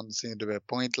Sony one seemed a bit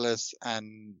pointless,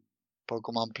 and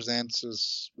Pokemon Presents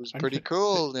was pretty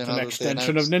cool. It's an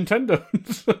extension of Nintendo.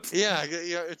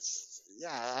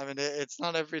 I mean, it's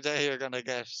not every day you're gonna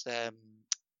get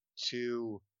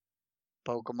 2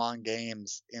 Pokemon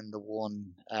games in the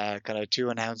one kind of 2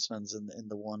 announcements in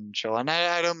the one show, and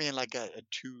I don't mean like a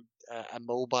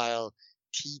mobile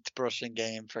teeth brushing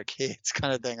game for kids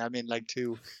kind of thing. I mean like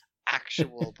 2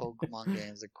 actual Pokemon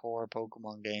games, the core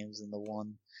Pokemon games in the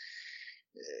one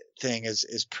thing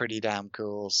is pretty damn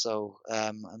cool. So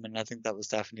I mean, I think that was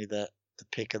definitely the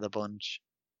pick of the bunch.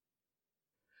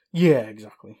 Yeah,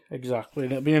 exactly.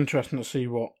 And it'll be interesting to see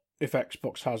if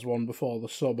Xbox has one before the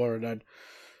summer, and then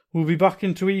we'll be back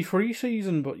into E3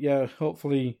 season. But yeah,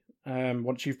 hopefully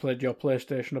once you've played your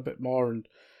PlayStation a bit more, and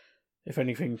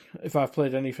if I've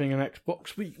played anything in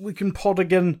Xbox, we can pod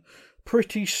again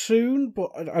pretty soon. But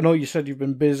I know you said you've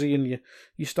been busy and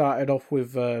you started off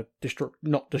with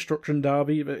not Destruction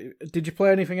Derby, but did you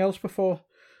play anything else before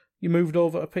you moved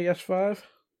over to PS5?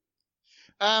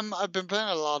 I've been playing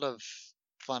a lot of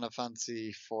Final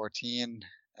Fantasy 14.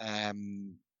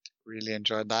 Really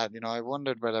enjoyed that. You know, I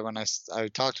wondered whether when I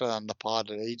talked about it on the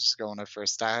pod ages ago when I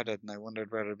first started, and I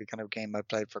wondered whether it'd be kind of a game I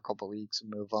played for a couple of weeks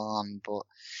and move on, but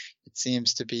it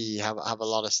seems to have a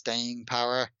lot of staying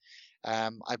power.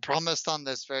 I promised on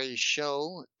this very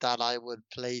show that I would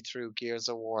play through Gears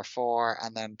of War 4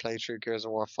 and then play through Gears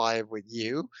of War 5 with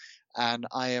you, and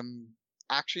I am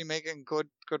actually making good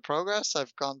progress.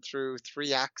 I've gone through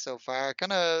 3 acts so far.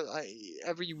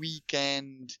 Every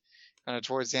weekend, kind of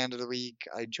towards the end of the week,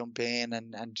 I jump in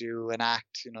and do an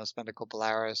act. You know, spend a couple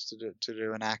hours to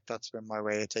do an act. That's been my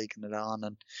way of taking it on,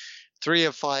 and 3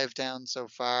 of 5 down so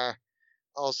far.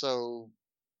 Also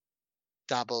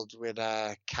dabbled with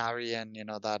Carrion, you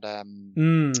know, that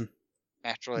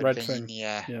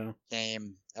Metroidvania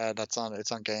game it's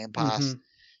on Game Pass.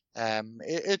 Mm-hmm.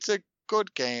 It's a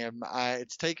good game.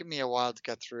 It's taken me a while to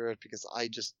get through it because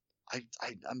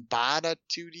I'm bad at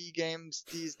 2D games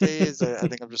these days. I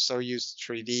think I'm just so used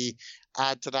to 3D.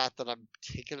 Add to that I'm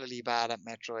particularly bad at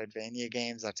Metroidvania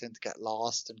games. I tend to get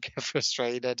lost and get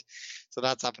frustrated. So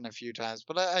that's happened a few times.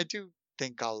 But I do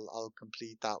think I'll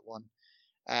complete that one.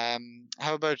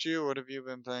 How about you? What have you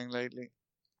been playing lately?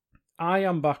 I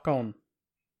am back on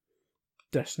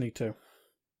Destiny 2.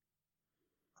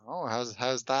 Oh,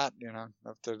 how's that? You know,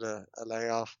 after a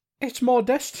layoff. It's more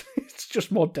Destiny. It's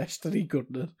just more Destiny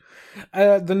goodness.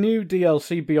 The new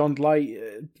DLC Beyond Light.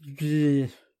 I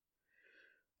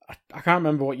can't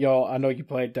remember what I know you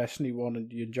played Destiny 1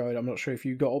 and you enjoyed it. I'm not sure if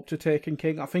you got up to Taken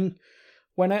King. I think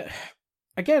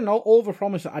again, I'll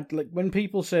overpromise it. Like when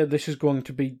people say this is going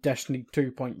to be Destiny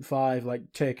 2.5,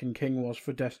 like Taken King was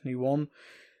for Destiny 1,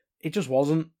 it just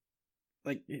wasn't.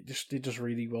 Like it just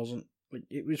really wasn't. Like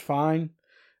it was fine,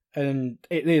 and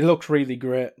it looks really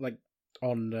great. Like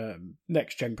on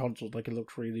next gen consoles, like it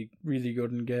looks really, really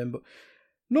good in game. But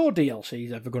no DLC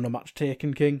is ever going to match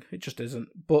Taken King. It just isn't.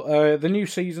 But the new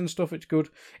season stuff, it's good.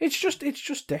 It's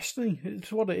just Destiny.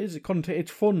 It's what it is.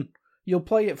 It's fun. You'll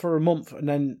play it for a month and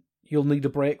then you'll need a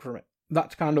break from it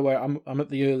that's kind of where I'm at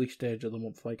the early stage of the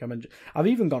month. Like I've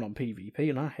even gone on PvP,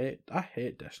 and I hate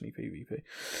Destiny PvP,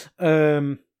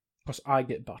 because I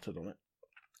get battered on it.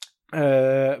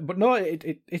 But no,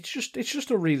 it's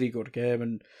just a really good game,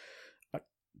 and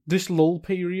this lull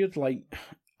period, like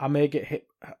I may get hit.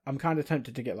 I'm kind of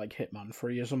tempted to get like Hitman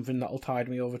 3 or something that'll tide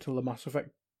me over till the Mass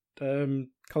Effect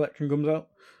collection comes out.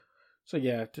 So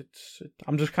yeah,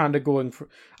 I'm just kind of going for.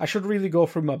 I should really go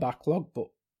through my backlog, but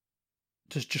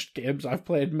there's just games I've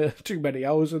played too many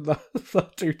hours in that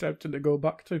too tempting to go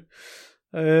back to.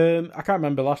 I can't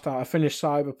remember last time I finished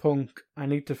Cyberpunk. I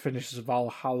need to finish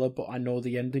Valhalla, but I know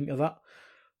the ending to that,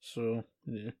 so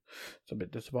yeah, it's a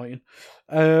bit disappointing.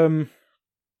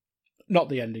 Not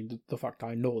the ending, the fact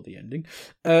I know the ending.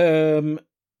 But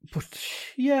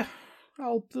yeah,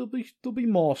 there'll be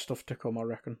more stuff to come, I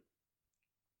reckon.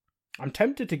 I'm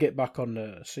tempted to get back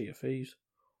on Sea of Thieves.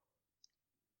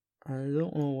 I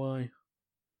don't know why,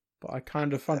 but I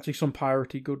kind of fancy some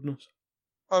piratey goodness.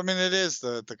 I mean, it is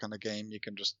the kind of game you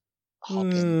can just hop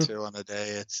into on a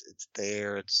day. It's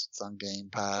there. It's on Game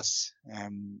Pass. I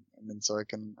mean, so I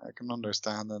can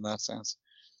understand in that sense.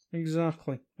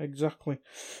 Exactly.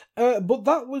 But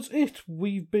that was it.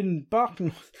 We've been back.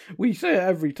 We say it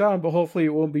every time, but hopefully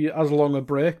it won't be as long a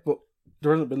break. But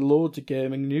there hasn't been loads of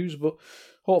gaming news. But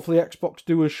hopefully Xbox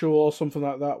do a show or something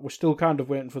like that. We're still kind of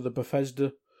waiting for the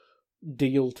Bethesda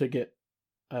deal to get.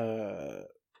 I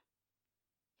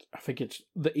think it's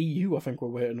the EU. I think we're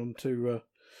waiting on to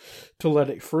let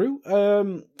it through.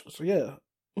 So yeah.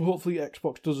 Hopefully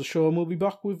Xbox does a show and we'll be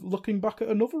back with looking back at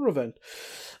another event.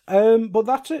 But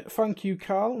that's it. Thank you,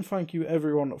 Carl, and thank you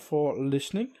everyone for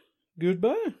listening.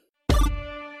 Goodbye.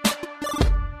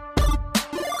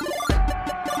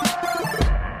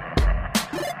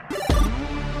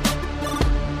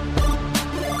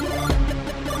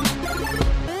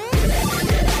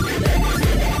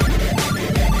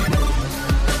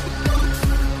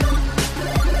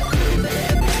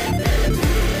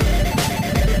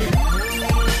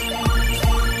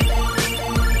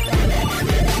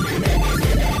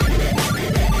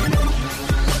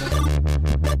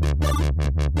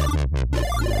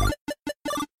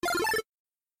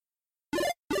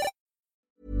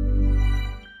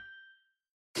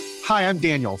 Hi, I'm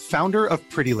Daniel, founder of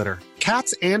Pretty Litter.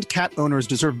 Cats and cat owners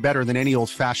deserve better than any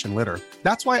old-fashioned litter.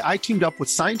 That's why I teamed up with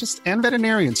scientists and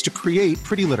veterinarians to create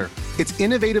Pretty Litter. Its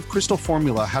innovative crystal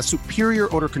formula has superior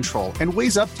odor control and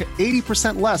weighs up to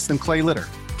 80% less than clay litter.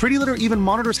 Pretty Litter even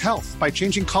monitors health by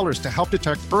changing colors to help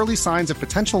detect early signs of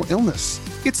potential illness.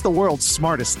 It's the world's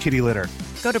smartest kitty litter.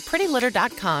 Go to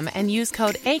prettylitter.com and use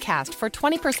code ACAST for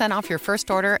 20% off your first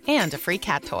order and a free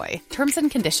cat toy. Terms and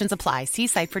conditions apply. See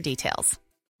site for details.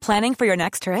 Planning for your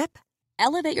next trip?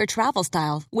 Elevate your travel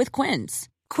style with Quince.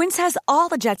 Quince has all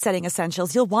the jet-setting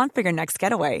essentials you'll want for your next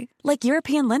getaway, like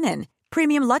European linen,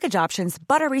 premium luggage options,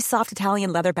 buttery soft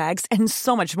Italian leather bags, and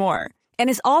so much more. And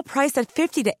is all priced at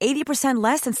 50 to 80%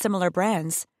 less than similar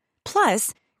brands.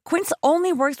 Plus, Quince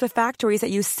only works with factories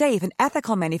that use safe and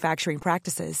ethical manufacturing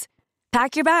practices.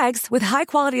 Pack your bags with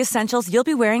high-quality essentials you'll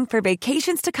be wearing for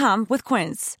vacations to come with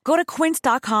Quince. Go to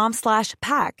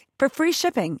quince.com/pack for free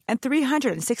shipping and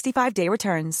 365-day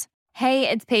returns. Hey,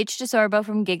 it's Paige DeSorbo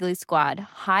from Giggly Squad.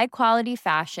 High quality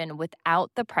fashion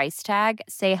without the price tag.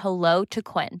 Say hello to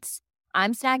Quince.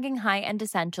 I'm snagging high-end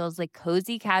essentials like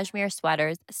cozy cashmere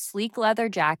sweaters, sleek leather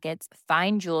jackets,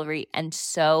 fine jewelry, and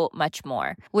so much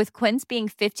more. With Quince being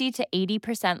 50 to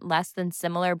 80% less than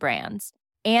similar brands.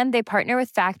 And they partner with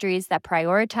factories that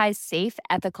prioritize safe,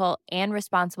 ethical, and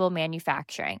responsible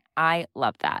manufacturing. I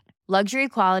love that. Luxury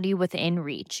quality within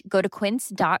reach. Go to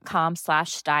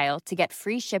quince.com/style to get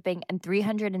free shipping and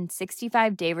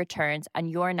 365-day returns on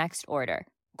your next order.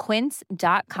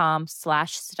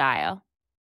 Quince.com/style.